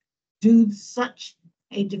to do such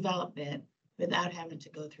a development without having to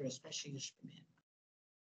go through a special use permit.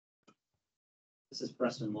 This is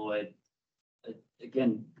Preston Lloyd.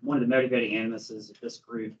 Again, one of the motivating animuses of this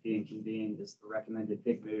group being convened is the recommended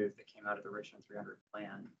big move that came out of the Richmond 300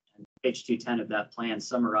 plan. And page 210 of that plan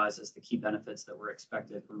summarizes the key benefits that were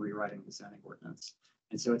expected from rewriting the zoning ordinance.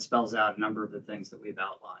 And so it spells out a number of the things that we've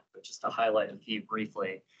outlined, but just to highlight a few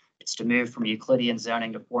briefly, it's to move from Euclidean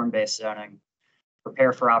zoning to form-based zoning,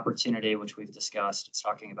 prepare for opportunity, which we've discussed. It's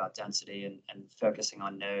talking about density and focusing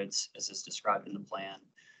on nodes as is described in the plan.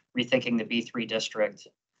 Rethinking the B3 district,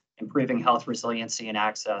 improving health resiliency and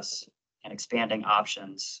access, and expanding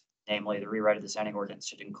options. Namely, the rewrite of the zoning ordinance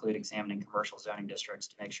should include examining commercial zoning districts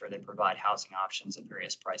to make sure they provide housing options at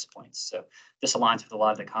various price points. So this aligns with a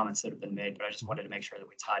lot of the comments that have been made, but I just wanted to make sure that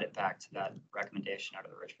we tied it back to that recommendation out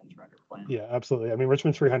of the Richmond 300 plan. Yeah, absolutely. I mean,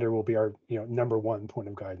 Richmond 300 will be our number one point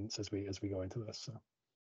of guidance as we go into this.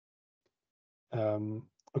 So,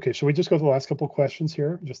 okay, should we just go to the last couple of questions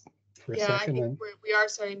here, just for a Yeah, second? I think we are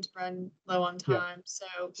starting to run low on Yeah. time, so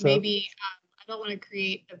So- maybe I don't want to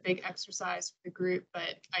create a big exercise for the group,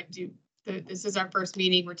 but I do. This is our first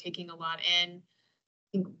meeting. We're taking a lot in.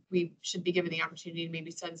 I think we should be given the opportunity to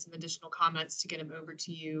maybe send some additional comments to get them over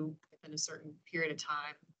to you within a certain period of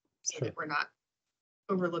time, so Sure. that we're not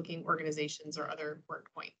overlooking organizations or other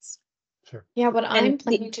important points. Sure. Yeah, what I'm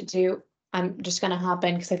planning to do, I'm just gonna hop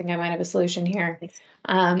in because I think I might have a solution here.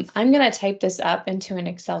 I'm gonna type this up into an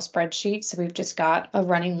Excel spreadsheet, so we've just got a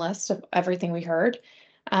running list of everything we heard.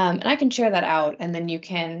 And I can share that out, and then you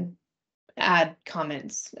can add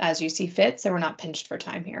comments as you see fit, so we're not pinched for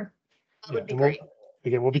time here. That would be and great.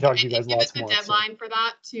 We'll be talking to you guys Give us lots a more. So. deadline for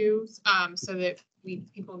that too, so that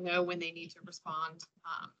people know when they need to respond.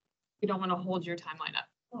 We don't want to hold your timeline up.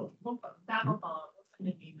 Oh, that'll follow. We'll send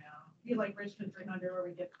an email. Be like Richmond 300 where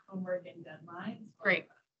we get homework and deadlines. Great.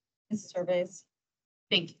 Surveys.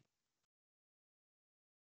 Thank you.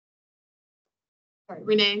 All right,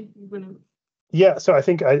 Renee, you want to? Yeah, so I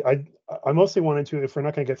think I mostly wanted to, if we're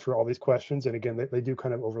not going to get through all these questions, and again, they do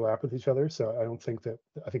kind of overlap with each other. So I don't think that,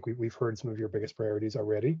 I think we've heard some of your biggest priorities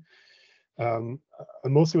already. I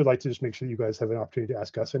mostly would like to just make sure that you guys have an opportunity to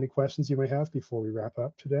ask us any questions you may have before we wrap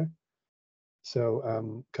up today.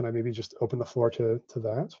 So can I maybe just open the floor to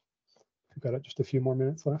that? We've got just a few more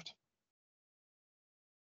minutes left.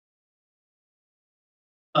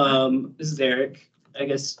 This is Eric. I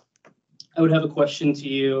guess I would have a question to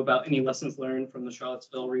you about any lessons learned from the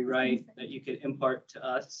Charlottesville rewrite that you could impart to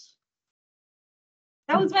us.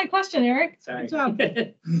 That was my question, Eric. Sorry. Good job.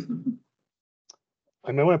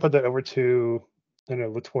 I might want to put that over to, I don't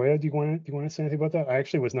know, Latoya, do you want to say anything about that? I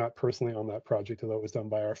actually was not personally on that project, although it was done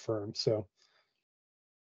by our firm. So.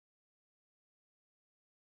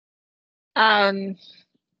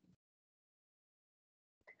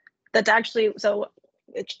 That's actually, so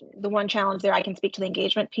it's the one challenge there. I can speak to the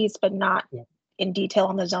engagement piece, but not in detail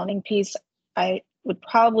on the zoning piece. I would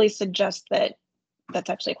probably suggest that that's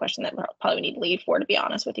actually a question that we'll probably need Lee for, to be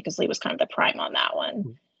honest with you, because Lee was kind of the prime on that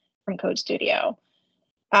one from Code Studio.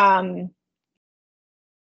 I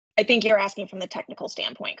think you're asking from the technical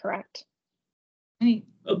standpoint, correct?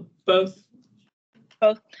 Both.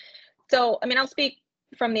 Both. So, I mean, I'll speak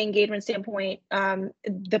from the engagement standpoint.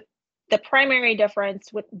 The primary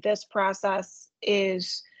difference with this process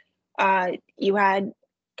is you had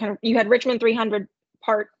Richmond 300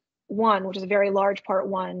 Part 1, which is a very large Part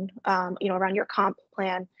 1, around your comp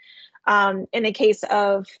plan. In the case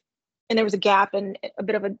of, and there was a gap and a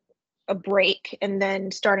bit of a break, and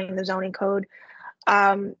then starting the zoning code.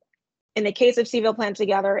 In the case of Seville Plan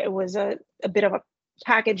Together, it was a bit of a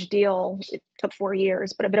package deal. It took 4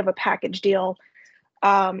 years, but a bit of a package deal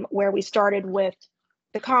where we started with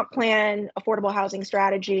the comp plan, affordable housing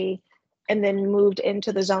strategy, and then moved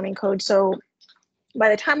into the zoning code. So by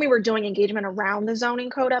the time we were doing engagement around the zoning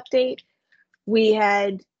code update, we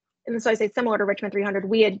had, and so I say similar to Richmond 300,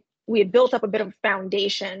 we had built up a bit of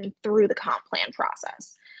foundation through the comp plan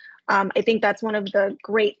process. I think that's one of the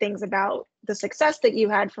great things about the success that you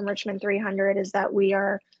had from Richmond 300 is that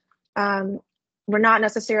we're not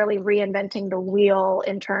necessarily reinventing the wheel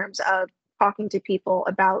in terms of talking to people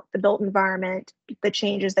about the built environment, the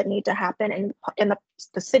changes that need to happen, and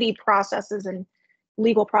the city processes and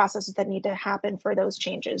legal processes that need to happen for those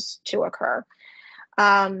changes to occur.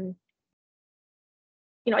 I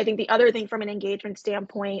think the other thing from an engagement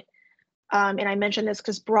standpoint, and I mentioned this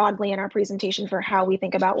because broadly in our presentation for how we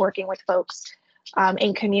think about working with folks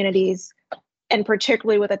in communities, and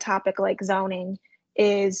particularly with a topic like zoning,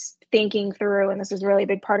 is thinking through, and this is really a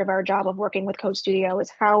big part of our job of working with Code Studio, is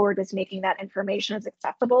how we're just making that information as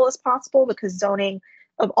accessible as possible, because zoning,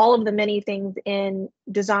 of all of the many things in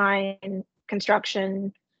design,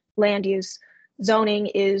 construction, land use, zoning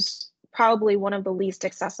is probably one of the least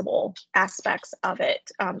accessible aspects of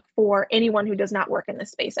it for anyone who does not work in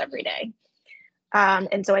this space every day.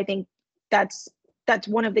 And so I think that's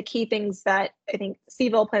one of the key things that I think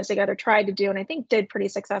Seville Plans Together tried to do, and I think did pretty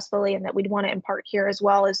successfully, and that we'd want to impart here as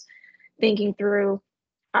well, is thinking through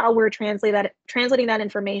how we're translating that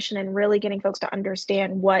information and really getting folks to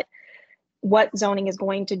understand what zoning is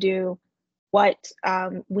going to do, what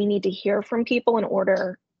we need to hear from people in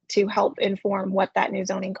order to help inform what that new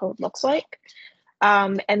zoning code looks like.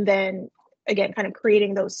 And then again, kind of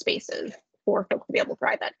creating those spaces for folks to be able to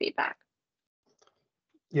provide that feedback.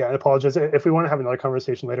 Yeah, I apologize. If we want to have another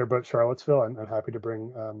conversation later about Charlottesville, I'm happy to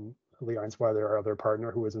bring Lee Einsweiler, our other partner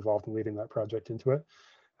who was involved in leading that project, into it.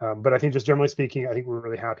 But I think just generally speaking, I think we're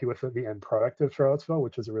really happy with the end product of Charlottesville,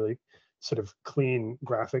 which is a really sort of clean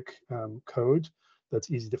graphic code that's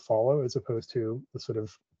easy to follow, as opposed to the sort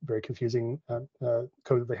of very confusing code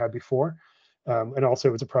that they had before. And also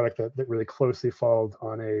it was a product that really closely followed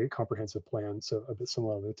on a comprehensive plan, so a bit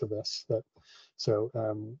similar to this.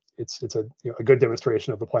 It's a good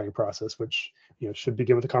demonstration of the planning process, which should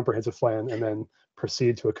begin with a comprehensive plan and then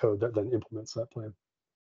proceed to a code that then implements that plan.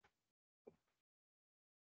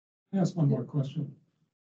 Can I ask one more question?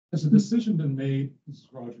 Has a decision been made, this is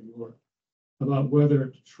Roger York, about whether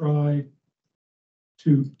to try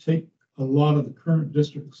to take a lot of the current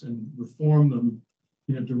districts and reform them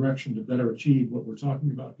in a direction to better achieve what we're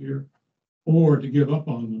talking about here, or to give up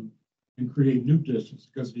on them and create new districts,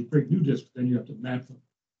 because if you create new districts, then you have to map them.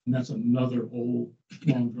 And that's another whole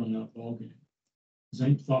long drawn out ballgame. Has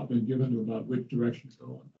any thought been given to about which direction to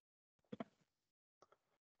go on?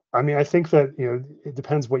 I mean, I think that, it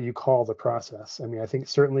depends what you call the process. I mean, I think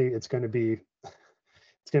certainly it's going to be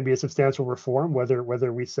a substantial reform,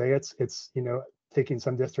 whether we say it's taking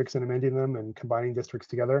some districts and amending them and combining districts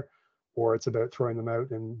together, or it's about throwing them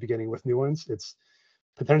out and beginning with new ones. It's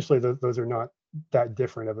potentially those are not that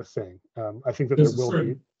different of a thing. I think that there will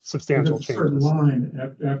be substantial changes. There's a certain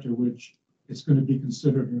line after which it's going to be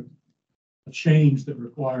considered a change that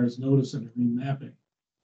requires notice and remapping.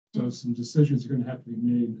 So some decisions are going to have to be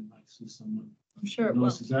made, and I see someone who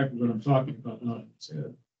knows exactly what I'm talking about, not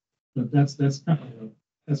said. But that's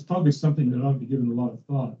probably something that ought to be given a lot of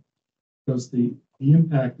thought, because the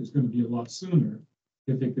impact is going to be a lot sooner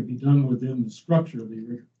if it could be done within the structure of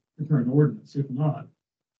the current ordinance. If not,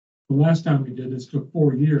 the last time we did this took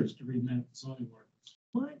 4 years to remap the zoning ordinance.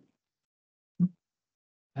 What?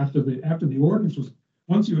 After the ordinance was,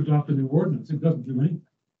 once you adopt a new ordinance, it doesn't do anything.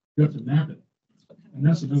 You have to map it. And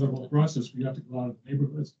that's another whole process. We have to go out of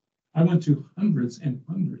neighborhoods. I went to hundreds and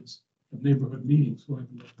hundreds of neighborhood meetings going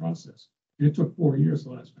through the process. And it took 4 years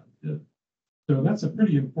the last time we did. So that's a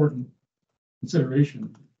pretty important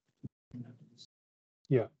consideration.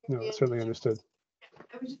 Yeah, no, certainly understood.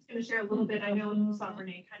 I was just gonna share a little bit. I know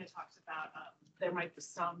Renee kind of talks about, there might be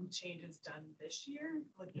some changes done this year,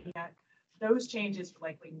 looking at those changes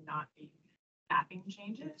likely not be mapping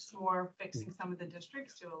changes or fixing some of the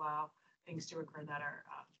districts to allow things to occur that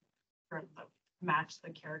are match the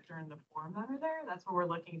character and the form that are there. That's what we're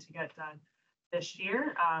looking to get done this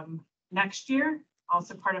year. Next year,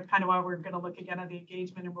 also part of kind of why we're going to look again at the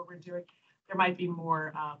engagement and what we're doing, there might be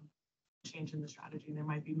more change in the strategy. There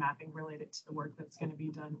might be mapping related to the work that's going to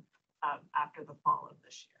be done after the fall of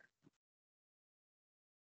this year.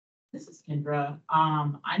 This is Kendra.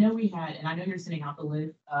 I know we had, and I know you're sending out the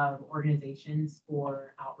list of organizations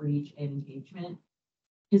for outreach and engagement.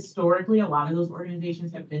 Historically, a lot of those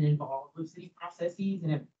organizations have been involved with city processes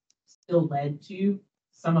and have still led to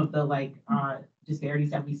some of the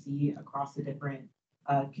disparities that we see across the different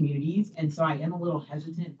communities. And so I am a little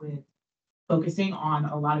hesitant with focusing on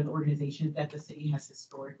a lot of the organizations that the city has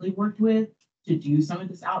historically worked with to do some of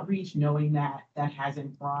this outreach, knowing that that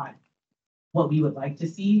hasn't brought what we would like to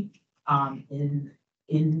see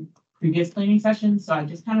in previous planning sessions. So I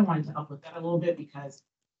just kind of wanted to uplift that a little bit, because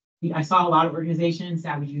I saw a lot of organizations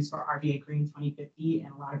that we use for RVA Green 2050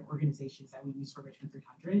 and a lot of organizations that we use for Richmond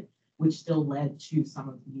 300, which still led to some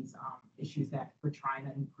of these issues that we're trying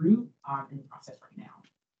to improve in the process right now.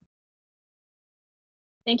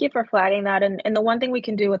 Thank you for flagging that. And the one thing we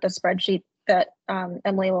can do with the spreadsheet that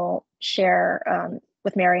Emily will share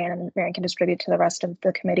with Marianne, and Marianne can distribute to the rest of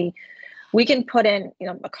the committee, we can put in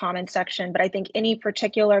a comment section, but I think any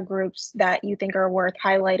particular groups that you think are worth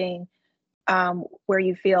highlighting, where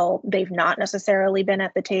you feel they've not necessarily been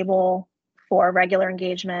at the table for regular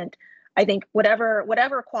engagement, I think whatever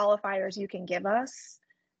qualifiers you can give us,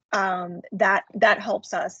 that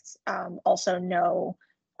helps us also know,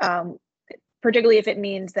 particularly if it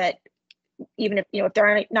means that even if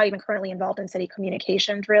they're not even currently involved in city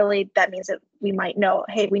communications, really, that means that we might know,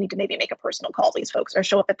 hey, we need to maybe make a personal call to these folks or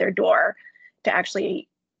show up at their door to actually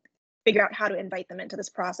figure out how to invite them into this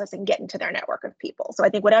process and get into their network of people. So I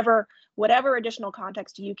think whatever additional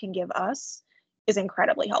context you can give us is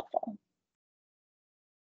incredibly helpful.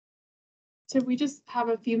 So we just have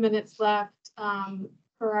a few minutes left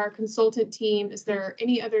for our consultant team. Is there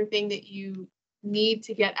any other thing that you need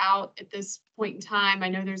to get out at this point in time? I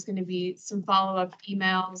know there's going to be some follow-up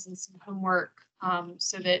emails and some homework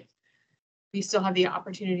so that we still have the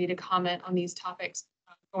opportunity to comment on these topics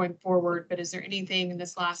going forward. But is there anything in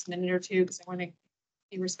this last minute or two, because I want to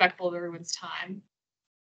be respectful of everyone's time?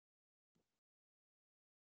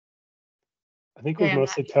 I think we've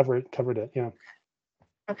mostly covered it. Yeah.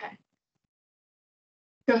 Okay.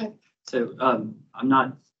 Go ahead. So I'm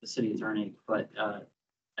not the city attorney, but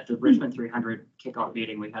at the Richmond 300 kickoff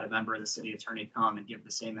meeting, we had a member of the city attorney come and give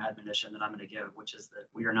the same admonition that I'm going to give, which is that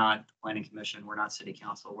we are not the planning commission, we're not city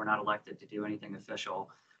council, we're not elected to do anything official,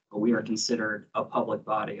 but we are considered a public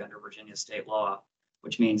body under Virginia state law,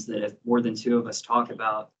 which means that if more than 2 of us talk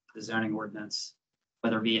about the zoning ordinance,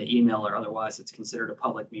 whether via email or otherwise, it's considered a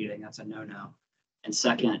public meeting. That's a no-no. And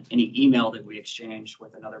second, any email that we exchange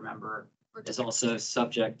with another member is also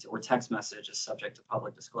subject, or text message is subject to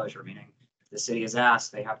public disclosure, meaning if the city is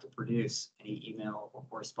asked, they have to produce any email or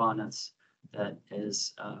correspondence that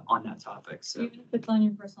is on that topic. So, Even if it's on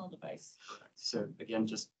your personal device. so again,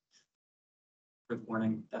 just for the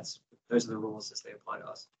warning, those are the rules as they apply to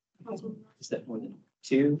us. Is that more than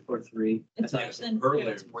 2 or 3? It's I more thought than earlier two.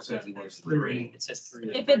 it was more than 3. It says 3.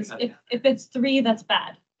 If it's 3, that's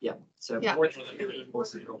bad. Yeah, so Yeah. more than 3.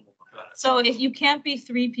 So if you can't be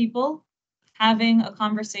 3 people having a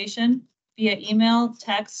conversation via email,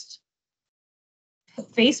 text,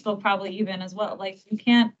 Facebook probably even as well, like you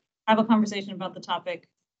can't have a conversation about the topic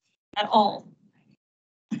at all.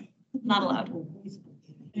 Not allowed.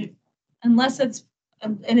 Unless it's,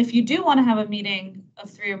 and if you do want to have a meeting of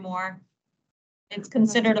 3 or more, it's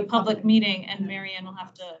considered a public meeting and Marianne will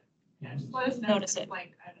have to Just let us know notice if it. it's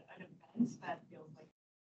like an event that feels like.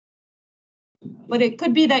 But it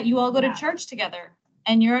could be that you all go to church together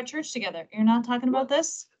and you're at church together. You're not talking about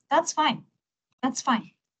this. That's fine. That's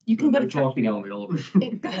fine. You can go to church. Talking on the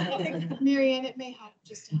elevator. Marianne, it may help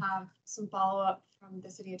just to have some follow-up from the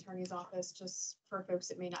city attorney's office, just for folks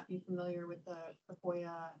that may not be familiar with the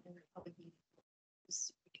FOIA and the public meeting.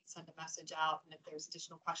 Just we can send a message out, and if there's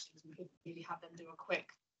additional questions, we could maybe have them do a quick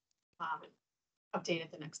update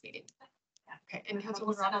at the next meeting. Okay, and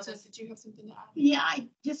Councilwoman Robinson, did you have something to add? Yeah, I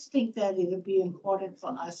just think that it would be important for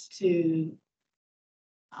us to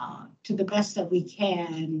the best that we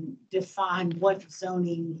can, define what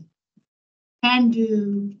zoning can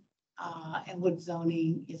do and what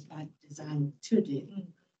zoning is not designed to do.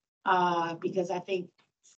 Because I think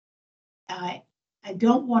I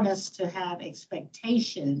don't want us to have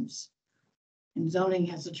expectations, and zoning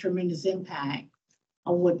has a tremendous impact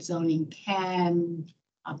on what zoning can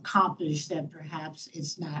accomplish that perhaps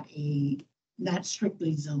it's not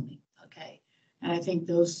strictly zoning, okay? And I think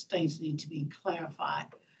those things need to be clarified.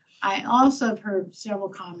 I also have heard several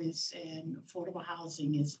comments, and affordable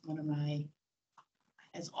housing is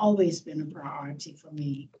has always been a priority for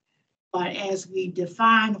me. But as we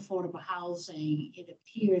define affordable housing, it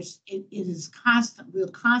appears it is constant. We're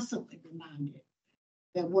constantly reminded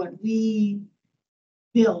that what we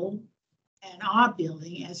build and are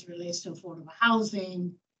building as it relates to affordable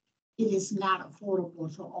housing, it is not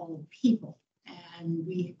affordable to all people. And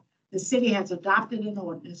the city has adopted an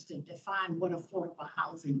ordinance to define what affordable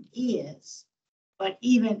housing is. But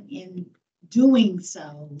even in doing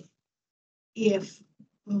so,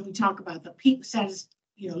 when we talk about the people status,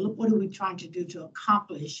 look, what are we trying to do to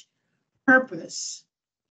accomplish purpose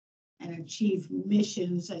and achieve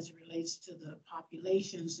missions as it relates to the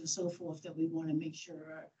populations and so forth that we want to make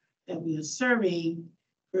sure that we are serving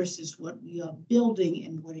versus what we are building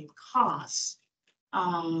and what it costs.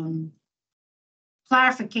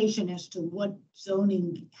 Clarification as to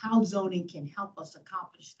how zoning can help us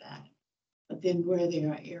accomplish that. But then where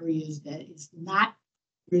there are areas that is not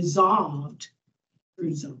resolved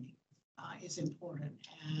through zoning is important.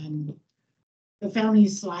 And the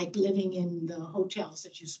families like living in the hotels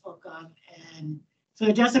that you spoke of. And so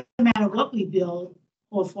it doesn't matter what we build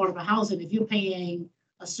for affordable housing. If you're paying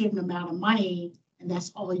a certain amount of money and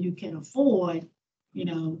that's all you can afford,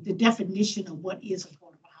 the definition of what is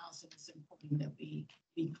affordable housing is important that we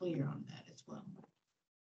be clear on that as well.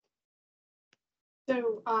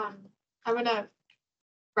 So I'm gonna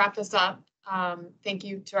wrap this up. Thank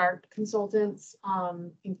you to our consultants. I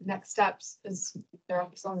think the next steps is they're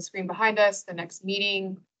on the screen behind us. The next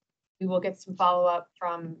meeting, we will get some follow-up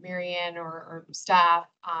from Marianne or staff.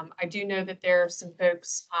 I do know that there are some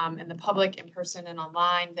folks in the public, in person and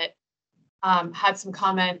online, that had some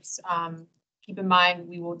comments. Keep in mind,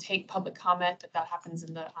 we will take public comment, but that happens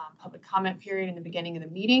in the public comment period in the beginning of the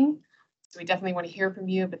meeting. So we definitely want to hear from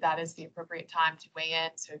you, but that is the appropriate time to weigh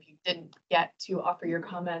in. So if you didn't get to offer your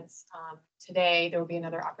comments today, there will be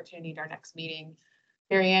another opportunity at our next meeting.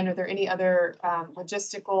 Marianne, are there any other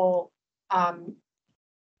logistical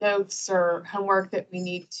notes or homework that we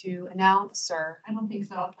need to announce, or? I don't think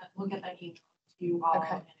so. We'll get that email to you all.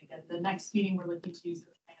 Okay. And again, the next meeting we're looking to use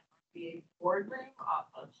the a boardroom off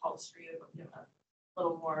of Hall Street, give a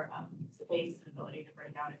little more space and ability to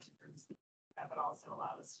break out into groups. That would also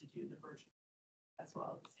allow us to do the virtual as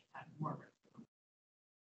well at the same time, more virtual.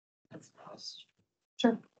 That's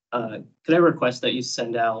sure. Could I request that you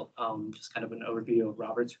send out just kind of an overview of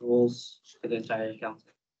Robert's rules for the entire council?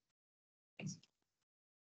 Thanks.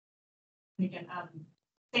 And again,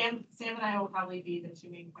 Sam and I will probably be the 2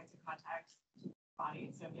 main points of contact to the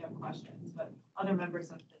body. So if you have questions, but other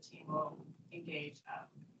members of the team will engage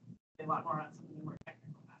a lot more on some of the more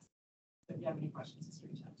technical aspects. So if you have any questions, just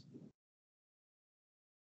reach out to me.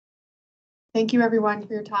 Thank you, everyone,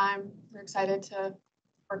 for your time. We're excited to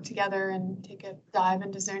work together and take a dive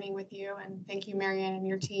into zoning with you. And thank you, Marianne, and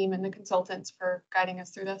your team and the consultants for guiding us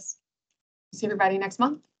through this. See everybody next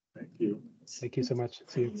month. Thank you. Thank you so much.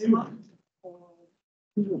 See you.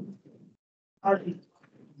 All right.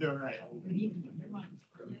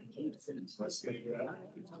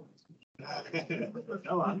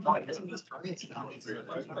 No, I'm not. It's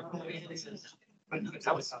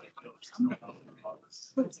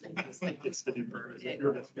the new bird.